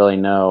you never really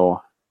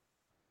know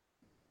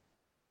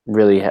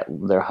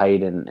their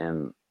height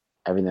and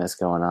everything that's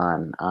going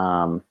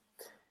on.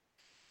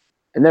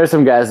 And there are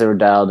some guys that were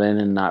dialed in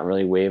and not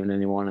really waving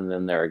anyone, and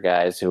then there are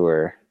guys who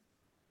were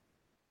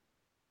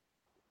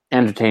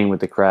entertaining with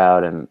the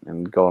crowd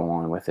and going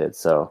along with it.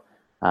 So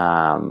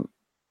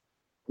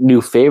New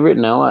favorite?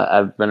 No,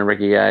 I've been a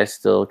Ricky guy.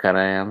 Still kind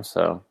of am.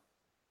 So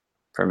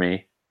for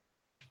me,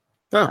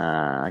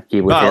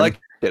 keep with I him. like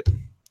it.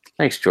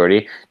 Thanks,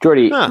 Jordy.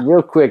 Jordy, Huh.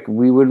 real quick,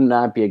 we would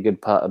not be a good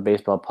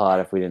baseball pod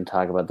if we didn't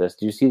talk about this.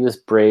 Do you see this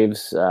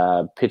Braves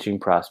pitching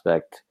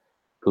prospect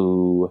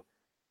who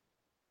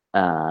he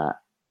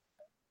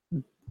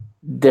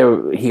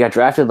got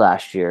drafted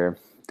last year?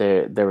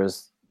 There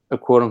was a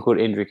quote unquote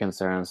injury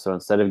concern, so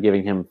instead of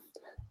giving him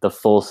the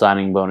full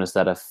signing bonus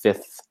that a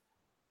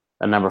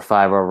number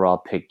 5 overall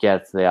pick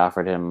gets, they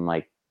offered him,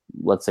 like,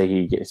 let's say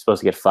he's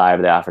supposed to get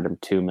 5, they offered him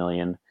 $2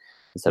 million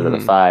instead of the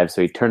 5.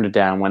 So he turned it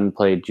down, went and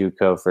played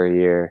JUCO for a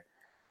year,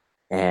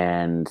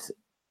 and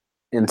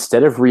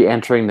instead of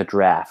re-entering the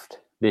draft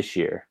this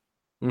year,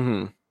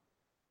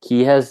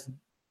 he has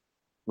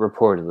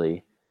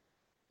reportedly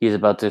he's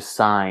about to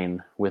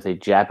sign with a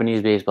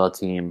Japanese baseball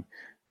team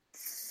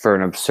for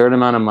an absurd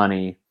amount of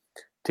money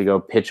to go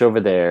pitch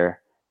over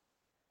there.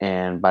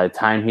 And by the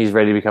time he's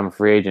ready to become a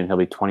free agent, he'll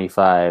be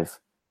 25,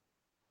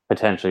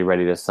 potentially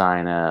ready to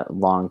sign a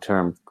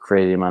long-term,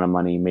 crazy amount of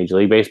money Major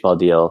League Baseball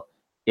deal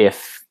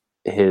if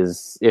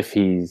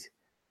he's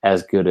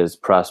as good as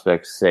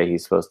prospects say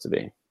he's supposed to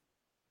be.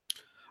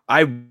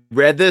 I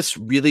read this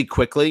really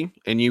quickly,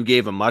 and you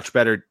gave a much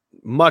better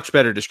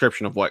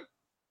description of what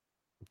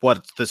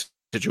the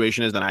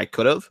situation is than I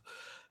could have.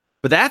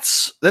 But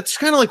that's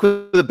kind of like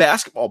with the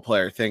basketball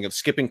player thing of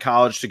skipping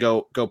college to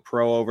go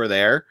pro over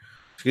there,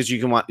 because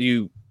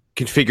you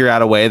can figure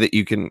out a way that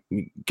you can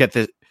get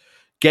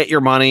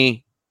your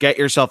money, get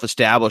yourself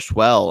established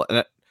well.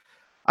 And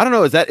I don't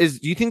know, do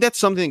you think that's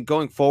something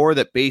going forward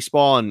that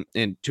baseball and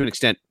to an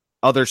extent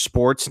other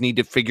sports need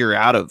to figure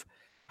out, of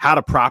how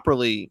to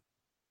properly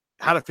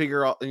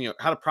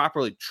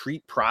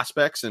treat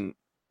prospects? And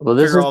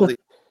this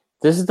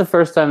is the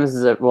first time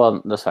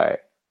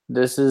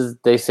this is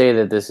they say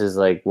that this is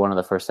like one of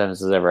the first times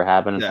this has ever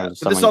happened. Yeah,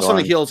 but this is also on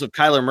the heels of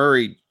Kyler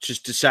Murray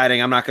just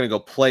deciding, I'm not going to go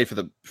play for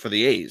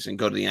the A's and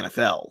go to the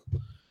NFL.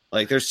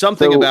 Like, there's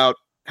something about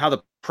how the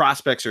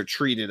prospects are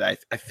treated. I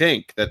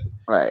think that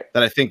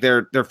I think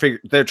they're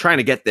trying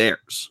to get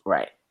theirs.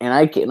 Right, and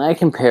I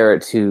compare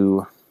it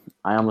to,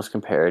 I almost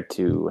compare it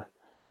to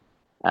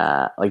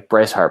like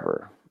Bryce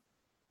Harper,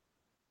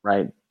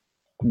 right?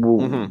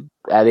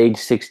 At age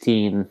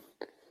 16,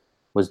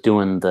 was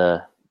doing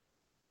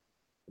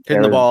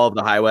hitting the ball of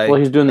the highway. Well,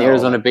 he was doing the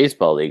Arizona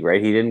Baseball League,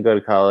 right? He didn't go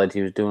to college.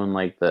 He was doing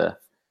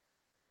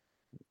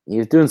he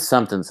was doing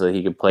something so that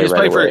he could play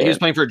away. He was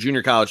playing for a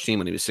junior college team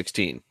when he was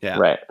 16. Yeah.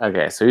 Right.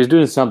 Okay. So he was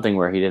doing something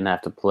where he didn't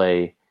have to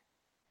play.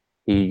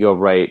 He could go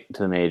right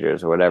to the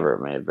majors or whatever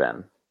it may have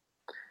been.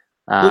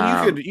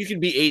 Well, you could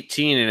be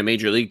 18 and a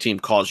major league team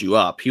calls you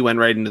up. He went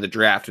right into the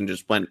draft and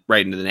just went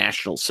right into the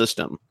national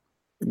system.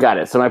 Got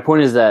it. So my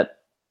point is that,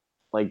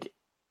 like,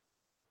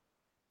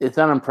 it's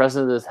not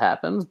unprecedented this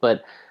happens,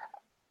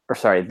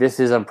 this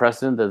is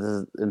unprecedented. This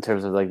is, in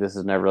terms of, like, this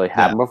has never really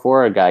happened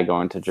before. A guy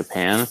going to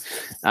Japan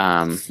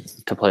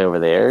to play over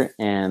there,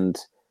 and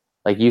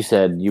like you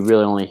said, you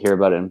really only hear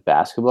about it in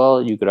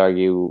basketball. You could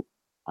argue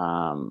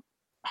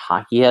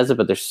hockey has it,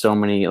 but there's so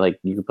many, like,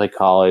 you could play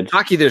college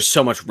hockey. There's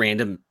so much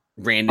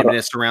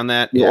randomness around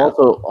that. Yeah.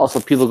 Also,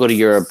 people go to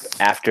Europe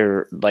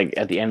after, like,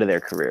 at the end of their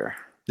career.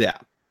 Yeah,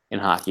 in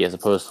hockey, as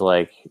opposed to,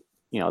 like,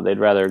 they'd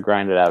rather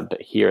grind it out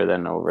here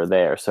than over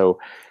there. So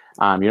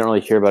you don't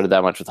really hear about it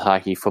that much with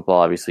hockey.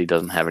 Football obviously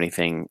doesn't have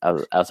anything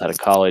outside of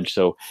college.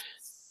 So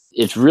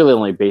it's really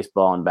only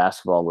baseball and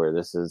basketball where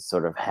this has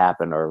sort of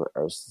happened or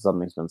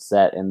something's been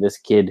set. And this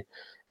kid,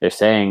 they're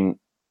saying,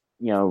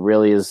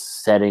 really is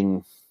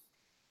setting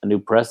a new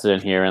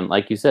precedent here. And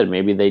like you said,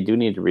 maybe they do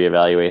need to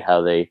reevaluate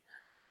how they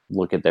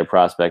look at their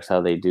prospects, how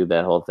they do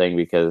that whole thing,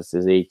 because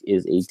is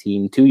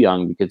 18 too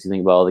young? Because you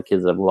think about all the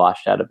kids that have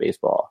washed out of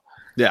baseball.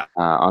 Yeah.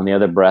 On the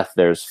other breath,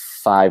 there's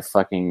 5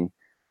 fucking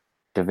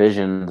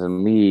divisions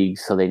and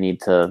leagues, so they need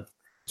to.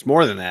 It's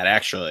more than that,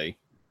 actually.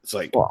 It's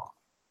like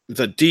it's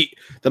a deep.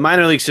 The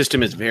minor league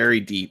system is very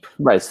deep,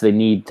 right? So they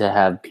need to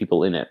have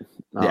people in it.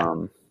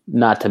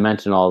 Not to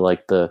mention all,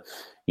 like, the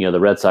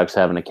Red Sox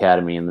have an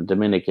academy, in the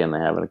Dominican they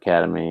have an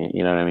academy.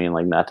 You know what I mean?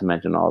 Like, not to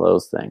mention all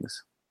those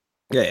things.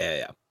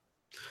 Yeah.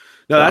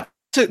 No,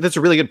 that's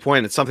a really good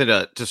point. It's something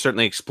to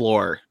certainly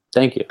explore.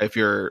 Thank you. If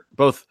you're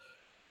both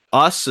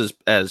us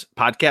as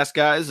podcast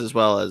guys, as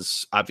well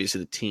as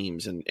obviously the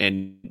teams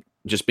and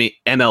just be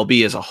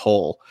MLB as a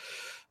whole.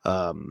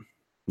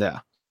 Yeah.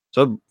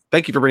 So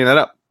thank you for bringing that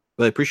up.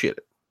 Really appreciate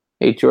it.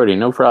 Hey, Jordy,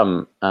 no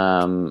problem.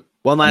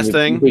 One last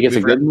thing. You think it's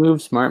a good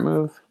move, smart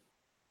move?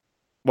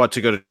 What,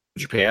 to go to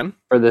Japan?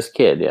 For this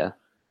kid, yeah.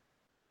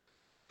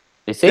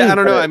 They say I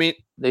don't know. I mean,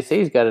 they say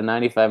he's got a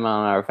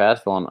 95-mile-an-hour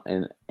fastball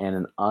and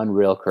an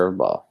unreal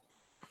curveball.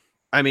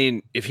 I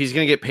mean, if he's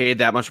going to get paid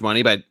that much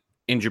money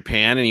in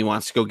Japan and he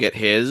wants to go get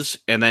his,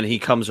 and then he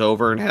comes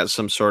over and has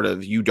some sort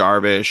of Yu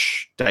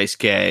Darvish,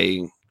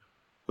 Daisuke,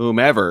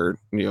 whomever,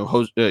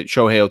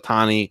 Shohei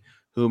Ohtani,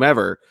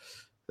 whomever,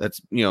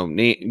 that's,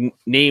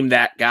 name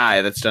that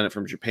guy that's done it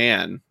from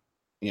Japan,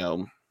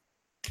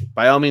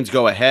 by all means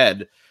go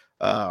ahead.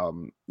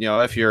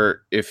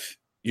 If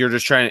you're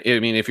just trying to, I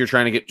mean, if you're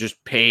trying to get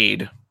just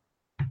paid,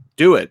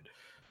 do it.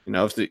 You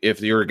know,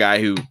 if you're a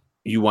guy who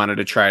you wanted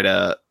to try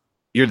to,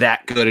 you're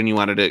that good and you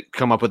wanted to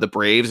come up with the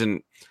Braves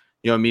and,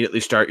 immediately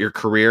start your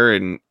career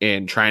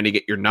and trying to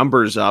get your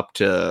numbers up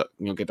to,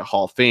 get to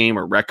Hall of Fame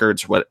or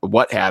records,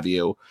 what have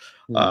you.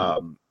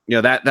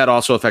 That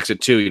also affects it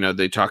too.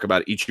 They talk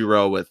about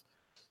Ichiro with,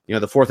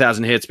 the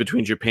 4,000 hits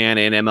between Japan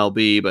and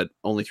MLB, but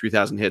only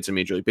 3,000 hits in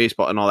Major League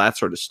Baseball and all that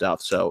sort of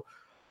stuff. So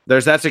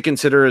there's that to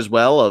consider as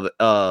well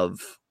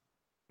of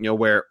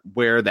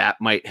where that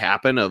might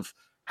happen, of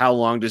how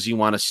long does he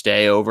want to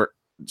stay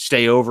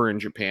over in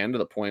Japan to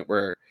the point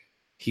where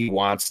he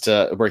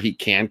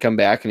can come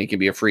back and he can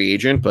be a free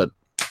agent. But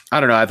I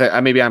don't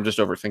know. Maybe I'm just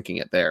overthinking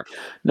it there.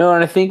 No,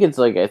 and I think it's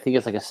like a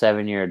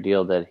 7-year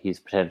deal that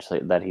he's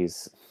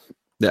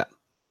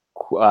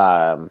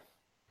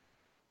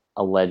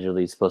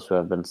allegedly supposed to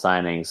have been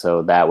signing.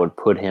 So that would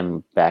put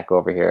him back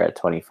over here at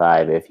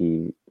 25 if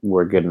he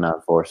were good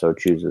enough or so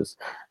chooses.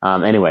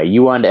 Anyway,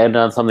 you wanted to end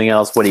on something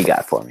else. What do you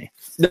got for me?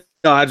 No,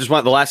 I just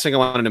want the last thing I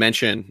wanted to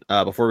mention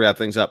before we wrap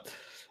things up.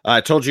 I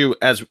told you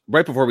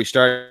right before we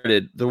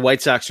started, the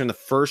White Sox are in the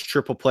first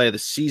triple play of the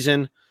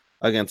season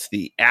against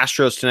the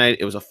Astros tonight.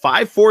 It was a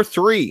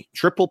 5-4-3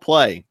 triple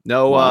play.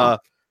 No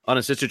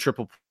unassisted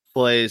triple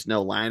plays,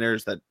 no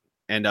liners that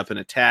end up in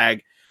a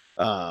tag.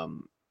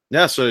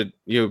 So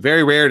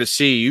very rare to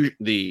see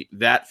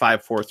that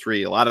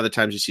 5-4-3. A lot of the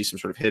times you see some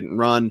sort of hit and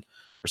run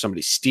or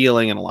somebody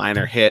stealing and a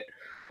liner hit.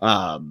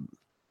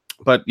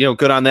 But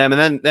good on them.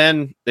 And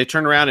then they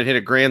turn around and hit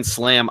a grand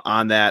slam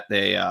on that.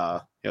 They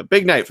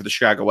big night for the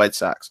Chicago White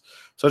Sox.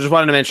 So I just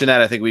wanted to mention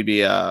that. I think we'd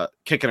be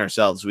kicking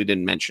ourselves if we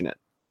didn't mention it.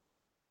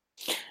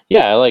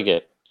 Yeah, I like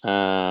it.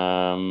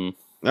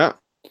 Yeah.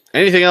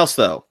 Anything else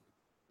though?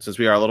 Since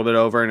we are a little bit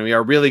over and we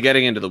are really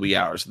getting into the wee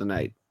hours of the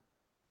night.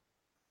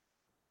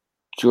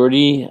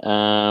 Jordy,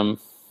 go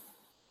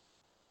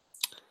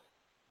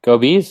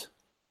Bees.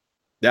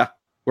 Yeah,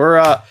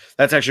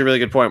 that's actually a really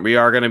good point. We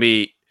are going to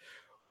be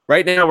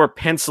right now. We're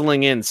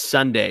penciling in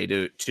Sunday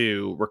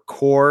to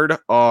record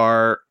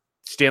our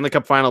Stanley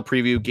Cup Final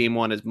preview. Game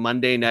 1 is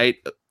Monday night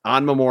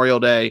on Memorial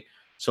Day,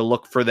 so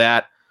look for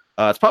that.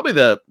 It's probably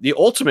the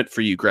ultimate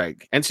for you,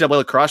 Greg. NCAA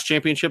Lacrosse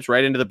Championships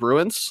right into the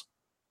Bruins.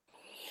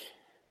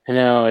 I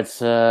know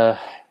it's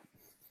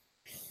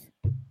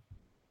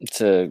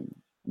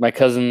my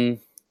cousin's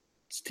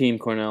team,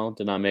 Cornell,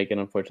 did not make it,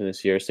 unfortunately,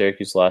 this year.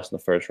 Syracuse lost in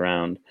the first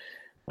round.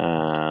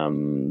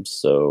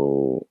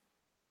 So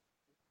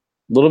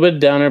a little bit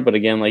downer, but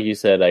again, like you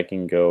said, I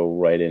can go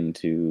right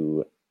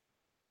into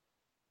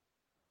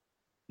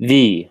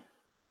the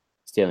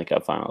Stanley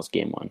Cup Finals,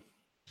 Game 1.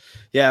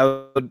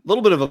 Yeah, a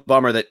little bit of a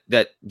bummer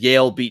that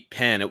Yale beat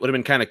Penn. It would have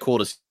been kind of cool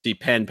to see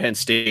Penn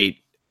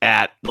State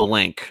at the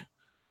link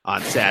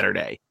on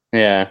Saturday.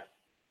 Yeah.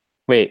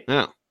 Wait.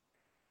 Oh.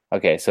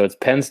 Okay, so it's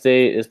Penn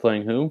State is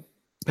playing who?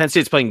 Penn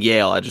State's playing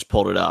Yale. I just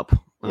pulled it up.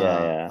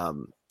 Yeah.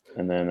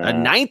 And then a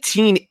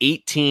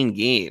 19-18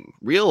 game.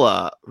 Real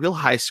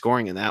high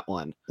scoring in that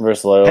one.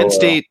 Versus Loyola.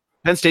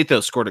 Penn State though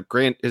has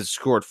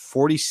scored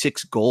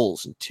 46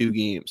 goals in 2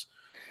 games.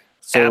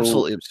 So,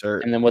 absolutely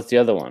absurd. And then what's the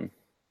other one?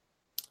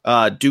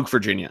 Duke,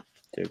 Virginia.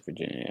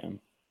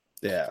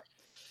 Yeah.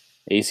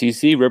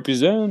 ACC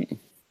represent.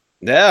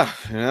 Yeah,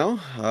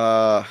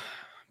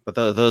 but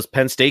those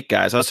Penn State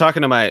guys. I was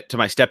talking to my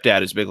stepdad,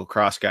 who's a big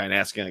lacrosse guy, and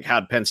asking like, how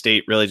did Penn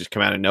State really just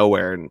come out of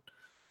nowhere? And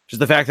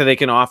just the fact that they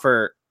can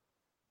offer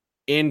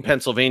in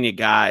Pennsylvania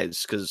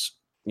guys, because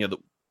the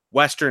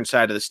western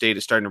side of the state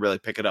is starting to really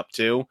pick it up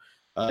too.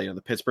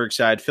 The Pittsburgh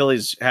side,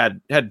 Philly's had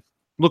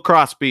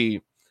lacrosse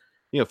be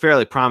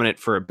fairly prominent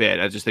for a bit.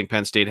 I just think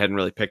Penn State hadn't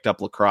really picked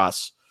up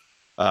lacrosse,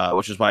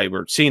 which is why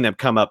we're seeing them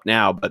come up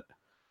now. But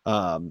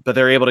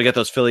they're able to get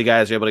those Philly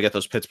guys, they're able to get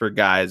those Pittsburgh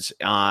guys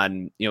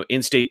on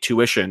in-state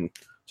tuition,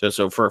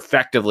 so for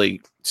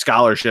effectively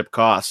scholarship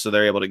costs. So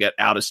they're able to get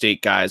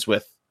out-of-state guys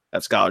with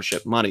that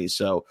scholarship money.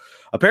 So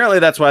apparently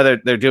that's why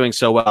they're doing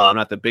so well. I'm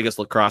not the biggest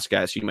lacrosse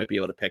guy, so you might be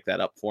able to pick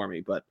that up for me.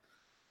 But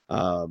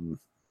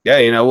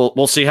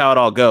we'll see how it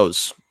all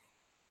goes.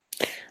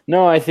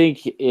 No, I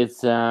think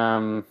it's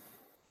the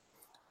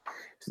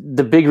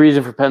big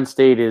reason for Penn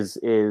State is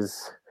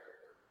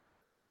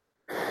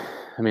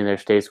their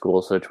state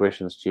school, so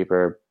tuition's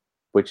cheaper,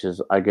 which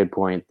is a good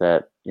point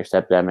that your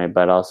stepdad made,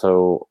 but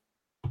also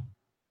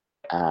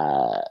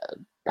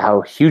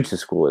how huge the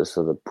school is.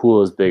 So the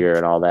pool is bigger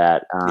and all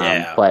that.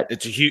 But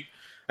it's a huge.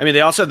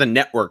 They also have the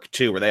network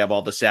too, where they have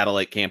all the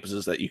satellite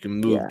campuses that you can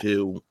move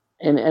to.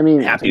 And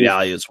Happy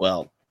Valley as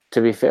well.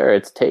 To be fair,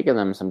 it's taken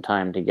them some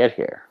time to get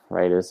here,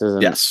 right? This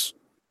isn't. Yes.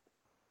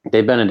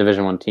 They've been a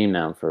Division I team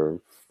now for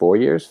 4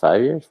 years,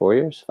 5 years, 4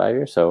 years, 5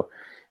 years. So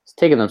it's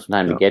taken them some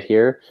time to get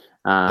here.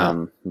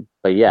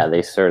 But yeah,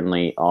 they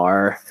certainly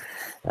are.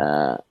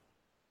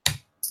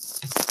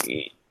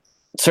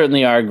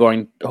 Certainly are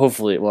going.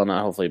 Hopefully, well,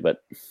 not hopefully,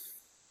 but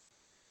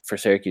for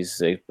Syracuse's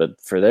sake,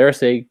 but for their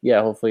sake,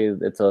 yeah. Hopefully,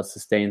 it's a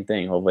sustained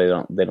thing. Hopefully,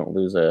 they don't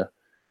lose a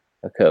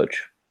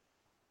coach.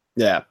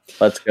 Yeah.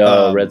 Let's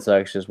go. Red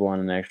Sox just won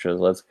in extras.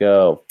 Let's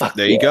go.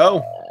 There you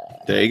go.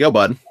 There you go,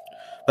 bud.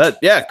 But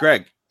yeah,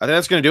 Greg, I think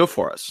that's going to do it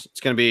for us. It's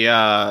going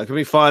to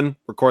be fun.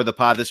 Record the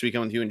pod this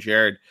weekend with you and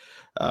Jared.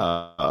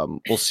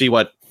 We'll see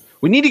what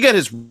we need to get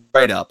his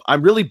write up.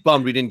 I'm really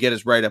bummed we didn't get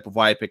his write up of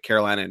why I picked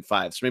Carolina in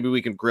 5. So maybe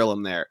we can grill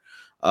him there.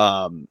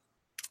 But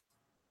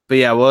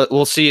yeah,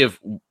 we'll see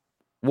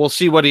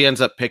what he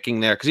ends up picking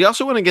there, because he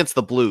also went against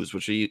the Blues,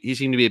 which he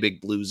seemed to be a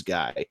big Blues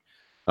guy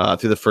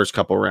through the first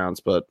couple rounds.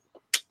 But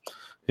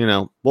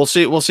we'll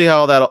see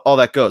how all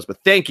that goes.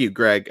 But thank you,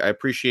 Greg. I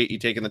appreciate you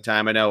taking the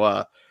time. I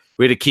know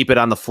we had to keep it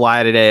on the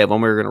fly today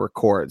when we were going to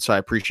record, so I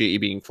appreciate you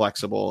being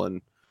flexible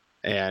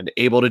and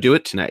able to do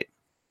it tonight.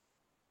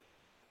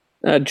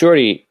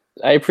 Jordy,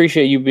 I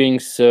appreciate you being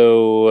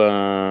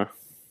so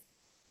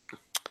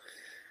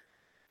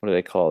what do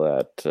they call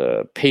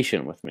that?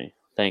 Patient with me.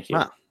 Thank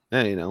you.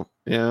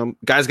 Yeah,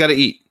 guys got to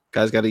eat.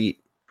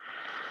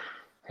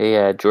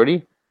 Hey,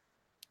 Jordy.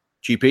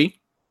 GP.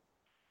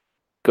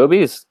 Go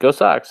Bees. Go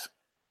Sox.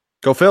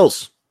 Go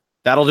Phils.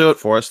 That'll do it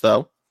for us,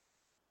 though.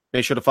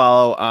 Make sure to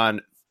follow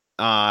on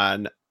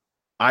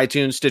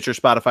iTunes, Stitcher,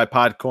 Spotify,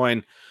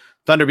 Podcoin,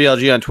 Thunder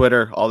BLG on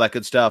Twitter, all that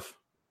good stuff.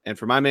 And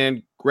for my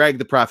man, Greg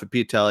the Prophet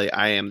Piatelli,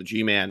 I am the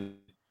G-Man.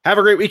 Have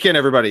a great weekend,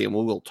 everybody, and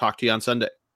we will talk to you on Sunday.